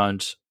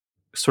around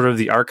sort of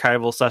the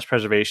archival /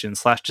 preservation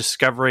 /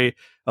 discovery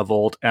of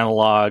old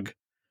analog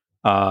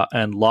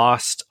and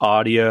lost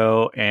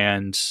audio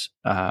and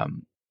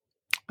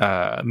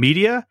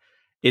media.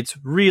 It's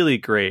really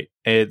great.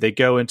 They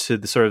go into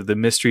the sort of the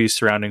mysteries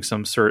surrounding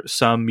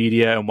some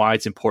media and why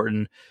it's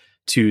important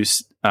to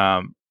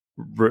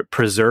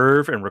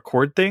preserve and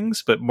record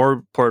things. But more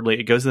importantly,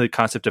 it goes into the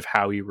concept of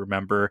how you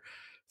remember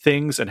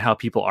things and how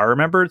people are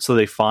remembered. So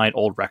they find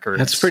old records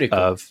That's pretty cool.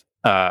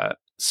 Of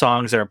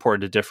songs that are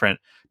important to different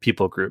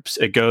people groups.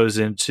 It goes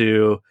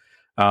into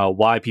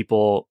why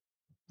people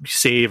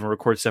save and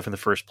record stuff in the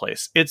first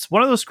place. It's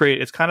one of those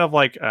great, it's kind of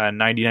like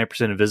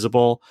 99%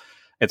 Invisible.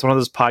 It's one of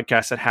those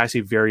podcasts that has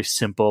a very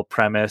simple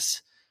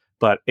premise,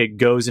 but it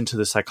goes into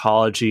the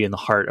psychology and the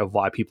heart of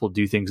why people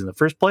do things in the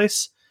first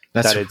place.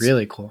 That's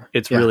really cool.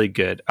 It's really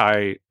good.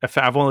 I've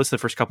only listened to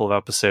the first couple of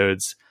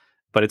episodes,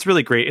 but it's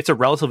really great. It's a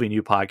relatively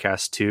new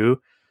podcast too.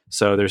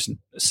 So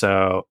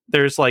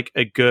there's like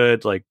a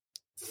good like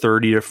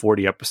 30 or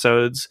 40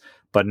 episodes,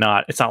 but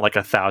it's not like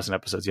 1,000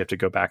 episodes you have to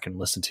go back and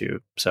listen to.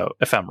 So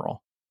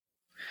Ephemeral.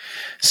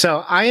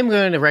 So I am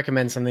going to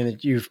recommend something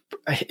that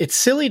it's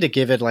silly to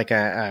give it like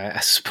a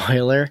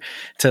spoiler,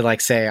 to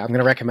like say, I'm going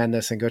to recommend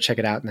this and go check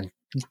it out, and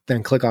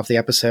then click off the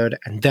episode,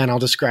 and then I'll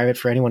describe it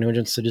for anyone who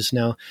wants to just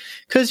know,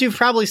 because you've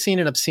probably seen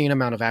an obscene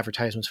amount of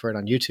advertisements for it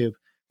on YouTube.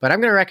 But I'm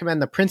going to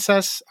recommend The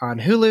Princess on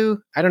Hulu.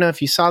 I don't know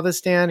if you saw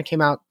this, Dan. It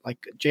came out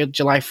like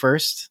July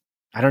 1st.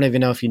 I don't even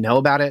know if you know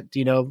about it. Do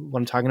you know what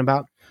I'm talking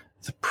about?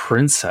 The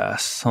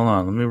Princess. Hold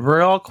on. Let me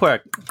real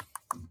quick.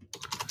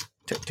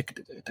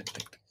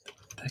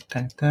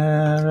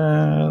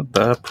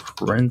 The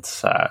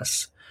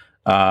Princess.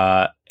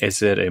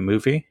 Is it a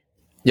movie?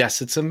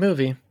 Yes, it's a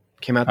movie.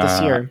 Came out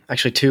this year.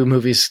 Actually, 2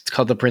 movies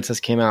called The Princess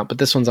came out, but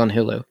this one's on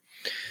Hulu.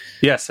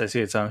 Yes, I see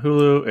it's on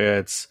Hulu.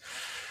 It's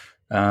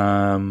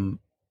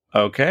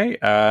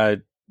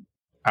okay.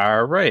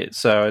 All right.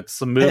 So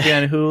it's a movie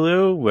on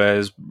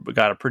Hulu.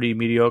 Got a pretty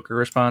mediocre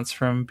response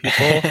from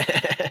people.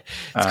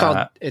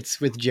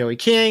 It's with Joey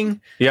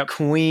King. Yep.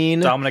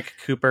 Queen. Dominic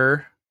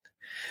Cooper.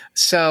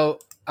 So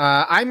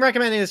I'm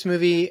recommending this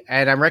movie,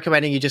 and I'm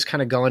recommending you just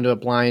kind of go into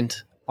it blind.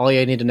 All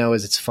you need to know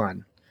is it's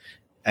fun.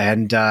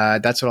 And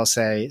that's what I'll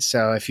say.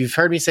 So if you've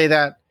heard me say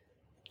that,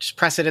 just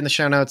press it in the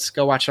show notes.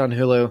 Go watch it on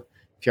Hulu.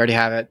 If you already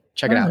have it,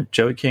 check it out.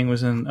 Joey King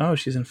was in... Oh,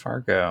 she's in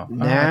Fargo.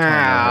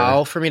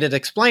 Now, for me to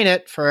explain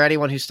it, for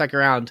anyone who stuck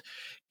around,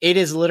 it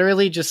is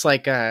literally just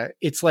like... It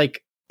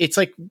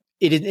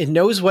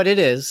knows what it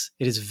is.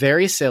 It is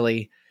very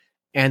silly.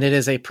 And it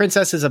is a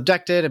princess is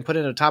abducted and put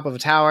in the top of a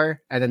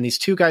tower. And then these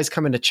 2 guys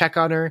come in to check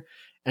on her.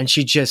 And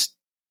she just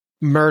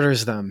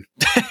murders them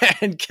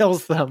and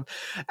kills them.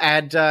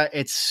 And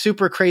it's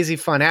super crazy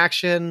fun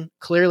action.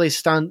 Clearly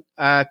stunt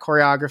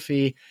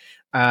choreography.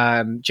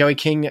 Joey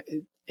King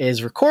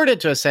is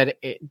recorded to have said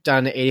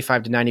done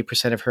 85 to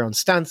 90% of her own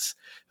stunts.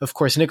 Of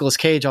course, Nicolas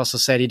Cage also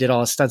said he did all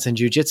his stunts in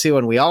jiu-jitsu,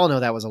 and we all know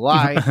that was a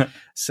lie.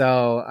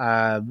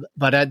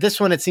 But this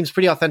one, it seems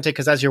pretty authentic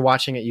because as you're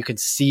watching it, you can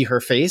see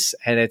her face,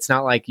 and it's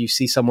not like you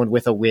see someone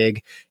with a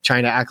wig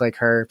trying to act like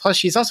her. Plus,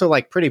 she's also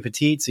like pretty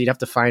petite, so you'd have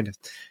to find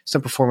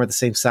some performer the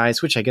same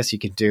size, which I guess you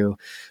can do.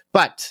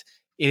 But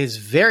it is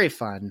very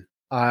fun.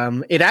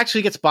 It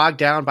actually gets bogged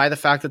down by the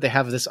fact that they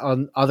have this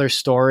other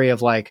story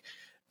of like,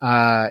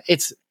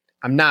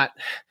 I'm not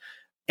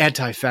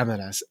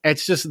anti-feminist.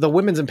 It's just the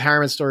women's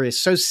empowerment story is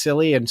so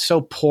silly and so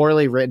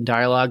poorly written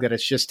dialogue that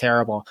it's just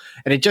terrible.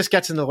 And it just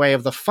gets in the way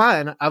of the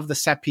fun of the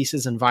set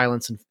pieces and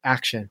violence and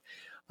action.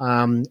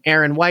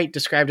 Aaron White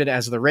described it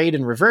as the raid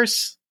in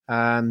reverse.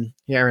 Aaron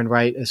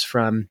White is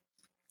from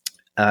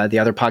the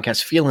other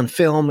podcast, Feel and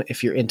Film.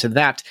 If you're into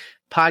that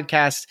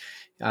podcast,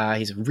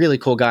 he's a really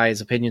cool guy.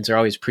 His opinions are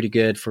always pretty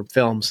good for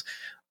films.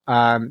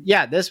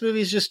 This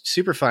movie is just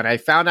super fun. I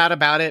found out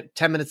about it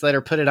 10 minutes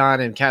later, put it on,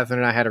 and Catherine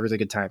and I had a really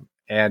good time.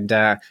 And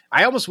I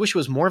almost wish it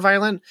was more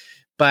violent,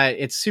 but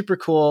it's super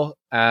cool.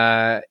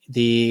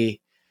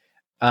 The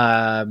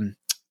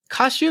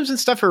costumes and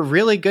stuff are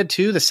really good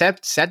too. The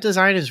set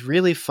design is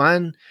really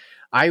fun.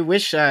 I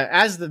wish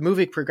as the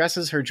movie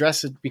progresses, her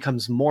dress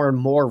becomes more and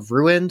more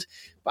ruined.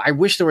 But I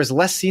wish there was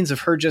less scenes of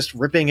her just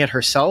ripping it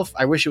herself.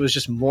 I wish it was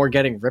just more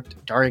getting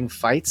ripped during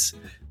fights.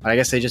 But I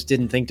guess they just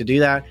didn't think to do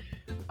that.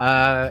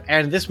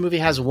 And this movie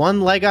has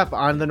one leg up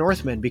on The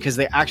Northman because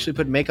they actually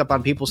put makeup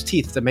on people's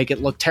teeth to make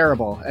it look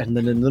terrible. And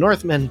then in The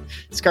Northman,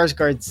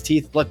 Skarsgård's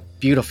teeth look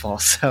beautiful.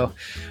 So,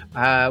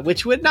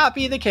 which would not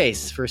be the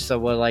case for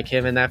someone like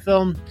him in that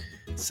film.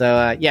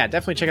 So,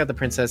 definitely check out The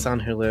Princess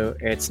on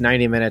Hulu. It's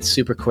 90 minutes,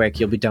 super quick.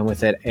 You'll be done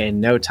with it in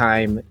no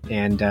time.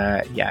 And,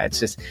 it's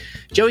just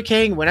Joey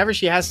King. Whenever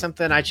she has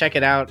something, I check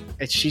it out.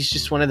 She's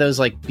just one of those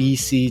like B,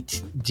 C,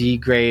 D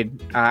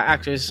grade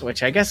actors,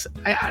 which I guess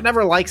I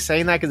never like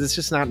saying that because it's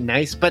just not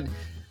nice. But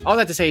all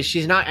that to say is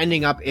she's not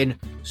ending up in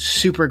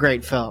super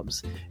great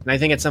films. And I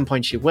think at some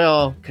point she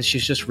will because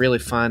she's just really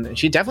fun. And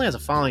she definitely has a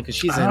following because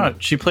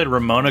she played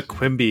Ramona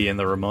Quimby in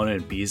the Ramona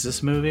and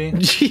Beezus movie.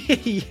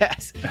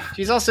 Yes.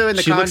 She's also in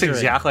The Conjuring. She looks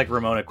exactly like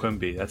Ramona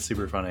Quimby. That's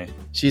super funny.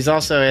 She's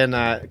also in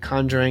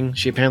Conjuring.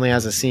 She apparently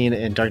has a scene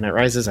in Dark Knight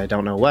Rises. I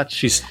don't know what.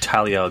 She's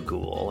Talia al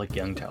Ghul, like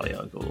young Talia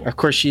al Ghul. Of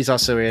course, she's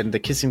also in the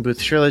Kissing Booth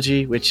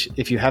trilogy, which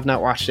if you have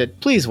not watched it,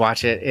 please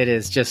watch it. It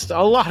is just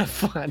a lot of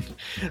fun.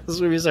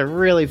 Those movies are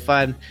really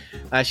fun.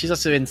 She's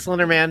also in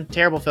Slender Man,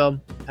 terrible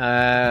film.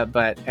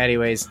 But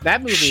anyways,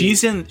 that movie.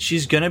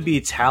 She's gonna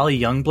be Tally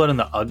Youngblood in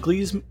the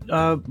Uglies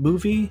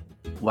movie.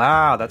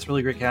 Wow, that's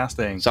really great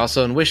casting. She's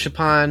also in Wish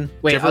Upon.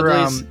 Wait, did you ever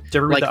read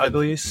like the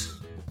Uglies?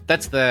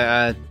 That's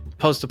the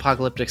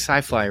post-apocalyptic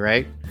sci-fi,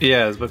 right?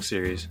 Yeah, it's a book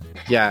series.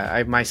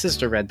 Yeah, my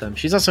sister read them.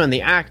 She's also in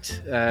The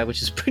Act,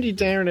 which is pretty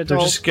darn adult.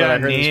 They're just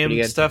gonna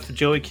name stuff that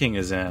Joey King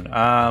is in.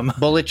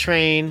 Bullet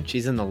Train.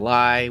 She's in The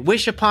Lie.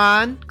 Wish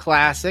Upon,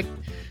 classic.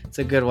 It's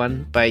a good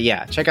one. But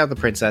yeah, check out The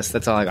Princess.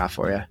 That's all I got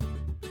for you.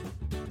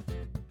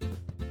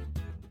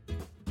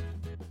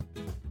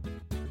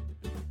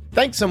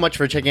 Thanks so much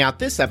for checking out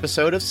this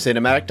episode of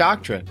Cinematic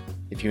Doctrine.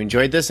 If you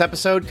enjoyed this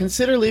episode,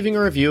 consider leaving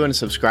a review and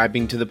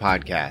subscribing to the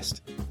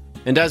podcast.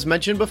 And as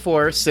mentioned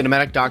before,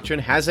 Cinematic Doctrine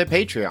has a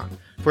Patreon.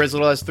 For as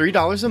little as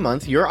 $3 a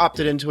month, you're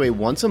opted into a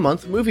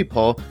once-a-month movie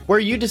poll where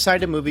you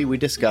decide a movie we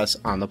discuss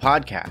on the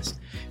podcast.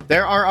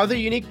 There are other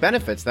unique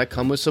benefits that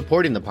come with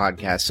supporting the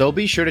podcast, so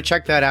be sure to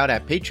check that out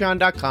at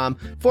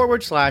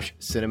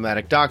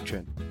patreon.com/Cinematic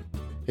Doctrine.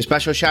 A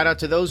special shout out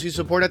to those who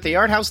support at the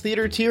Art House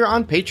Theater tier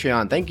on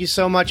Patreon. Thank you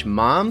so much,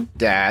 Mom,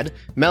 Dad,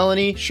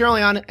 Melanie,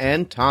 Shirleyan,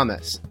 and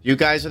Thomas. You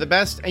guys are the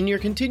best, and your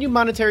continued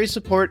monetary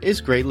support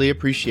is greatly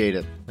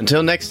appreciated.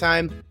 Until next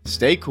time,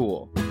 stay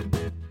cool.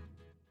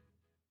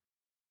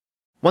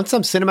 Want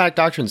some Cinematic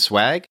Doctrine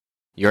swag?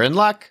 You're in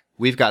luck.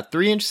 We've got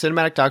 3-inch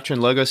Cinematic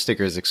Doctrine logo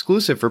stickers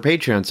exclusive for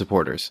Patreon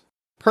supporters.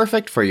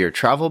 Perfect for your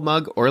travel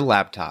mug or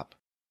laptop.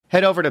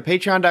 Head over to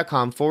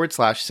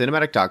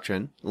patreon.com/Cinematic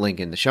Doctrine, link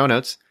in the show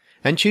notes,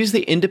 and choose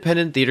the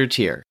independent theater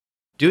tier.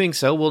 Doing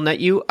so will net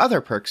you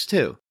other perks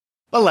too.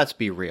 But let's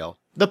be real,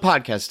 the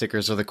podcast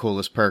stickers are the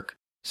coolest perk.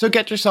 So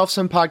get yourself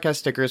some podcast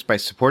stickers by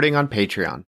supporting on Patreon.